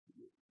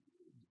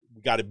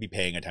 we got to be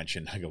paying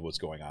attention to what's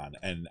going on,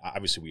 and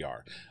obviously we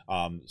are.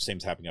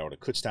 Same's happening out at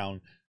Kutztown,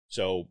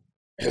 so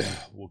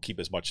we'll keep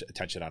as much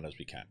attention on as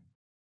we can.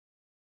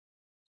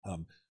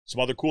 Some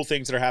other cool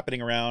things that are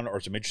happening around,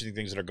 or some interesting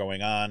things that are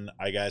going on,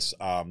 I guess.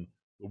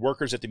 The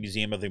workers at the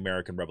Museum of the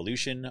American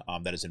Revolution,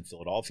 that is in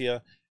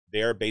Philadelphia,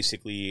 they're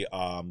basically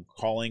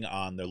calling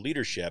on the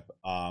leadership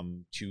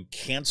to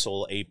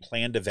cancel a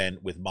planned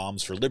event with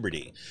Moms for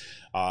Liberty.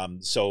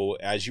 So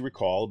as you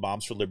recall,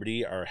 Moms for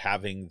Liberty are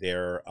having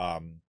their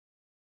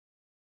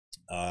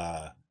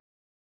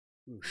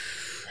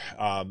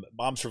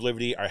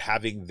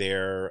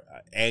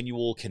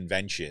annual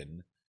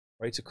convention,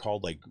 right? It's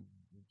called like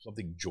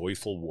something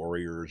Joyful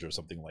Warriors or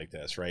something like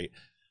this, right?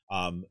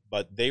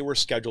 But they were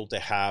scheduled to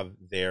have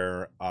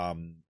their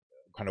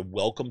kind of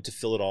welcome to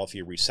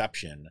Philadelphia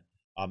reception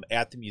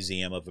at the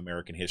Museum of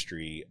American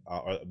History,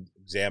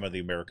 Museum of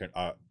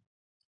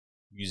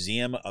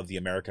the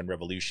American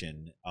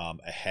Revolution,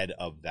 ahead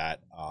of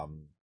that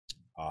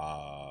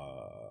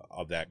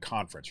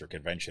conference or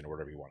convention or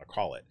whatever you want to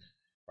call it,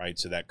 right?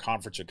 So that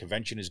conference or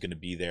convention is going to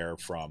be there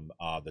from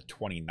the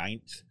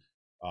 29th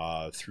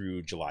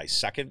through July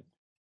 2nd.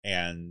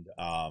 And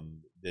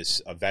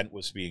this event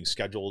was being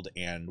scheduled,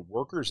 and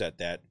workers at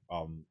that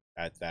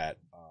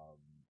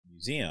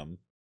museum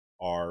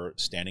are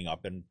standing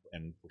up and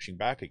pushing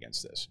back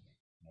against this,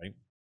 right?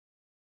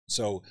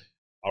 So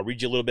I'll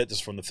read you a little bit. This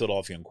is from the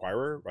Philadelphia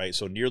Inquirer, right?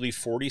 So nearly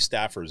 40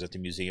 staffers at the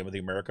Museum of the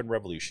American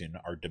Revolution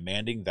are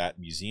demanding that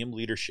museum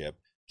leadership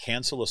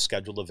cancel a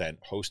scheduled event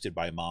hosted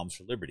by Moms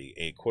for Liberty,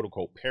 a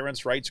quote-unquote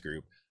parents' rights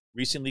group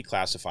recently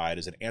classified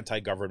as an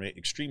anti-government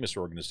extremist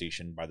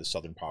organization by the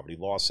Southern Poverty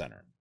Law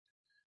Center.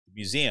 The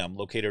museum,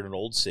 located in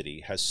Old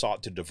City, has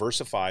sought to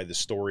diversify the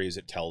stories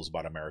it tells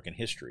about American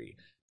history.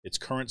 Its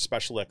current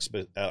special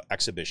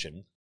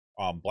exhibition,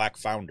 Black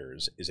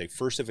Founders, is a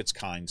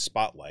first-of-its-kind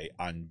spotlight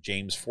on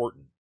James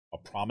Forten, a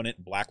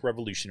prominent Black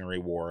Revolutionary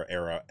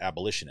War-era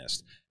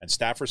abolitionist, and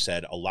staffers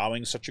said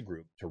allowing such a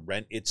group to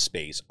rent its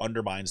space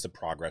undermines the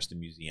progress the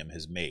museum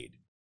has made.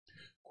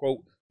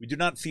 Quote, "We do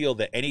not feel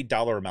that any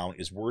dollar amount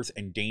is worth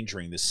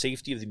endangering the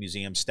safety of the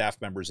museum staff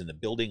members in the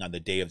building on the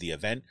day of the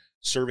event,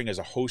 serving as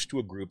a host to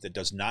a group that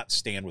does not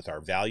stand with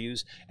our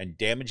values, and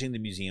damaging the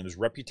museum's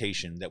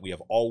reputation that we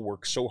have all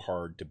worked so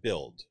hard to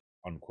build,"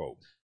 unquote.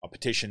 A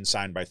petition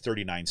signed by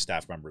 39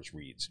 staff members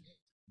reads.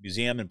 The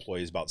museum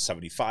employs about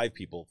 75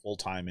 people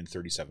full-time and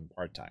 37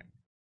 part-time.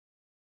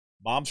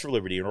 Moms for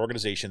Liberty, an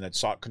organization that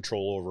sought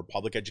control over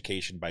public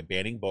education by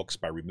banning books,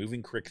 by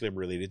removing curriculum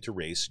related to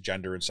race,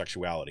 gender, and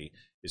sexuality,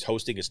 is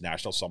hosting its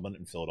national summit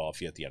in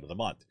Philadelphia at the end of the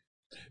month.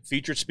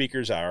 Featured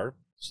speakers are,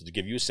 so to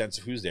give you a sense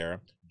of who's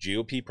there,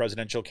 GOP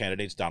presidential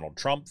candidates Donald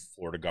Trump,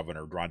 Florida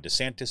Governor Ron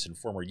DeSantis, and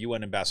former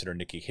UN Ambassador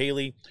Nikki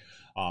Haley.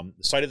 The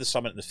site of the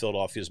summit in the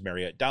Philadelphia's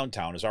Marriott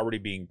downtown is already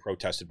being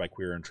protested by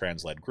queer and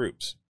trans-led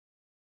groups.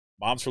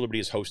 Moms for Liberty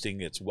is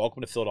hosting its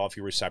Welcome to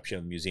Philadelphia reception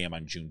in the museum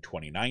on June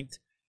 29th.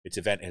 Its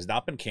event has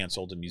not been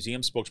canceled. The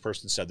museum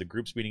spokesperson said the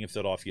group's meeting in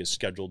Philadelphia is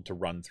scheduled to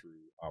run through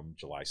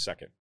July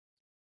 2nd.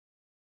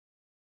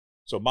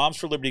 So Moms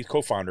for Liberty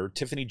co-founder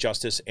Tiffany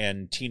Justice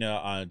and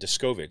Tina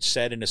Descovich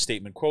said in a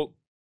statement, quote,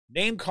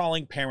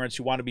 "Name-calling parents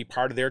who want to be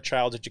part of their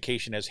child's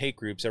education as hate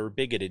groups that are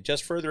bigoted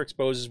just further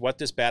exposes what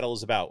this battle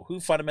is about. Who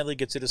fundamentally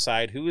gets to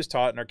decide who is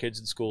taught in our kids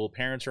in school,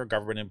 parents or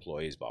government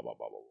employees, blah, blah,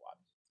 blah, blah, blah."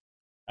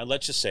 And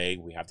let's just say,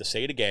 we have to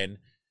say it again,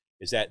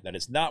 is that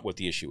is not what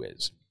the issue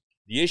is.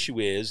 The issue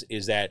is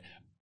that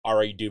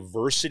are a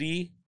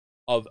diversity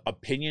of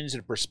opinions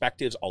and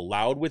perspectives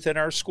allowed within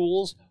our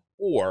schools,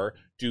 or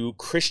do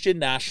Christian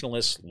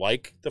nationalists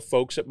like the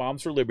folks at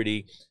Moms for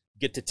Liberty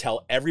get to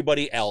tell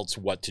everybody else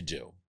what to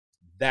do?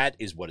 That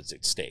is what is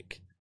at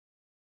stake,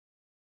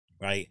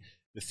 right?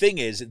 The thing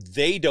is,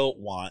 they don't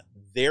want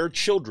their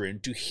children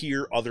to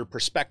hear other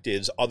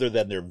perspectives other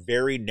than their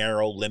very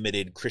narrow,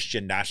 limited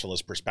Christian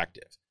nationalist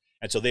perspective.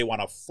 And so they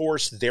want to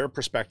force their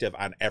perspective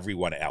on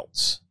everyone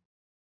else,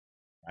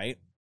 right?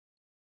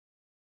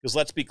 Because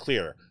let's be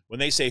clear, when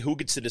they say who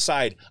gets to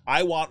decide,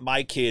 I want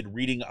my kid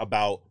reading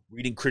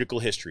critical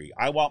history.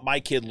 I want my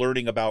kid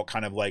learning about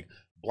kind of like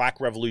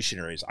Black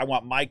revolutionaries. I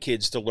want my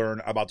kids to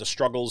learn about the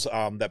struggles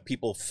that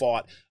people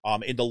fought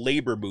in the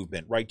labor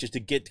movement, right? Just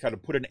to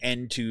put an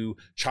end to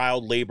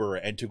child labor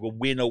and to go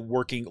win a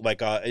working,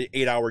 like a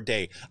 8-hour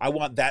day. I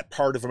want that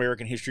part of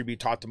American history to be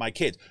taught to my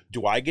kids.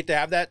 Do I get to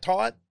have that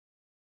taught?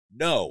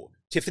 No.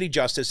 Tiffany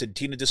Justice and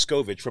Tina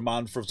Descovich from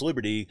On for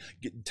Liberty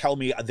tell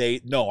me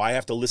I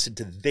have to listen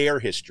to their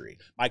history.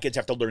 My kids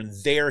have to learn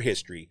their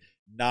history,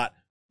 not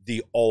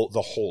the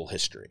whole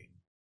history.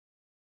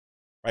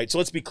 Right? So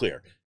let's be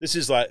clear. This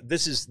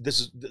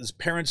is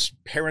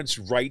parents'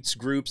 rights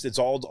groups. It's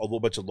all a little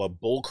bunch of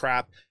bull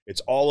crap.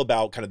 It's all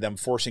about kind of them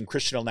forcing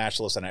Christian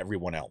nationalists on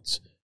everyone else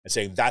and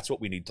saying that's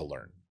what we need to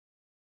learn.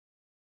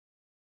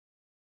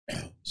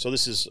 So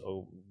this is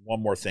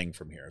one more thing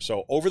from here.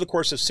 So over the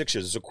course of 6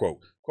 years, this is a quote,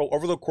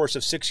 over the course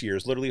of 6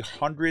 years, literally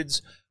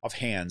hundreds of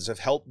hands have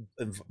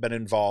been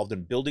involved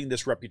in building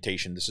this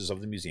reputation, this is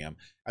of the museum,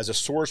 as a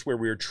source where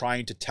we are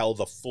trying to tell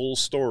the full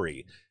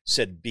story,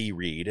 said B.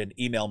 Reed, an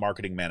email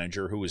marketing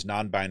manager who is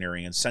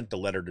non-binary and sent the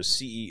letter to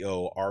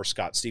CEO R.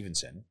 Scott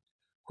Stevenson.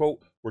 Quote,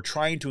 we're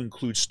trying to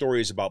include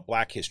stories about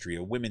Black history,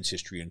 women's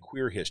history, and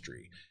queer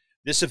history.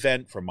 This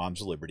event from Moms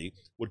of Liberty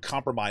would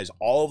compromise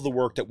all of the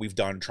work that we've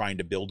done trying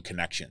to build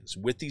connections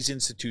with these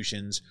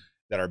institutions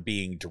that are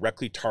being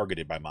directly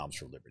targeted by Moms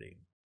for Liberty.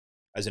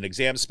 As an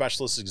exam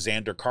specialist,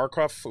 Xander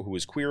Karkoff, who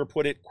is queer,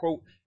 put it,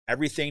 quote,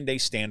 everything they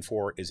stand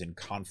for is in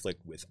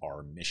conflict with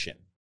our mission,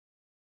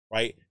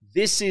 right?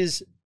 This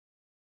is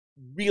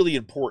really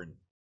important.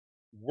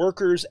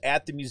 Workers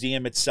at the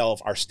museum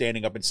itself are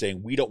standing up and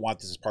saying, we don't want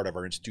this as part of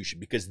our institution,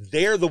 because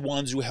they're the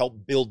ones who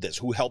helped build this,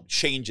 who helped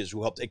change this,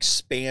 who helped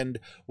expand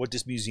what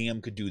this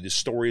museum could do, the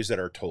stories that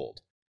are told,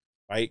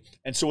 right?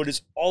 And so it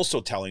is also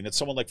telling that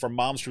someone like from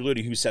Moms for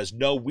Liberty who says,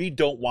 no, we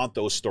don't want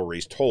those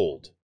stories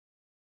told,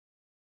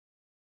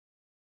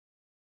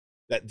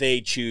 that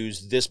they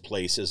choose this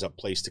place as a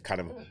place to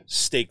kind of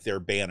stake their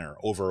banner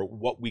over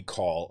what we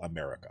call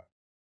America.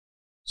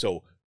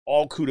 So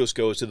all kudos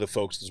goes to the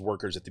folks, as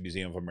workers at the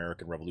Museum of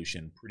American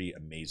Revolution. Pretty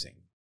amazing.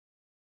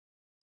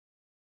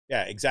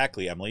 Yeah,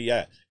 exactly, Emily.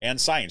 Yeah. And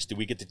science. Do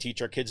we get to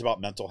teach our kids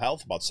about mental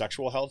health, about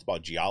sexual health,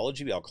 about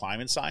geology, about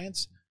climate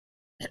science?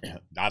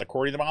 Not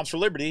according to Moms for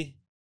Liberty.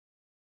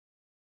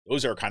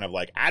 Those are kind of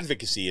like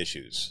advocacy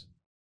issues,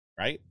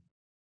 right?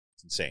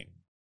 It's insane.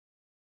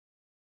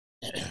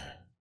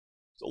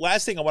 The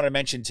last thing I want to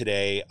mention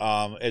today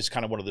is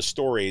kind of one of the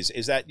stories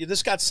is that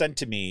this got sent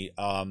to me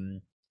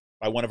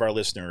by one of our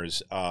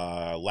listeners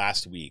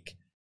last week,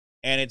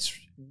 and it's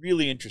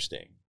really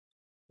interesting,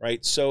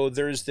 right? So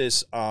there's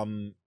this,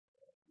 the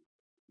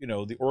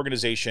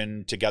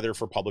organization Together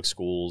for Public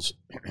Schools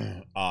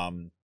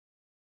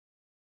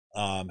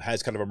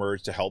has kind of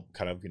emerged to help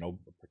kind of,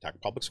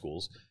 protect public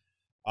schools.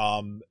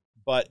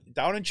 But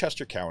down in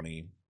Chester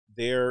County,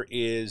 there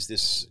is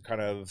this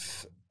kind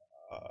of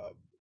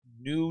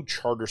new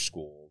charter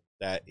school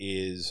that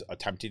is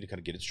attempting to kind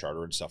of get its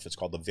charter and stuff. It's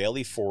called the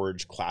Valley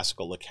Forge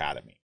Classical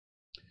Academy.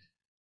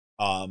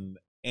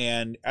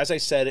 And as I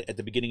said at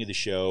the beginning of the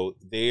show,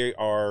 they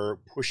are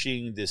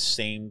pushing this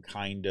same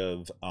kind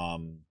of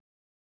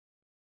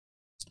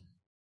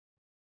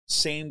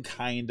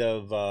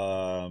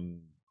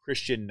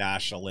Christian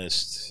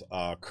nationalist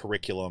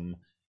curriculum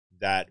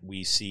that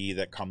we see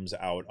that comes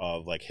out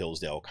of like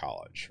Hillsdale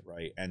College,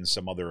 right? And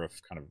some other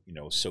kind of,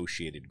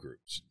 associated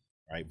groups,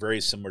 right?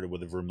 Very similar to what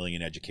the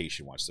Vermilion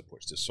Education wants to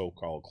push, the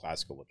so-called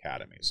classical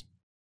academies,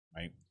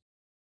 right?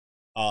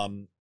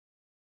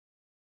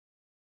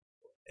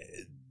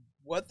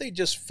 What they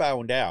just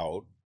found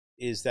out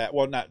is that,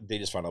 well, not they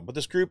just found out, but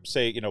this group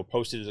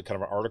posted a kind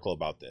of an article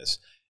about this.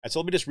 And so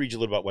let me just read you a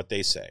little about what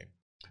they say.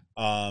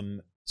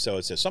 So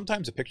it says,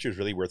 sometimes a picture is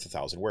really worth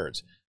 1,000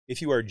 words.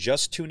 If you are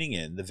just tuning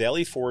in, the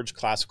Valley Forge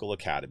Classical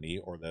Academy,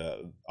 or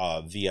the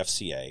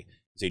VFCA,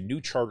 is a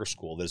new charter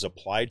school that is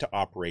applied to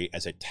operate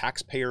as a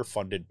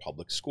taxpayer-funded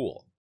public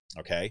school.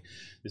 Okay,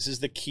 this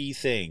is the key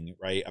thing,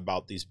 right,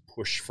 about these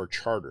push for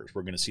charters.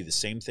 We're going to see the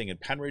same thing in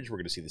Pennridge. We're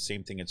going to see the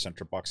same thing in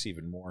Central Bucks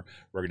even more.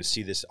 We're going to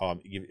see this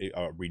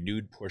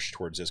renewed push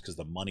towards this because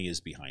the money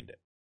is behind it.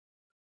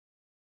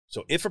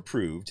 So if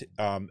approved,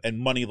 and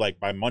money, like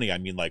by money, I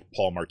mean like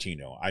Paul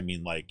Martino. I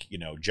mean like,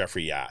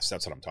 Jeffrey Yass.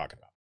 That's what I'm talking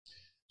about.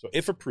 So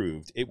if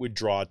approved, it would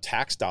draw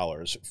tax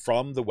dollars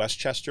from the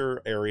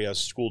Westchester area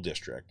school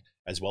district,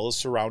 as well as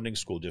surrounding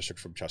school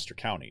districts from Chester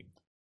County.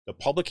 The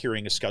public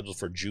hearing is scheduled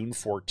for June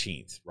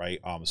 14th,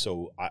 right?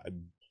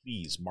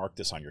 Please mark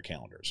this on your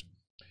calendars.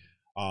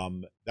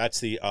 That's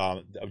the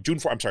June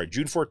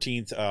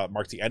 14th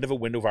marks the end of a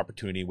window of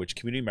opportunity in which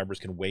community members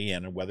can weigh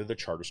in on whether the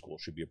charter school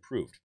should be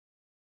approved.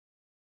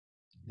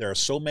 There are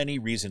so many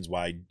reasons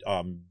why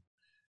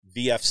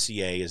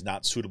VFCA is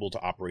not suitable to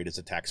operate as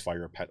a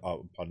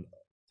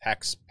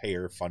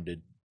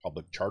taxpayer-funded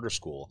public charter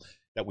school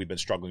that we've been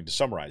struggling to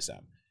summarize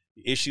them.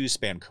 The issues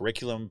span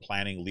curriculum,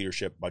 planning,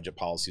 leadership, budget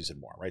policies, and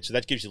more, right? So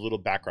that gives you a little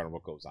background on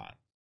what goes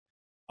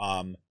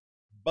on.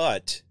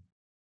 But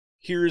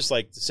here's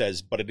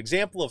says, but an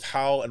example of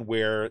how and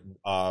where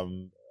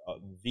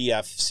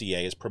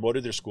VFCA has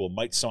promoted their school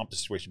might sum up the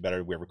situation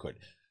better if we ever could.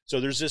 So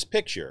there's this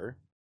picture,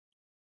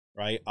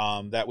 right,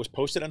 that was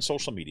posted on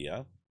social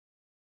media,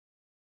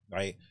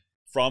 right,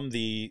 from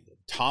the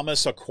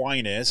Thomas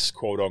Aquinas,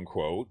 quote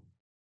unquote,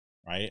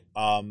 right?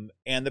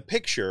 And the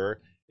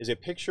picture is a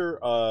picture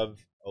of,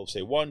 I'll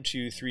say 1,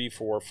 2, 3,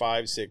 4,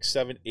 5, 6,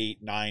 7, 8,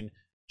 9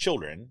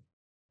 children,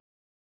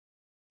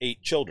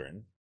 8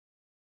 children,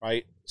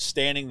 right,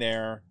 standing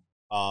there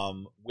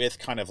with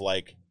kind of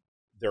like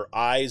their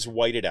eyes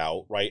whited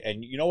out, right?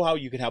 And you know how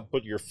you can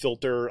put your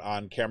filter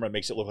on camera,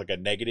 makes it look like a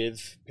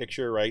negative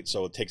picture, right?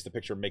 So it takes the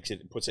picture,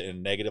 puts it in a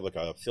negative, like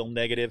a film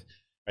negative,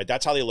 right?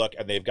 That's how they look,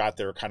 and they've got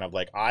their kind of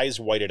like eyes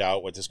whited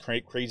out with this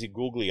crazy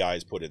googly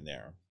eyes put in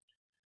there,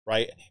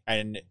 right?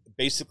 And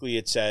basically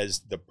it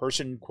says, the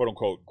person, quote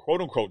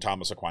unquote,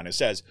 Thomas Aquinas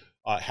says,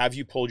 have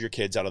you pulled your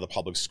kids out of the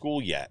public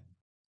school yet?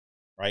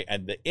 Right?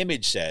 And the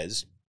image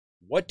says,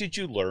 what did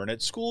you learn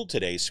at school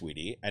today,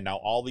 sweetie? And now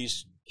all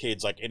these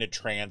kids, like in a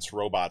trance,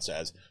 robot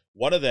says,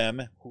 one of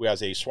them who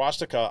has a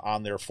swastika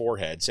on their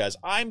forehead says,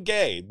 I'm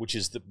gay, which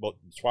is the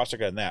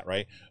swastika in that,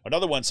 right?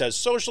 Another one says,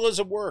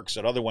 socialism works.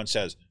 Another one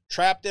says,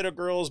 trapped in a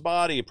girl's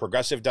body,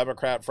 progressive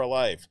Democrat for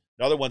life.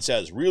 Another one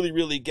says, really,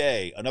 really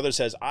gay. Another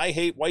says, I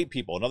hate white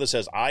people. Another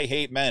says, I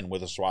hate men,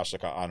 with a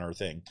swastika on her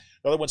thing.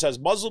 Another one says,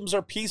 Muslims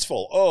are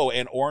peaceful. Oh,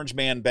 and orange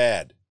man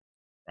bad,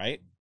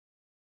 right?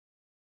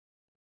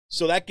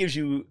 So that gives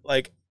you,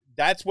 like,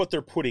 that's what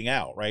they're putting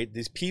out, right?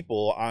 These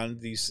people on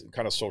these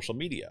kind of social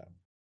media.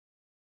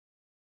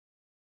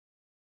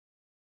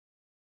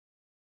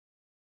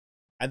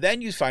 And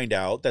then you find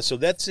out that, so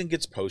that thing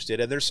gets posted,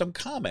 and there's some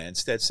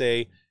comments that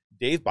say,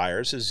 Dave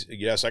Byers says,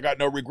 yes, I got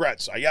no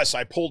regrets. Yes,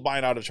 I pulled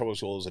mine out of public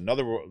schools.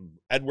 Another,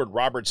 Edward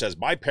Roberts says,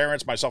 my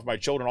parents, myself, my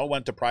children all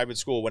went to private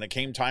school. When it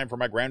came time for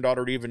my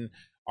granddaughter to even,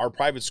 our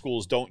private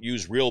schools don't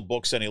use real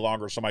books any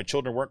longer, so my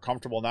children weren't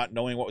comfortable not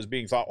knowing what was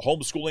being taught.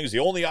 Homeschooling is the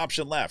only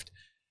option left.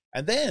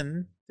 And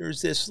then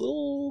there's this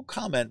little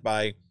comment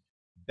by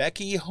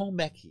Becky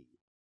Homecki,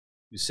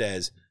 who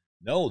says,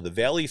 no, the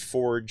Valley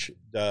Forge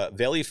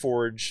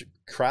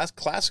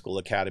Classical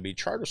Academy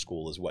Charter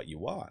School is what you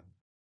want,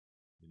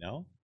 you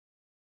know?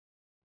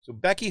 So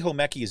Becky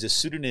Homecki is a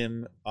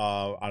pseudonym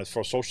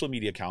for a social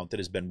media account that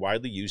has been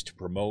widely used to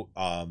promote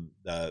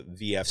the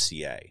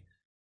VFCA,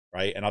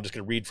 right? And I'm just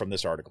going to read from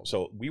this article.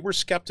 So we were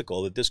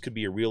skeptical that this could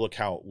be a real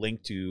account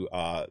linked to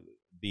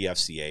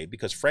VFCA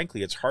because,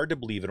 frankly, it's hard to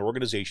believe an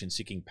organization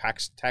seeking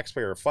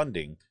taxpayer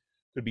funding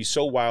could be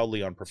so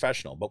wildly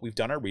unprofessional. But we've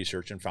done our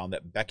research and found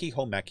that Becky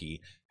Homecki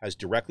has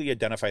directly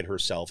identified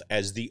herself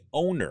as the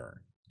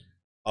owner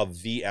of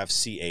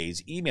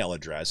VFCA's email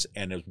address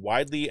and has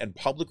widely and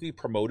publicly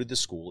promoted the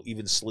school,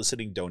 even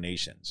soliciting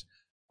donations.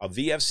 A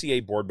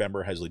VFCA board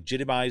member has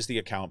legitimized the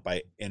account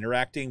by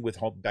interacting with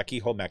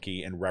Becky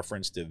Homecki in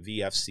reference to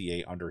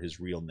VFCA under his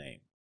real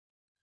name.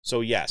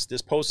 So yes,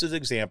 this post is an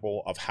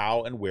example of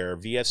how and where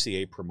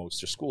VFCA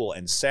promotes their school,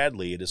 and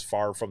sadly, it is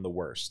far from the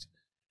worst.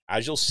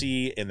 As you'll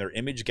see in their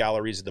image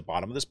galleries at the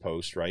bottom of this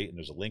post, right, and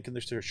there's a link in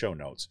the show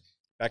notes,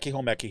 Becky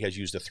Homecki has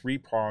used a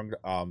three-pronged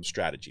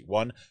strategy.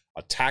 One,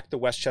 attack the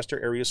Westchester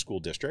area school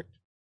district,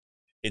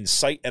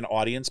 incite an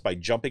audience by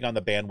jumping on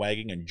the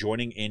bandwagon and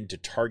joining in to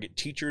target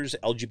teachers,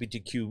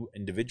 LGBTQ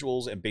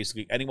individuals, and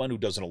basically anyone who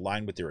doesn't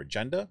align with their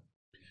agenda,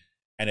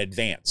 and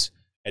advance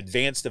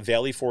the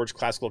Valley Forge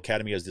Classical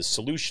Academy as the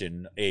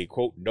solution, a,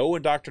 quote, no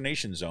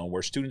indoctrination zone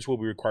where students will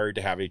be required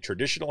to have a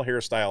traditional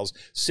hairstyles,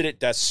 sit at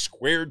desks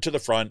squared to the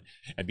front,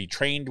 and be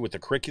trained with the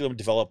curriculum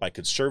developed by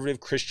conservative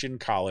Christian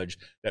college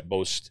that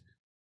boasts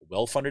a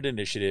well-funded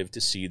initiative to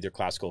seed their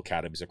classical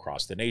academies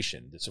across the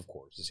nation. This, of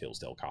course, is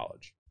Hillsdale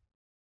College,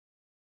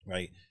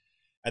 right?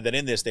 And then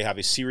in this, they have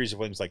a series of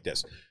things like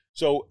this.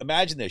 So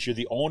imagine this: you're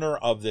the owner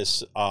of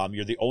this.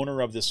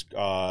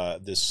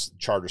 This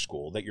charter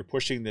school that you're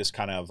pushing this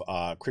kind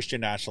of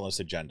Christian nationalist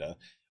agenda.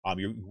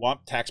 You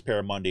want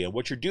taxpayer money, and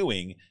what you're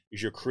doing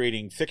is you're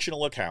creating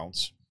fictional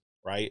accounts,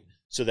 right?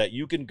 So that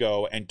you can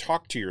go and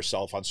talk to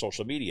yourself on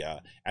social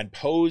media and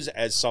pose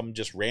as some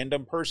just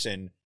random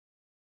person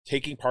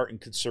taking part in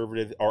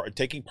conservative or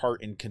taking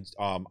part in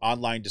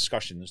online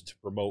discussions to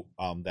promote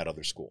that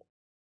other school,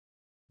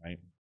 right?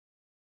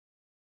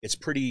 It's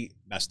pretty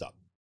messed up.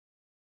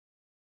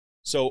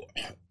 So,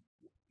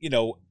 you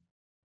know,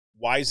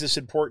 why is this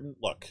important?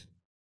 Look,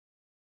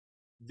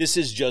 this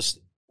is just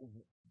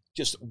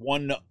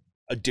one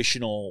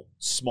additional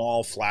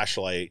small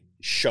flashlight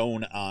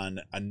shown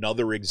on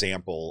another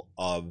example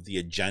of the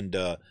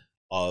agenda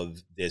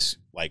of this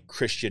like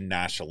Christian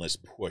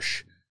nationalist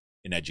push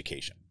in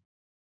education,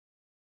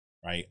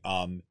 right?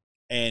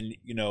 And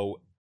you know,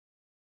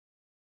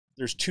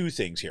 there's two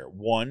things here.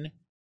 One,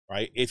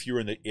 right, if you're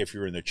in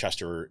the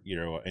Chester, you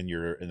know, and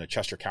you're in the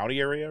Chester County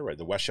area, right,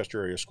 the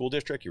Westchester area school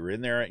district, you're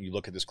in there and you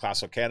look at this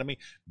classical academy,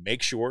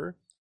 make sure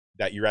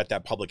that you're at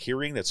that public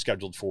hearing that's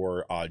scheduled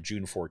for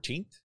June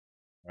 14th,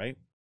 right?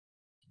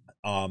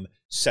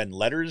 Send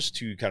letters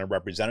to kind of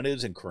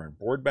representatives and current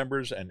board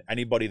members and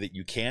anybody that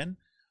you can.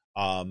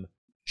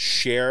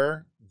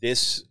 Share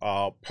this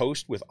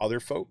post with other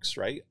folks,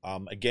 right?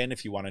 Again,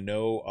 if you want to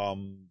know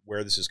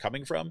where this is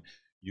coming from,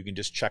 you can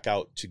just check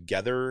out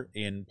Together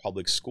in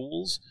Public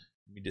Schools.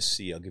 Let me just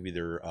see. I'll give you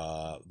their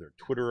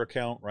Twitter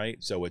account, right?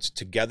 So it's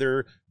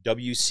Together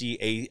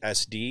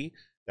WCASD.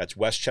 That's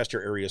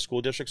Westchester Area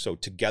School District. So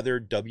Together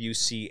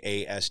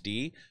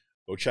WCASD.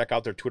 Go check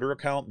out their Twitter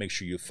account. Make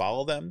sure you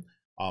follow them.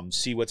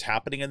 See what's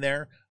happening in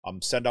there.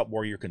 Send out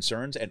more of your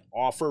concerns and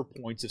offer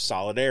points of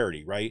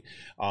solidarity, right?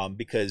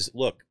 Because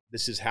look,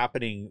 this is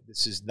happening.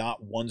 This is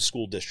not one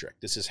school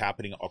district. This is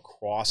happening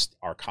across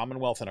our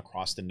Commonwealth and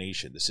across the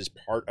nation. This is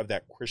part of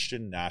that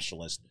Christian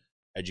nationalist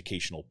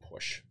educational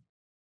push,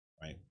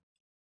 right?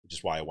 Which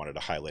is why I wanted to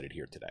highlight it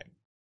here today.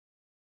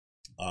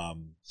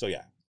 So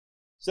yeah,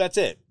 so that's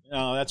it.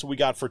 That's what we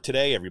got for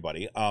today,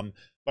 everybody.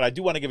 But I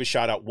do want to give a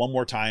shout out one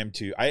more time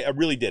to, I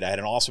really did. I had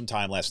an awesome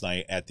time last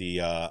night at the,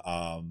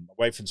 my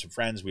wife and some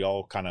friends. We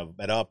all kind of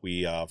met up.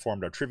 We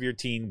formed our trivia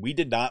team. We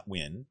did not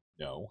win.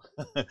 No,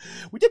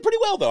 we did pretty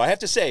well though. I have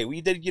to say we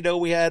did,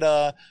 we had,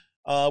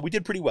 we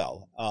did pretty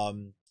well.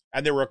 And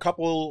there were a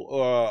couple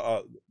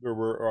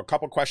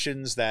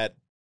questions that,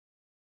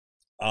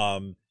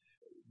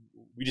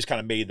 we just kind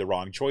of made the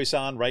wrong choice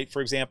on, right?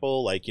 For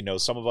example, like,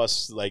 some of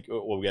us, like,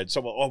 well, we had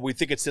someone, we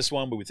think it's this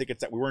one, but we think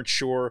it's that. We weren't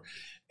sure.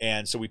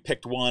 And so we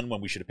picked one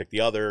when we should have picked the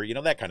other,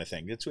 that kind of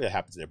thing. That's what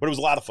happens there. But it was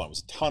a lot of fun. It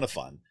was a ton of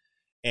fun.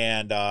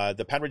 And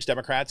the Pennridge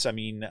Democrats,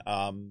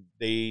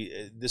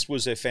 this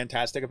was a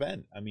fantastic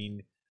event.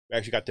 We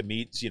actually got to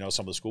meet,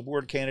 some of the school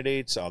board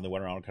candidates. They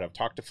went around and kind of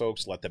talked to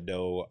folks, let them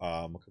know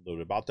a little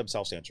bit about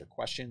themselves, answer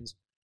questions.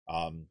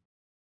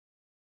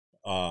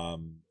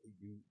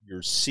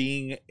 You're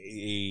seeing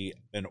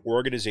an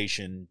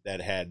organization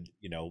that had,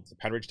 the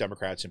Pennridge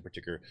Democrats in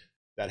particular,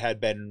 that had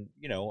been,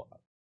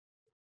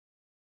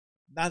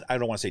 not, I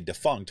don't want to say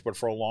defunct, but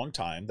for a long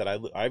time that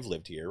I've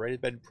lived here, right?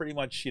 It's been pretty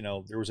much,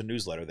 there was a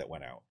newsletter that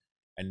went out.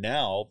 And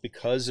now,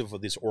 because of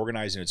this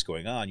organizing that's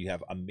going on, you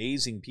have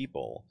amazing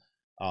people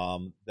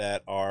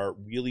that are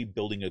really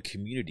building a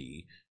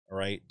community,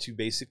 right, to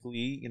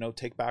basically,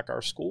 take back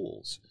our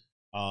schools.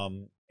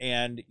 And,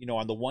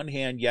 on the one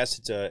hand, yes,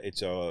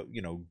 it's a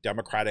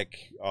Democratic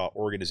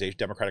organization,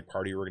 Democratic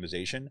Party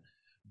organization,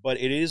 but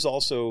it is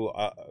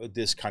also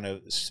this kind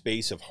of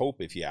space of hope,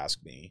 if you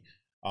ask me,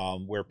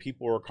 where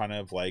people are kind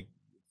of like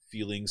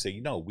feeling,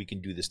 say, we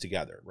can do this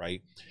together,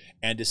 right?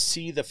 And to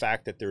see the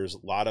fact that there's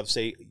a lot of,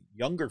 say,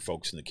 younger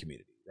folks in the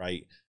community,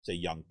 right? Say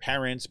young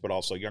parents, but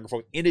also younger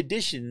folks, in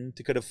addition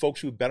to kind of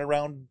folks who've been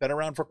around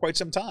for quite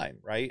some time,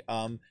 right?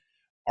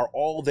 Are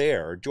all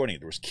there joining.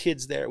 There was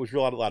kids there. It was a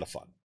lot of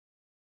fun.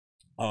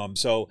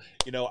 So,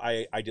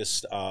 I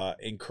just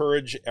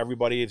encourage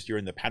everybody, if you're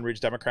in the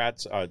Pennridge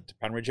Democrats,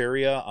 Pennridge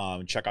area,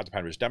 check out the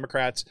Pennridge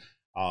Democrats.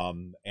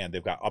 And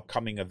they've got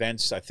upcoming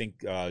events, I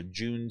think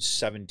June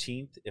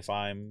 17th, if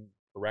I'm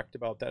correct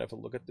about that. If I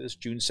look at this,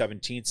 June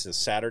 17th is a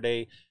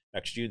Saturday.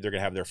 Next June, they're going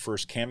to have their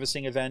first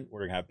canvassing event. We're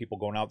going to have people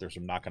going out. There's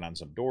some knocking on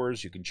some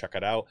doors. You can check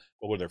it out.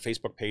 Go to their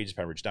Facebook page,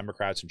 Pennridge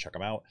Democrats, and check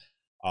them out.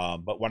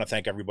 But want to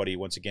thank everybody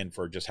once again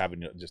for just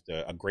having just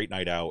a great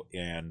night out,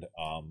 and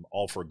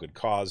all for a good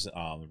cause.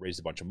 Raised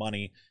a bunch of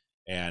money,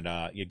 and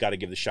you got to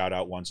give the shout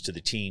out once to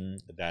the team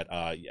that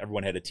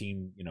everyone had a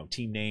team,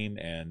 team name,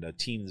 and the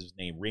team's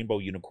name, Rainbow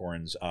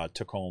Unicorns,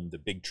 took home the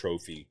big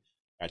trophy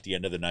at the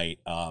end of the night.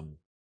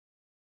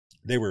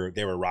 They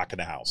were rocking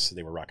the house.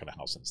 They were rocking the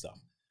house and stuff.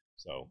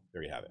 So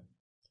there you have it.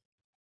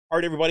 All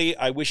right, everybody,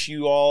 I wish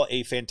you all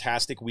a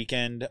fantastic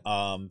weekend.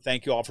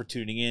 Thank you all for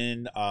tuning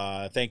in.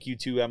 Thank you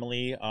to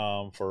Emily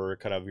for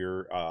kind of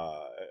your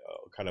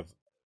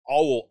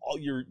all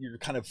your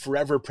kind of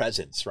forever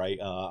presence, right,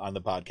 on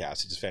the podcast.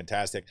 It's just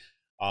fantastic.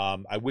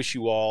 I wish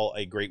you all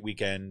a great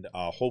weekend.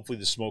 Hopefully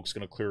the smoke's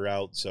going to clear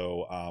out,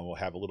 so we'll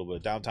have a little bit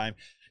of downtime.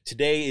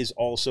 Today is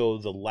also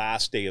the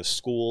last day of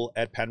school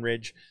at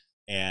Pennridge,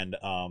 and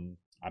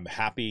I'm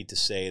happy to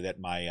say that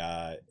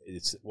my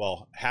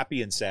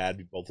happy and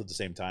sad both at the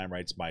same time,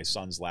 right? It's my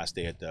son's last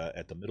day at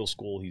the middle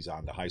school. He's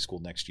on to high school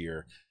next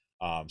year,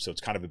 so it's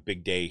kind of a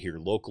big day here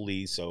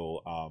locally. So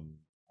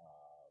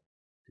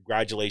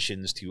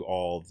congratulations to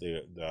all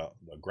the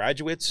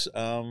graduates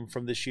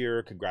from this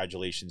year.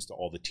 Congratulations to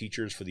all the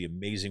teachers for the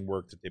amazing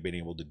work that they've been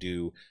able to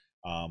do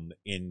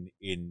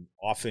in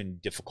often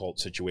difficult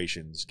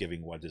situations,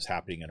 given what is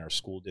happening in our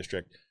school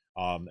district.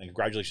 And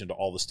congratulations to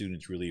all the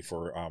students really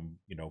for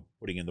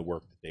putting in the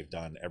work that they've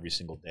done every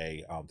single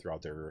day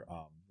throughout their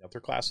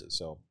classes.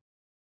 So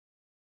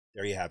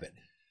there you have it.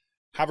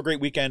 Have a great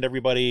weekend,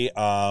 everybody.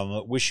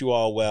 Wish you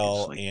all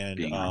well,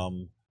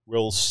 and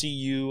we'll see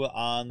you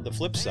on the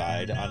flip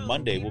side on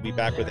Monday. We'll be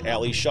back with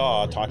Ali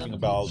Shaw talking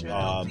about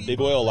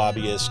big oil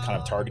lobbyists kind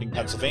of targeting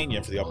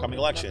Pennsylvania for the upcoming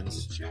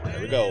elections.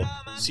 There we go.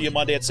 See you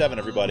Monday at 7,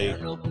 everybody.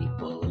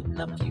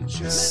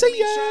 See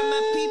ya.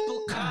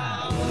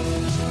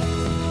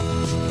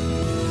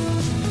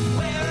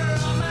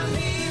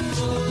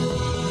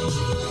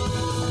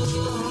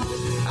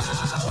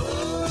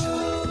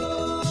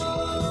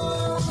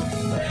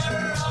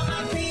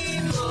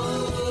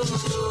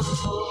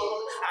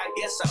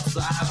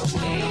 fly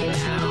away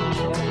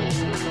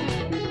now.